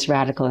experience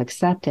radical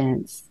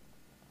acceptance.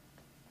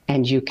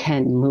 And you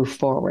can move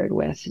forward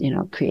with,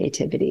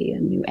 creativity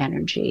and new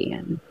energy,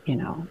 and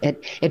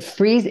it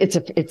frees.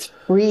 It's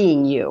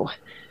freeing you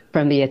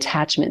from the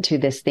attachment to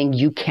this thing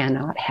you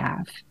cannot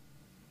have.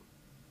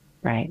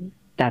 Right.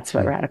 That's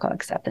what radical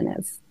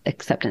acceptance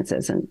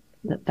is, and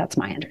that's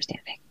my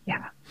understanding.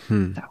 Yeah.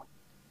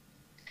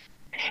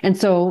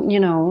 So,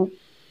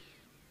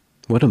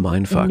 what a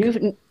mind fuck.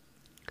 It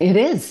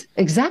is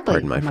exactly.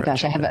 Pardon my French.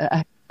 Gosh,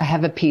 I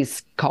have a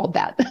piece called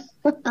that.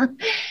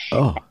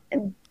 Oh.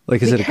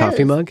 Like, is it a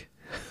coffee mug?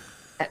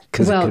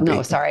 Well,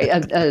 no, sorry.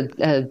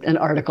 An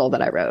article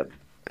that I wrote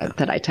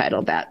that I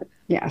titled that.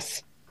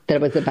 Yes. That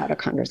it was about a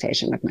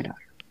conversation with my daughter.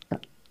 So.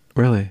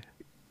 Really?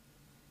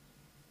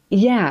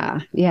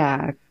 Yeah.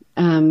 Yeah.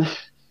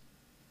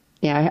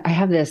 I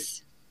have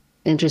this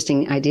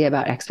interesting idea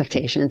about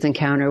expectations and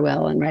counter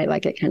will, and right.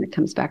 Like it kind of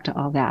comes back to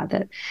all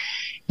that,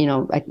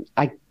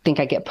 I think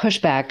I get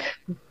pushback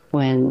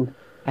when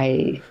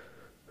I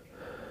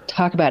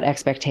talk about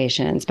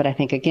expectations, but I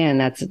think,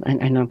 again, I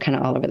know I'm kind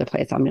of all over the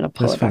place. I'm going to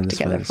pull it back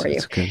together for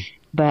you. Good.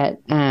 But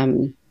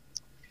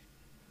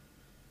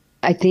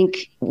I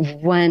think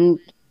one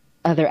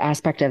other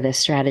aspect of this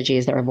strategy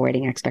is they're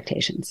avoiding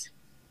expectations.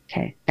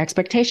 Okay.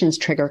 Expectations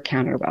trigger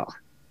counter will,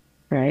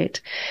 right?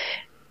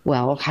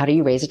 Well, how do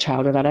you raise a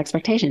child without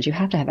expectations? You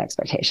have to have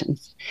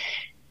expectations.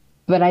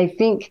 But I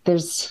think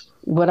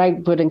what I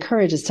would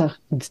encourage is to,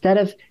 instead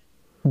of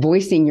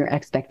voicing your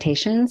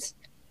expectations,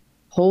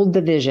 hold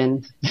the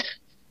vision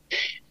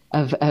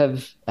of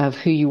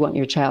who you want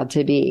your child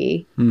to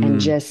be, and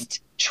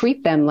just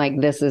treat them like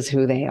this is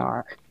who they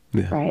are.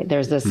 Yeah. Right.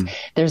 There's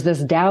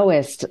this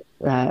Taoist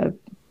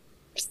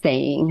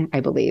saying, I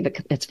believe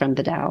it's from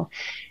the Tao.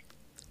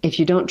 If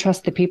you don't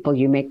trust the people,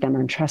 you make them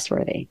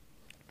untrustworthy.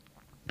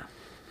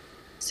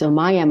 So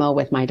my MO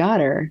with my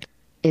daughter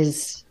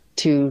is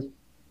to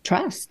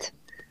trust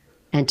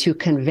and to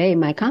convey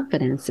my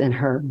confidence in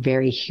her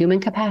very human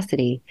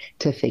capacity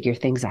to figure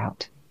things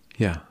out.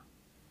 Yeah.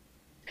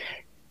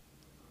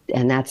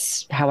 And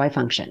that's how I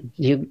function.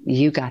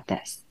 You got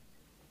this,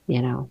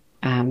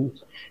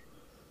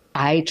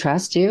 I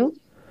trust you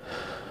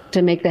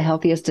to make the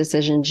healthiest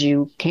decisions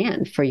you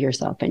can for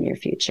yourself and your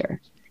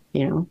future.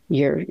 You're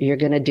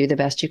going to do the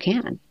best you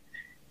can,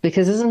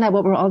 because isn't that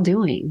what we're all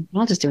doing?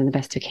 We're all just doing the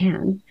best we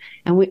can.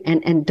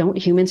 And don't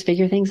humans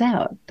figure things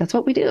out? That's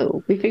what we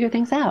do. We figure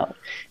things out.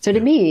 So to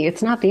me,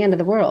 it's not the end of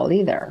the world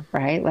either,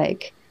 right?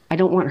 Like, I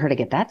don't want her to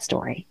get that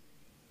story,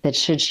 that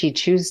should she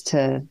choose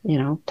to,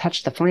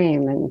 touch the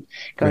flame and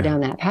go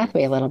down that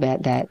pathway a little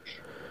bit, that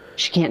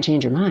she can't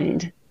change her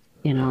mind.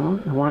 I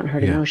want her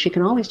to know she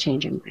can always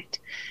change her mind,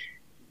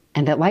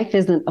 and that life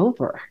isn't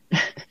over.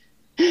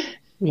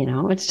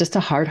 It's just a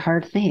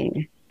hard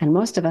thing. And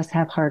most of us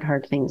have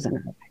hard things in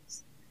our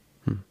lives.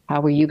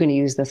 How are you going to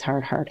use this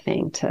hard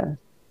thing to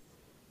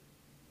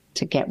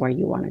get where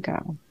you want to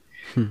go?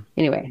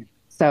 Anyway,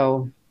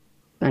 so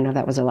I know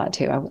that was a lot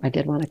too. I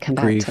did want to come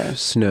back to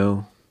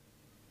snow.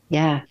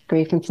 Yeah,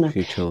 grief and snow.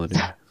 Futility.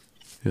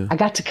 Yeah. I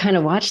got to kind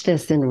of watch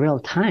this in real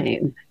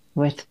time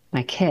with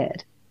my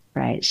kid,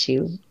 right? She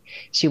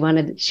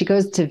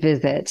goes to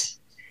visit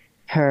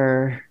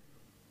her,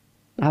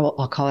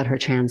 I'll call it her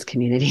trans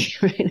community,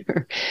 right?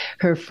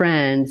 Her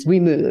friends. We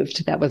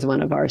moved. That was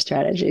one of our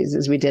strategies,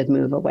 is we did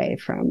move away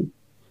from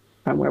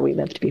where we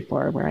lived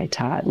before, where I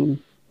taught, and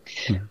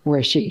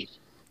where she,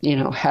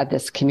 had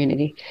this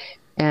community.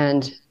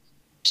 And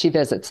she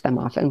visits them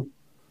often.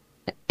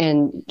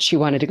 And she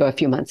wanted to go a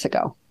few months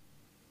ago.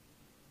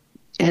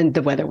 And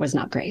the weather was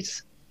not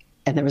great.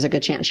 And there was a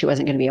good chance she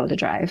wasn't going to be able to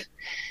drive.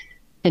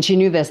 And she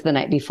knew this the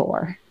night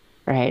before,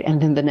 right?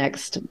 And then the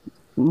next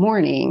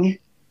morning,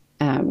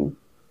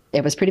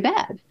 it was pretty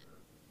bad.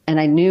 And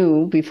I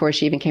knew before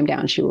she even came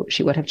down, she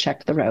would have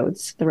checked the road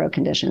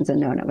conditions,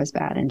 and known it was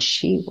bad. And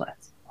she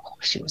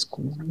was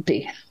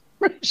grumpy.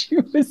 She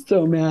was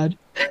so mad.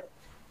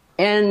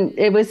 And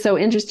it was so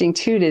interesting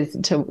too,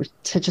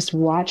 to just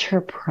watch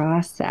her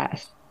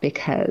process,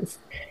 because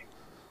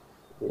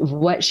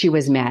what she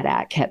was mad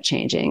at kept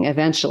changing.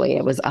 Eventually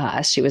it was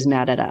us. She was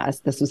mad at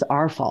us. This was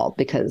our fault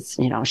because,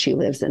 she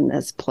lives in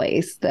this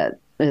place that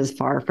is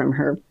far from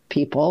her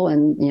people,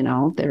 and,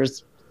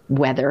 there's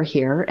weather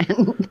here.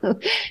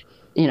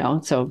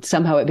 And, so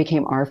somehow it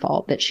became our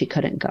fault that she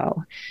couldn't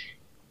go,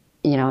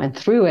 and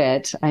through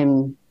it,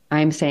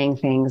 I'm saying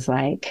things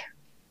like,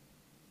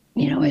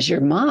 as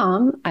your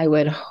mom, I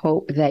would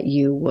hope that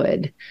you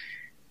would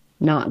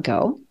not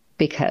go,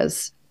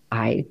 because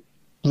I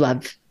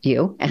love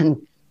you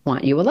and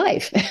want you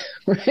alive,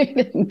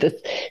 right? This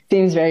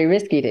seems very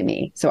risky to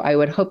me. So I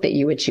would hope that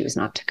you would choose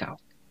not to go,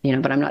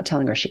 but I'm not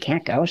telling her she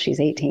can't go. She's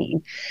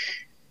 18.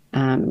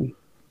 And,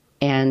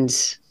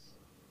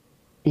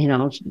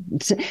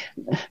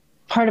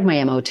 part of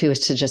my MO too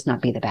is to just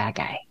not be the bad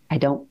guy. I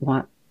don't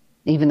want,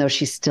 even though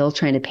she's still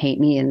trying to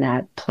paint me in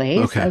that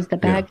place as the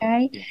bad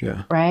guy,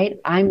 right?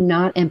 I'm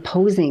not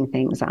imposing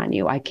things on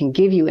you. I can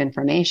give you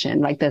information,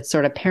 like that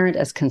sort of parent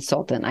as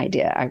consultant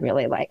idea. I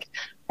really like.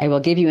 I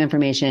will give you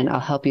information. I'll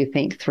help you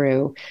think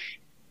through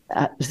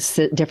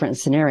different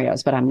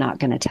scenarios, but I'm not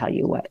going to tell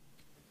you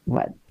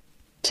what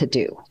to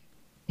do.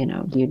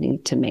 You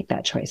need to make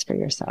that choice for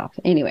yourself.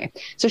 Anyway,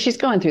 so she's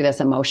going through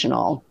this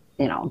emotional,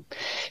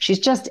 she's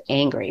just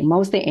angry,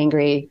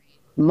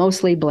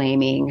 mostly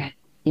blaming,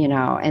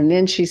 and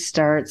then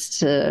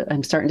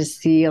I'm starting to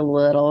see a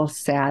little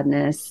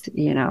sadness,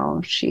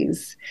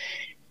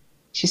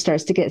 she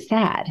starts to get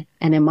sad.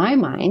 And in my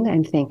mind,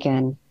 I'm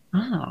thinking,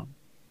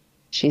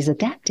 she's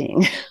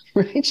adapting,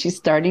 right? She's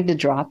starting to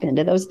drop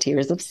into those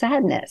tears of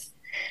sadness.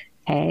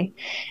 Okay.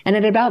 And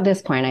at about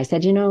this point, I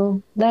said,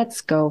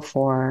 let's go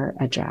for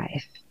a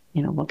drive.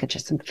 We'll get you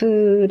some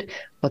food.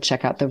 We'll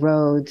check out the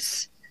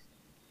roads.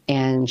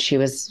 And she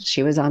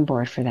was on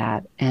board for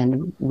that.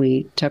 And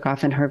we took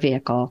off in her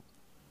vehicle,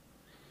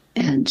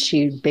 and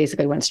she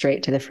basically went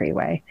straight to the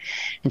freeway,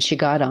 and she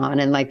got on,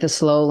 and like the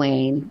slow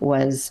lane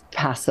was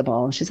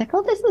passable. And she's like,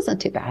 oh, this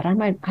isn't too bad.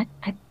 I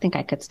think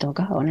I could still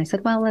go. And I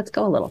said, well, let's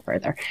go a little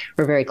further.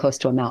 We're very close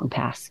to a mountain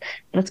pass.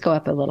 Let's go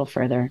up a little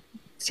further.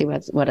 see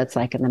what it's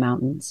like in the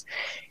mountains.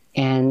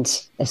 And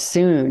as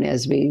soon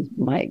as we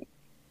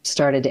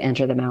started to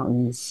enter the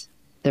mountains,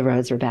 the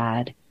roads were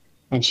bad.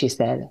 And she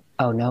said,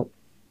 oh, no,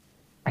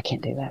 I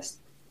can't do this.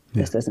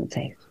 Yeah. This isn't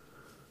safe.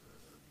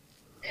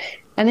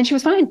 And then she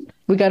was fine.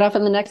 We got off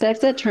on the next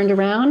exit, turned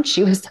around.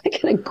 She was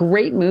like in a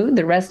great mood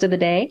the rest of the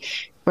day,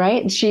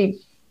 right? And she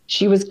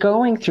was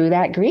going through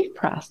that grief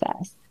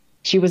process.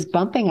 She was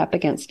bumping up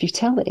against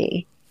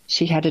futility.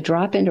 She had to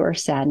drop into her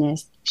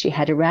sadness. She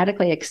had to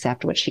radically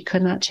accept what she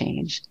could not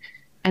change.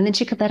 And then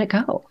she could let it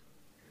go.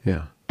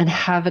 Yeah. And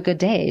have a good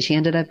day. She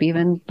ended up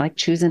even like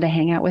choosing to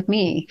hang out with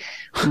me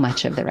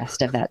much of the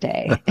rest of that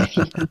day.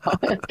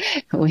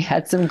 We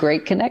had some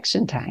great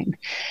connection time.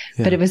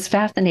 Yeah. But it was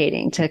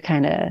fascinating to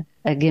kind of,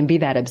 again, be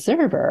that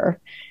observer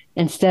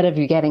instead of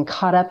you getting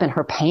caught up in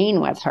her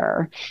pain with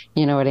her.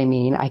 You know what I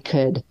mean? I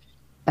could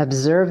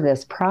observe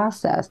this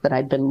process that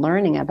I'd been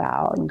learning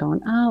about and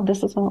going, oh,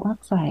 this is what it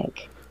looks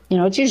like. You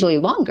know, it's usually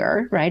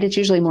longer, right? It's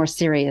usually more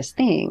serious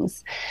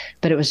things,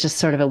 but it was just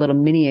sort of a little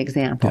mini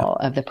example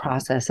of the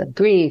process of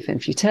grief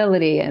and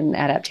futility and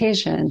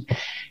adaptation.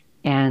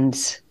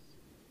 And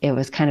it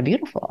was kind of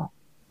beautiful,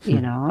 you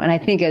know? And I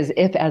think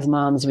as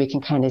moms, we can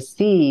kind of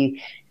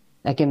see,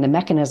 again, the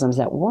mechanisms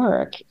at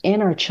work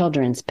in our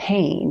children's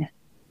pain,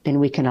 then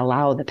we can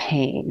allow the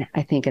pain.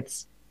 I think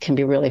can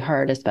be really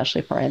hard,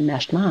 especially for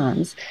enmeshed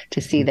moms,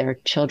 to see their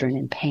children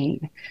in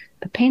pain.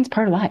 But pain's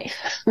part of life.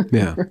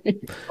 Yeah.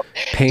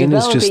 Pain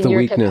is just the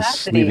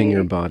weakness leaving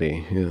your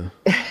body. Yeah.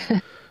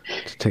 To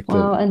take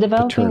and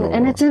developing,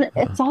 and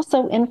it's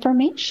also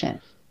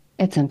information.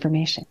 It's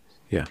information.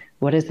 Yeah.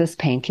 What is this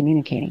pain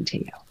communicating to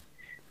you?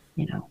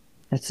 You know,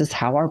 this is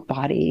how our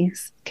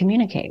bodies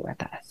communicate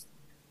with us.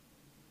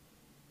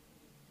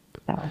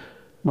 So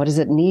what does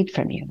it need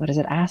from you? What is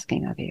it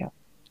asking of you?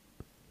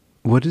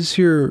 What is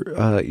your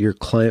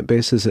client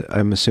base?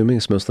 I'm assuming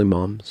it's mostly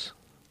moms?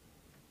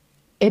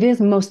 It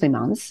is mostly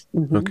moms.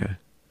 Mm-hmm. Okay.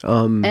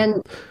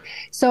 And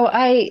so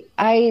I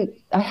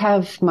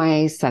have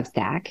my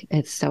Substack.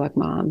 It's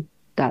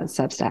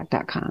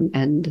stoicmom.substack.com.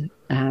 And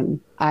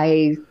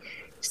I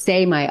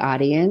say my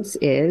audience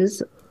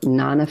is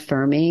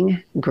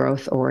non-affirming,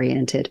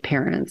 growth-oriented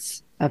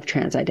parents of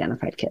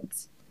trans-identified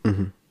kids.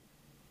 Mm-hmm.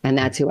 And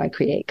that's who I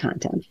create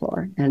content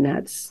for. And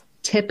that's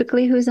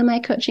typically who's in my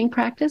coaching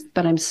practice,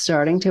 but I'm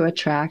starting to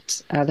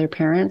attract other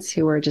parents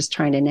who are just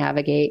trying to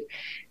navigate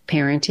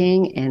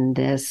parenting in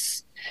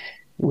this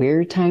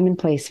weird time and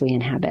place we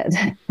inhabit,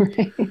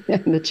 right?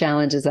 And the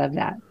challenges of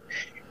that,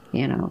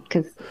 you know,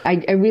 because I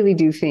really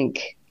do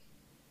think,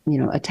 you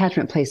know,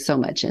 attachment plays so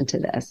much into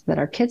this, that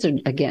our kids are,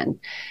 again,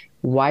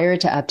 wired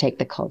to uptake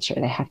the culture.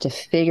 They have to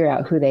figure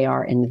out who they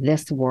are in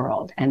this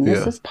world. And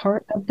this is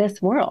part of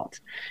this world,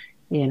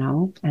 you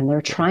know, and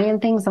they're trying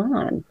things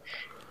on.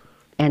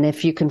 And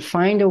if you can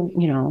find a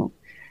way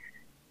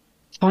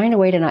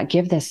to not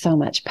give this so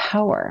much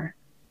power,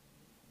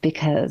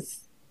 because,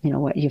 you know,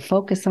 what you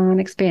focus on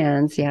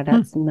expands. Yeah,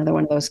 that's another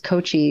one of those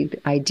coachy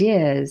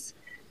ideas.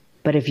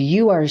 But if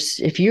you are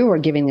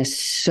giving this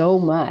so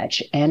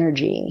much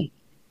energy,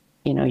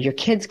 you know, your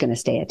kid's going to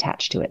stay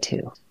attached to it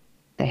too.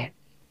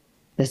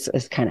 This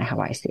is kind of how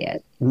I see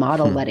it.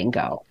 Model letting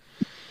go.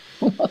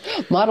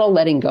 Model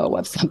letting go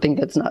of something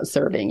that's not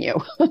serving you.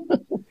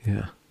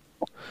 Yeah.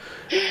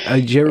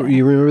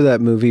 You remember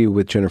that movie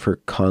with Jennifer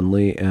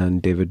Connelly and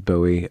David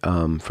Bowie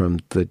from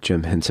the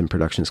Jim Henson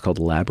Productions called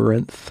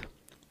Labyrinth?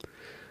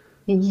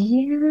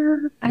 Yeah.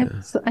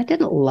 I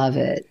didn't love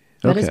it,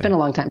 but it's been a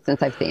long time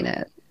since I've seen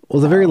it.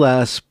 Well, the very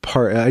last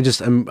part,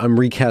 I'm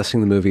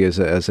recasting the movie as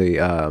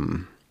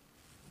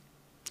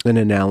an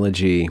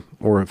analogy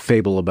or a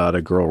fable about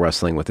a girl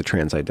wrestling with a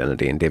trans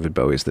identity, and David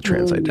Bowie's the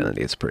trans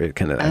identity. It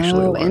kind of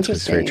actually aligns.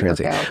 It's very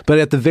transy. Okay. But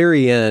at the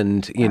very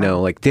end, you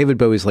know, like David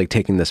Bowie's like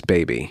taking this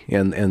baby,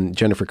 and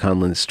Jennifer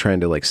Connelly's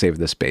trying to like save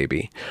this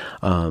baby,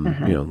 you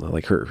know,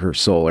 like her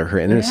soul or her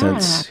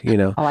innocence, you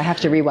know. Oh, I have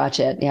to rewatch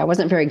it. Yeah, I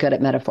wasn't very good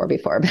at metaphor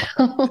before, but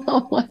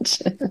I'll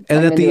watch it.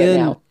 And at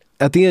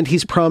the end,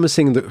 he's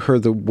promising her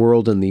the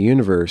world and the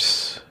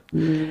universe,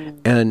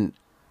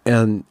 and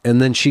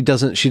then she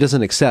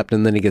doesn't accept,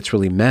 and then he gets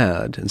really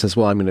mad and says,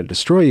 well, I'm going to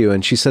destroy you.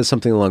 And she says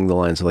something along the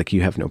lines of like,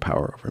 you have no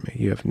power over me.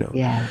 You have no,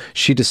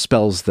 she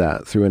dispels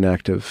that through an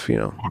act of, you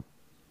know,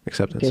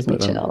 acceptance. Gives me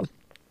chills.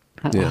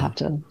 I'll have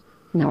to,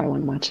 now I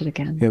want to watch it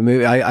again. Yeah.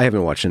 Maybe I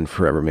haven't watched it in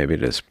forever. Maybe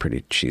it is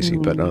pretty cheesy,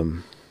 but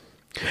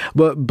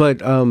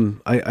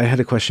I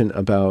had a question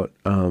about,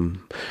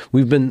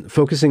 we've been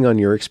focusing on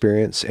your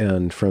experience,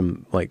 and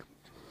from like,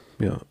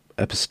 you know,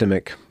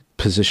 epistemic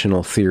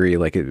positional theory,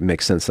 like it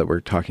makes sense that we're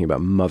talking about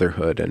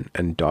motherhood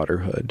and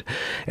daughterhood.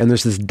 And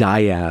there's this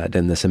dyad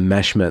and this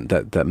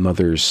enmeshment that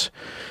mothers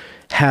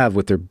have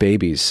with their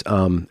babies.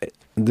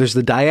 There's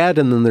the dyad,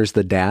 and then there's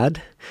the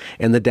dad.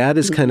 And the dad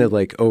is kind of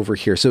like over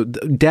here. So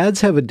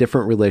dads have a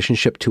different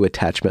relationship to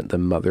attachment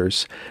than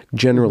mothers,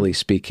 generally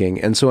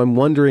speaking. And so I'm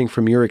wondering,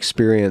 from your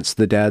experience,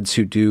 the dads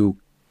who do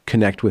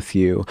connect with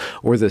you,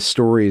 or the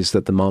stories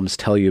that the moms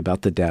tell you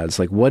about the dads,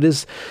 like what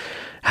is...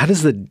 How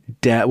does the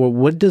dad, well,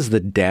 what does the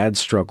dad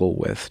struggle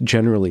with,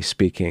 generally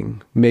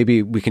speaking?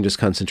 Maybe we can just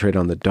concentrate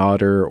on the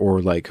daughter,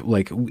 or like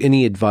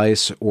any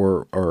advice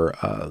or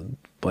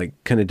like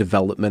kind of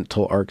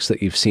developmental arcs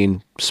that you've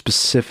seen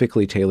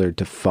specifically tailored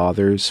to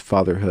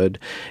fatherhood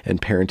and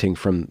parenting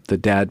from the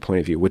dad point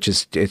of view, which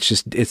is,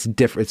 it's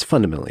different. It's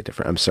fundamentally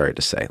different. I'm sorry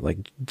to say,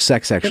 like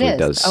sex actually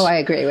does. Oh, I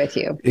agree with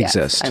you.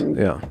 Exist.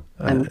 Yes,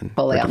 I'm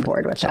fully on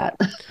board with that.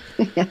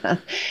 Yeah.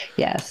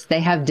 Yes. They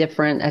have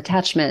different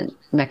attachment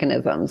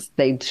mechanisms.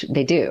 They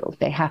do.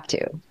 They have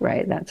to,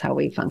 right? That's how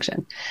we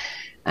function.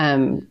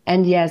 And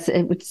yes,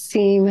 it would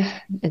seem,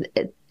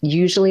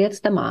 usually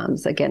it's the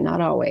moms. Again, not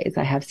always.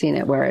 I have seen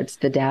it where it's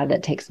the dad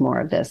that takes more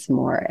of this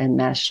more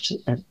enmeshed,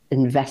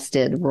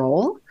 invested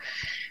role.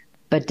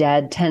 But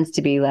dad tends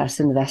to be less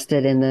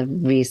invested in the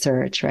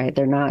research, right?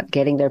 They're not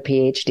getting their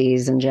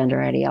PhDs in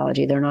gender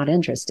ideology. They're not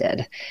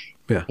interested.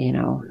 Yeah. You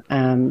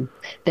know,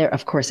 they're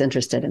of course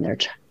interested in their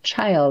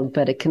child,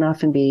 but it can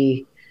often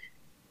be,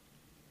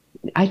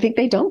 I think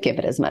they don't give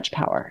it as much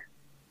power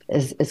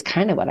is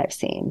kind of what I've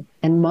seen.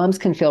 And moms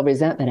can feel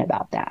resentment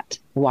about that.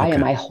 Why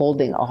am I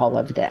holding all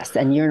of this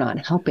and you're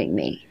not helping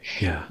me?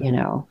 Yeah. You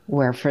know,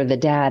 where for the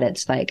dad,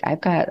 it's like,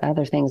 I've got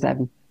other things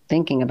I'm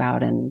thinking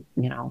about, and,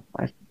 you know,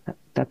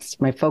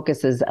 that's my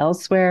focus is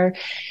elsewhere.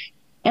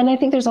 And I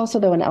think there's also,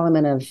 though, an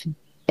element of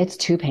it's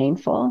too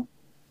painful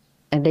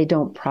and they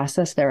don't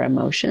process their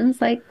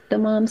emotions like the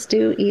moms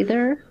do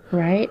either,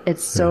 right?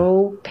 It's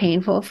so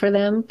painful for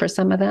them, for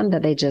some of them,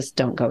 that they just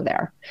don't go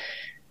there.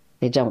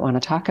 They don't want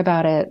to talk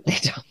about it.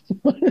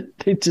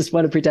 They just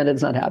want to pretend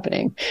it's not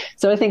happening.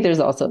 So I think there's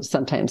also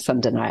sometimes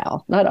some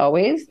denial. Not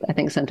always. I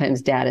think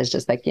sometimes dad is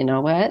just like, you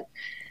know what?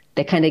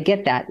 They kind of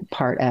get that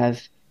part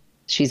of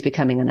she's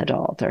becoming an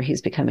adult or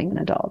he's becoming an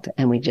adult.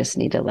 And we just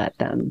need to let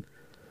them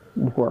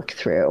work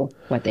through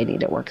what they need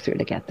to work through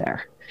to get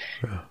there.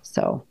 Yeah.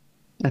 So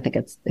I think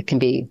it can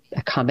be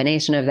a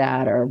combination of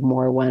that or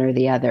more one or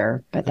the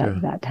other, but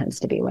that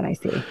tends to be what I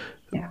see.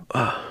 Yeah.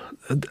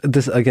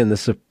 This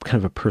is a kind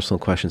of a personal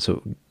question,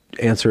 so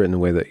answer it in a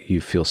way that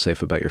you feel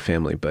safe about your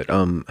family. But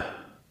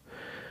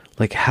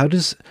like how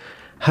does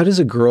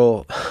a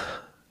girl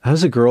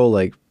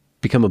like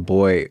become a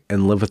boy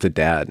and live with a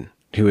dad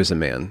who is a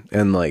man?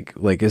 And like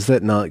is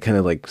that not kind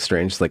of like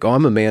strange? It's like, oh,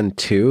 I'm a man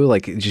too.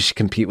 Like, does she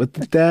compete with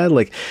the dad?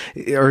 Like,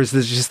 or is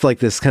this just like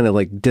this kind of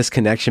like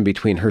disconnection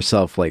between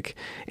herself like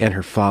and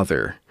her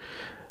father?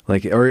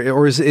 Like,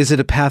 or is it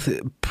a path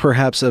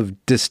perhaps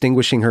of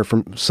distinguishing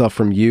herself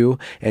from you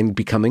and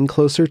becoming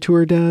closer to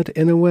her dad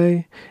in a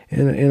way,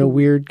 in a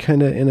weird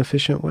kind of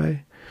inefficient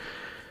way?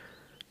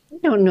 I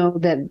don't know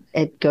that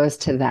it goes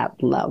to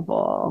that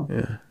level.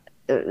 Yeah.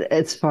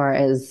 As far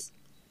as,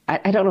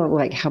 I don't know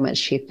like how much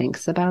she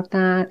thinks about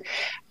that,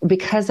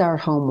 because our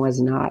home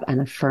was not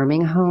an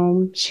affirming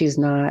home. She's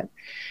not,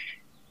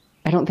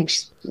 I don't think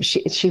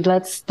she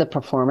lets the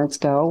performance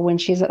go when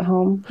she's at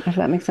home, if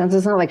that makes sense.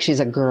 It's not like she's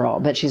a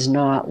girl, but she's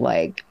not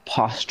like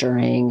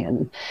posturing,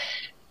 and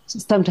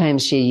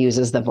sometimes she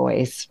uses the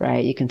voice,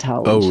 right? You can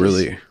tell. Oh,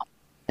 really?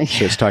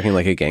 She's talking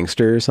like a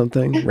gangster or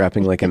something,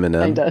 rapping like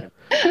Eminem.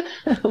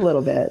 A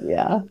little bit,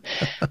 yeah.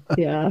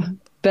 Yeah.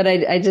 But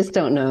I just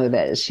don't know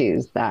that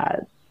she's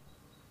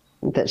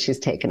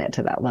taken it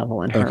to that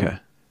level in her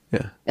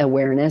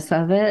awareness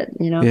of it,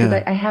 you know, because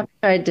I have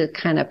tried to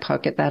kind of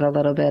poke at that a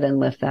little bit and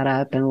lift that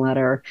up and let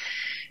her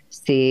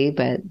see,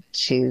 but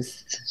she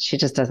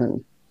just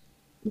doesn't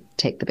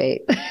take the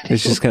bait.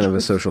 It's just kind of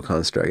a social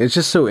construct. It's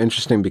just so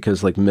interesting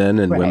because like men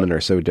and women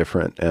are so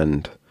different,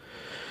 and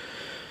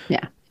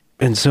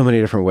in so many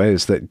different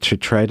ways, that to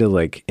try to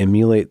like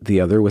emulate the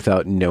other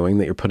without knowing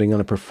that you're putting on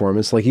a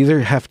performance, like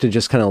either have to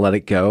just kind of let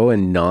it go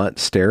and not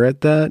stare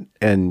at that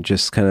and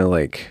just kind of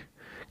like,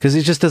 because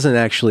it just doesn't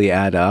actually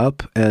add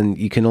up, and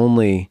you can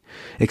only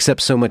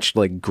accept so much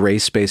like gray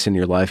space in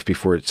your life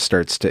before it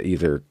starts to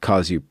either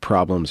cause you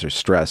problems or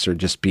stress or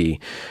just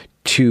be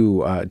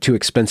too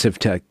expensive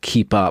to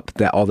keep up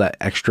all that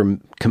extra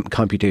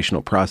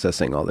computational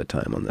processing all the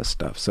time on this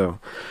stuff. So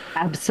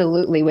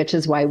absolutely, which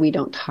is why we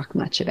don't talk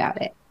much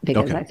about it,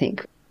 because I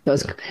think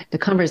the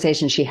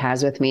conversation she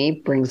has with me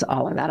brings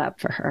all of that up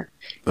for her,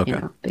 you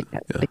know,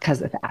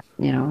 because of that,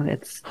 you know,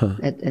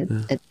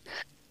 it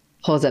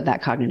pulls up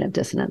that cognitive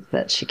dissonance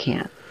that she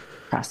can't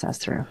process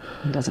through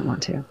and doesn't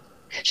want to.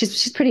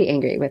 She's pretty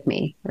angry with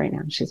me right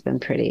now. She's been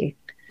pretty,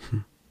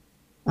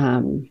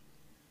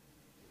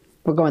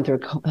 we're going through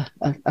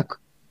a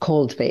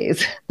cold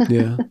phase.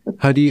 Yeah.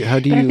 How do you,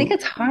 but I think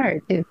it's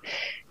hard to,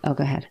 go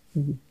ahead.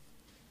 Mm-hmm.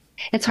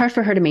 It's hard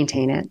for her to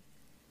maintain it.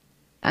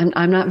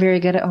 I'm not very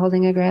good at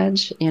holding a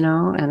grudge, you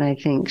know, and I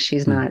think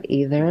she's not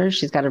either.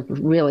 She's got to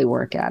really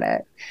work at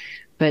it.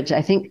 But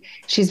I think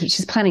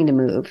she's planning to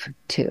move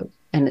too.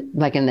 And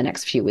like in the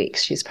next few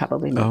weeks, she's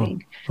probably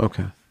moving. Oh,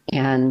 okay.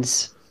 And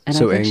so I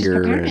think anger she's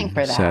preparing and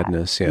for that.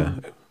 Sadness, yeah.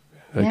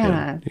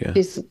 Okay. Yeah.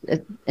 She's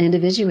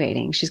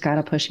individuating. She's got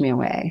to push me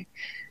away.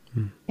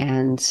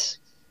 And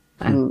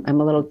I'm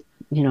a little,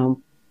 you know,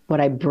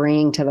 what I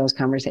bring to those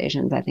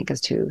conversations, I think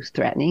is too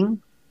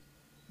threatening,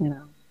 you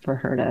know, for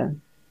her to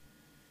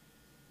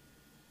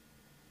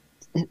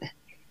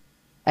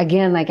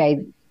again, like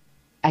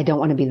I don't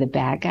want to be the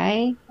bad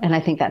guy. And I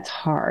think that's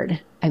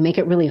hard. I make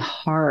it really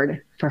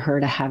hard for her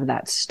to have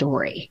that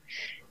story.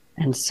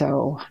 And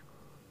so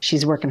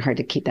she's working hard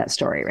to keep that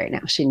story right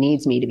now. She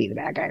needs me to be the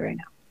bad guy right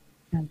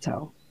now. And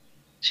so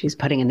she's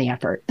putting in the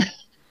effort.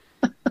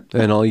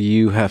 And all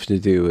you have to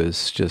do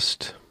is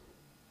just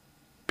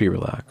be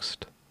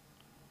relaxed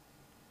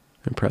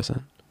and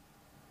present.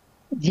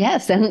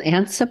 Yes,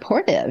 and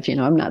supportive. You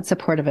know, I'm not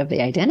supportive of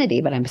the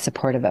identity, but I'm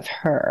supportive of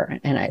her.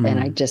 And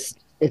I just,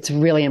 it's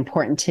really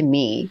important to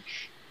me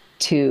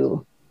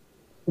to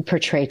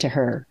portray to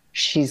her,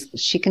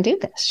 she can do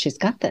this. She's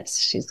got this.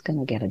 She's going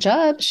to get a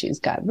job. She's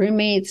got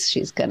roommates.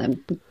 She's going to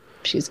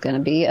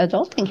be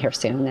adulting here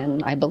soon.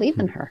 And I believe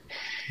in her.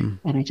 And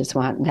I just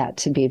want that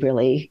to be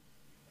really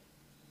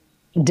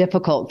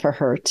difficult for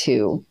her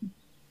to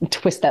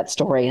twist that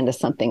story into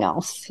something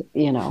else,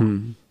 you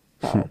know.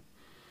 So,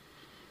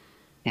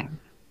 yeah,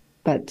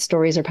 but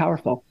stories are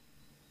powerful.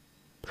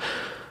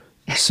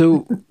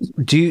 So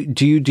do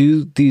you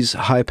do these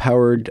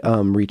high-powered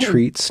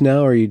retreats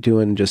now, or are you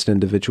doing just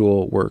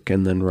individual work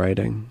and then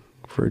writing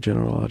for a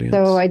general audience?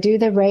 So I do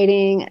the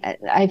writing.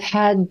 I've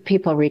had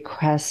people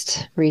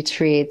request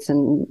retreats,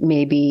 and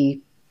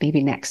maybe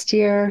next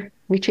year.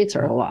 Retreats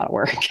are a lot of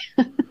work.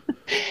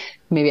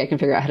 Maybe I can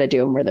figure out how to do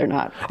them where they're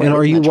not. And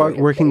are you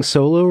working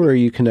solo, or are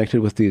you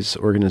connected with these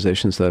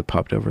organizations that have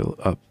popped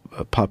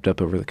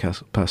up over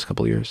the past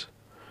couple of years?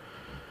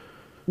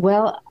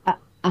 Well,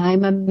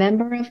 I'm a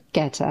member of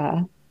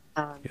GETA.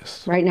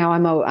 Yes. Right now,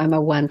 I'm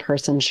a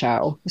one-person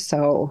show.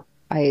 So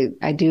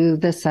I do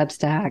the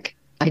Substack.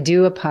 I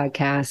do a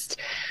podcast,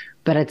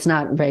 but it's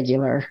not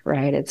regular,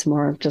 right? It's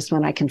more of just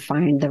when I can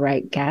find the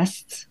right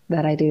guests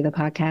that I do the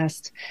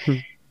podcast.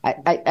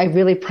 I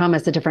really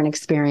promise a different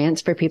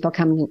experience for people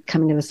coming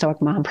to the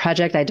Stoic Mom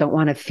Project. I don't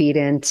want to feed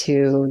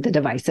into the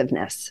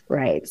divisiveness,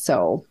 right?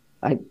 So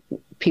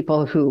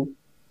people who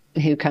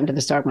come to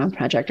the Stoic Mom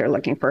Project are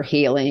looking for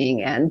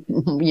healing and,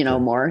 you know,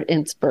 more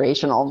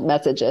inspirational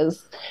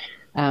messages,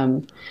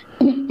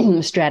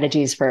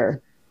 strategies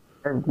for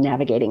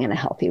navigating in a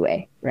healthy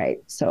way, right?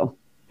 So,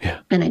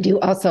 yeah. And I do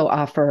also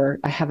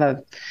I have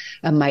a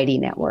mighty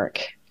network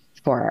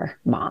for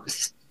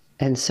moms.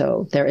 And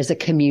so there is a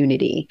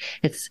community.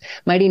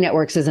 Mighty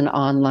Networks is an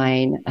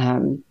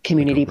online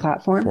community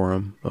platform.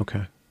 Forum.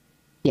 Okay.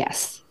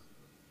 Yes.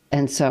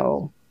 And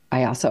so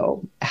I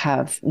also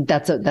have,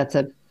 that's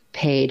a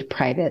paid,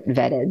 private,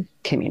 vetted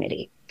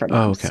community for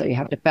moms. Oh, okay. So you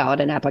have to fill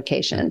out an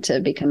application to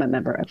become a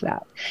member of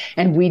that.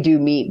 And we do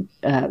meet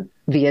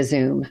via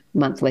Zoom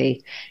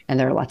monthly, and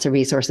there are lots of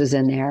resources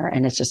in there.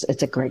 And it's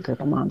a great group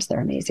of moms. They're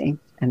amazing.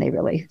 And they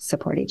really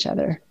support each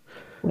other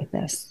with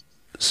this.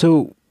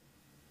 So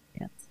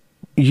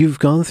you've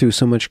gone through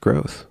so much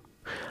growth.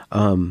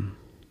 I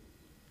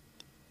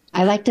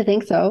like to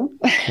think so.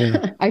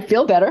 Yeah. I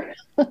feel better.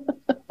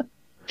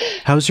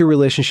 How's your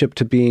relationship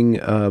to being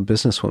a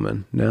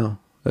businesswoman now,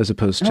 as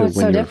opposed to it's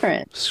when so you're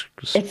different.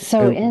 It's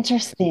so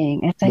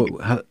interesting. It's like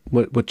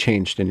what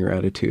changed in your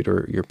attitude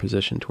or your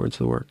position towards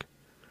the work?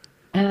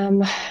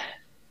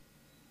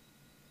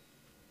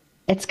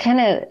 It's kind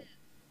of,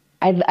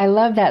 I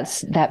love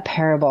that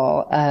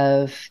parable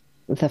of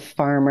the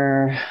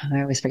farmer.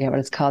 I always forget what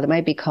it's called. It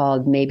might be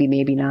called Maybe,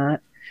 Maybe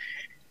Not.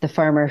 The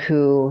farmer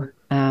who,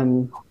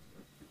 I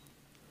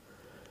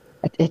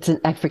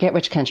forget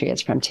which country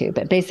it's from too,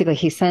 but basically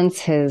he sends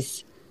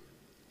his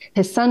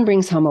son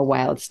brings home a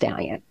wild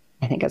stallion.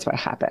 I think that's what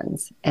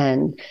happens.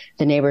 And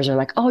the neighbors are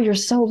like, "Oh, you're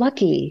so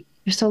lucky.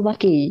 You're so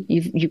lucky.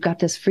 You've got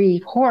this free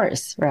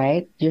horse,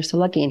 right? You're so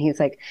lucky." And he's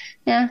like,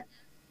 "Yeah,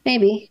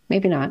 maybe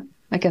not.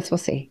 I guess we'll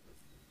see."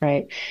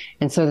 Right.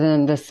 And so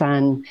then the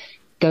son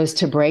goes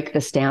to break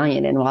the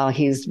stallion. And while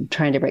he's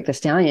trying to break the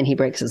stallion, he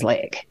breaks his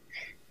leg.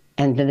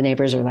 And then the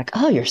neighbors are like,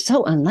 "Oh, you're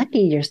so unlucky.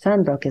 Your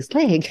son broke his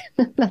leg.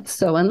 That's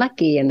so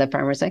unlucky." And the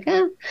farmer's like,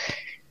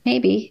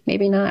 maybe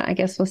not. I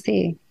guess we'll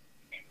see.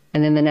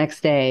 And then the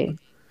next day,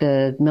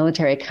 the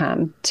military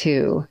come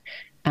to,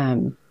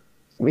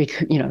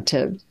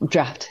 to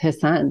draft his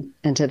son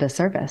into the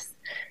service.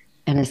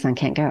 And his son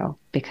can't go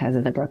because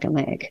of the broken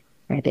leg,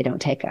 right? They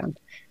don't take him.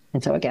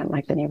 And so again,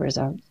 like the neighbors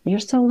are, "You're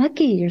so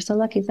lucky. You're so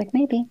lucky." He's like,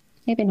 maybe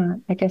not.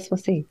 I guess we'll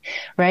see.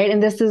 Right.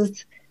 And this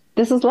is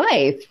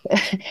life.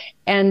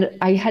 And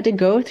I had to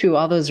go through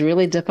all those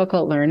really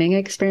difficult learning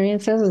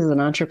experiences as an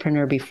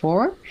entrepreneur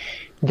before.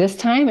 This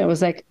time it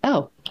was like,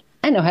 "Oh,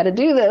 I know how to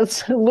do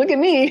this. Look at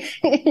me."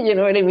 You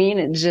know what I mean?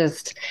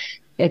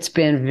 It's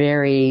been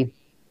very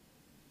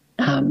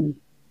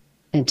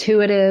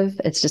intuitive.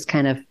 It's just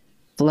kind of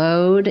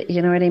flowed.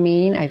 You know what I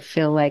mean? I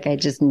feel like I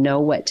just know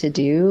what to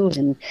do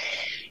and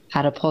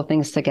how to pull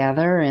things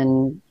together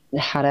and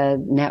how to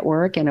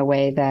network in a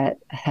way that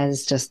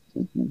has just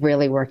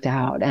really worked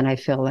out. And I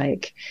feel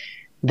like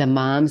the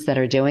moms that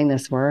are doing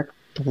this work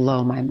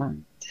blow my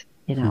mind.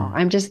 You know,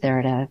 I'm just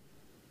there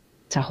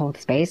to hold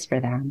space for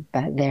them,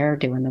 but they're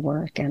doing the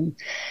work. And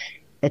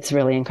it's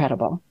really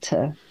incredible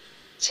to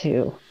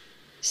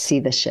see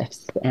the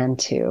shifts and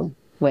to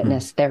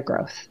witness their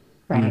growth.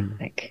 Right.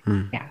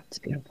 Yeah, it's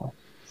beautiful.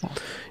 So.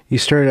 You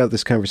started out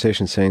this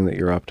conversation saying that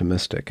you're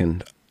optimistic,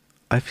 and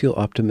I feel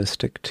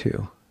optimistic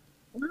too.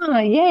 Oh,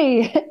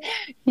 yay.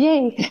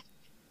 Yay.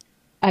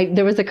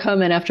 There was a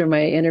comment after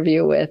my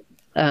interview with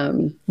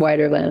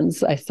Wider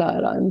Lens. I saw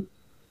it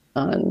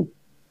on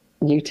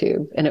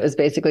YouTube, and it was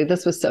basically,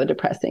 this was so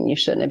depressing, you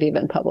shouldn't have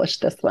even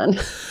published this one.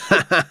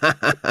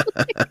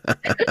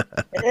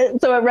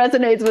 So it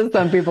resonates with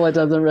some people, it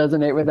doesn't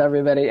resonate with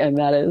everybody, and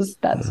that's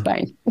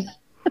fine.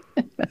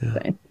 That's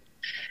fine.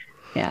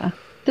 Yeah,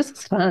 this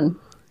was fun.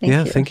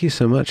 Thank you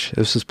so much.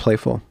 This was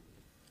playful.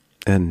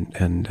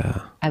 And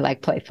I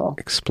like playful.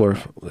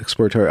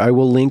 Exploratory. I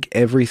will link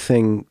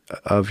everything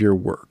of your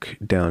work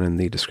down in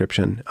the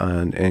description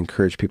and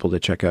encourage people to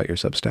check out your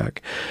Substack,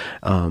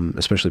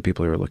 especially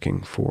people who are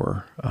looking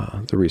for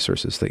the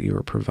resources that you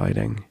are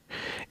providing.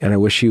 And I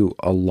wish you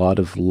a lot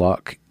of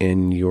luck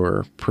in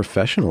your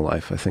professional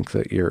life. I think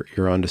that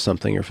you're onto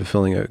something. You're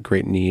fulfilling a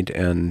great need,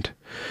 and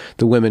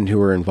the women who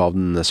are involved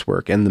in this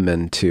work, and the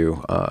men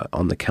too,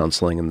 on the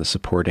counseling and the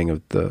supporting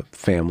of the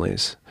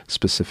families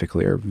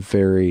specifically, are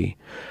very,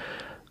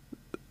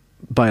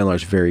 by and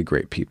large, very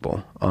great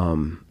people.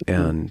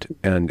 And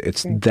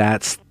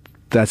that's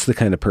the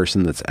kind of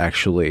person that's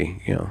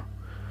actually,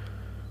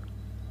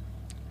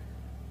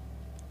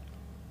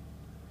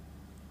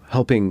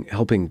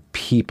 helping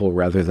people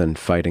rather than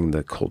fighting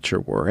the culture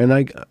war. And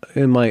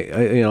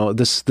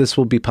this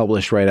will be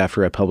published right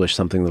after I publish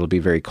something that'll be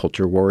very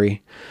culture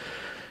war-y.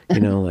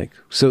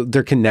 So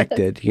they're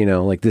connected,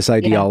 like this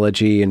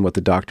ideology and what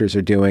the doctors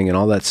are doing and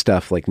all that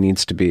stuff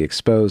needs to be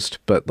exposed.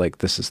 But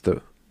this is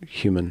the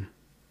human.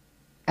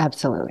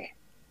 Absolutely.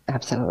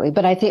 Absolutely.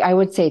 But I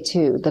would say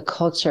too, the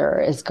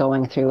culture is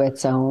going through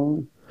its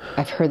own,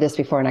 I've heard this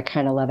before and I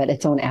kind of love it,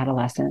 its own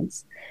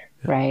adolescence,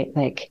 right?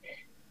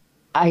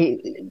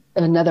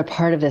 Another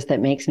part of this that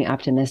makes me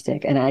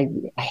optimistic, and I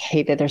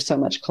hate that there's so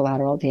much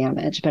collateral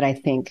damage, but I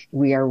think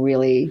we are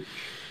really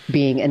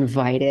being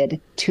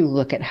invited to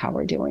look at how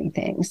we're doing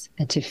things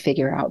and to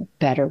figure out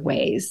better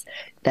ways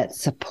that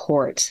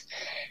support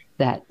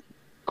that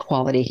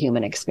quality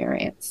human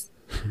experience.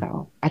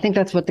 So I think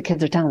that's what the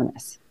kids are telling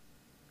us.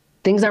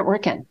 Things aren't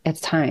working.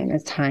 It's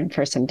time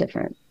for some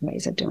different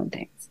ways of doing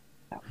things.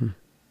 So.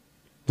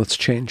 Let's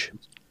change.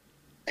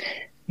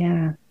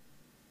 Yeah.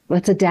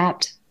 Let's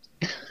adapt.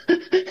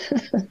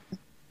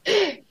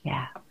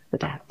 Yeah,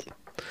 adapt.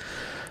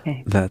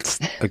 Okay. That's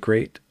a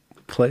great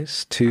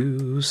place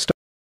to stop.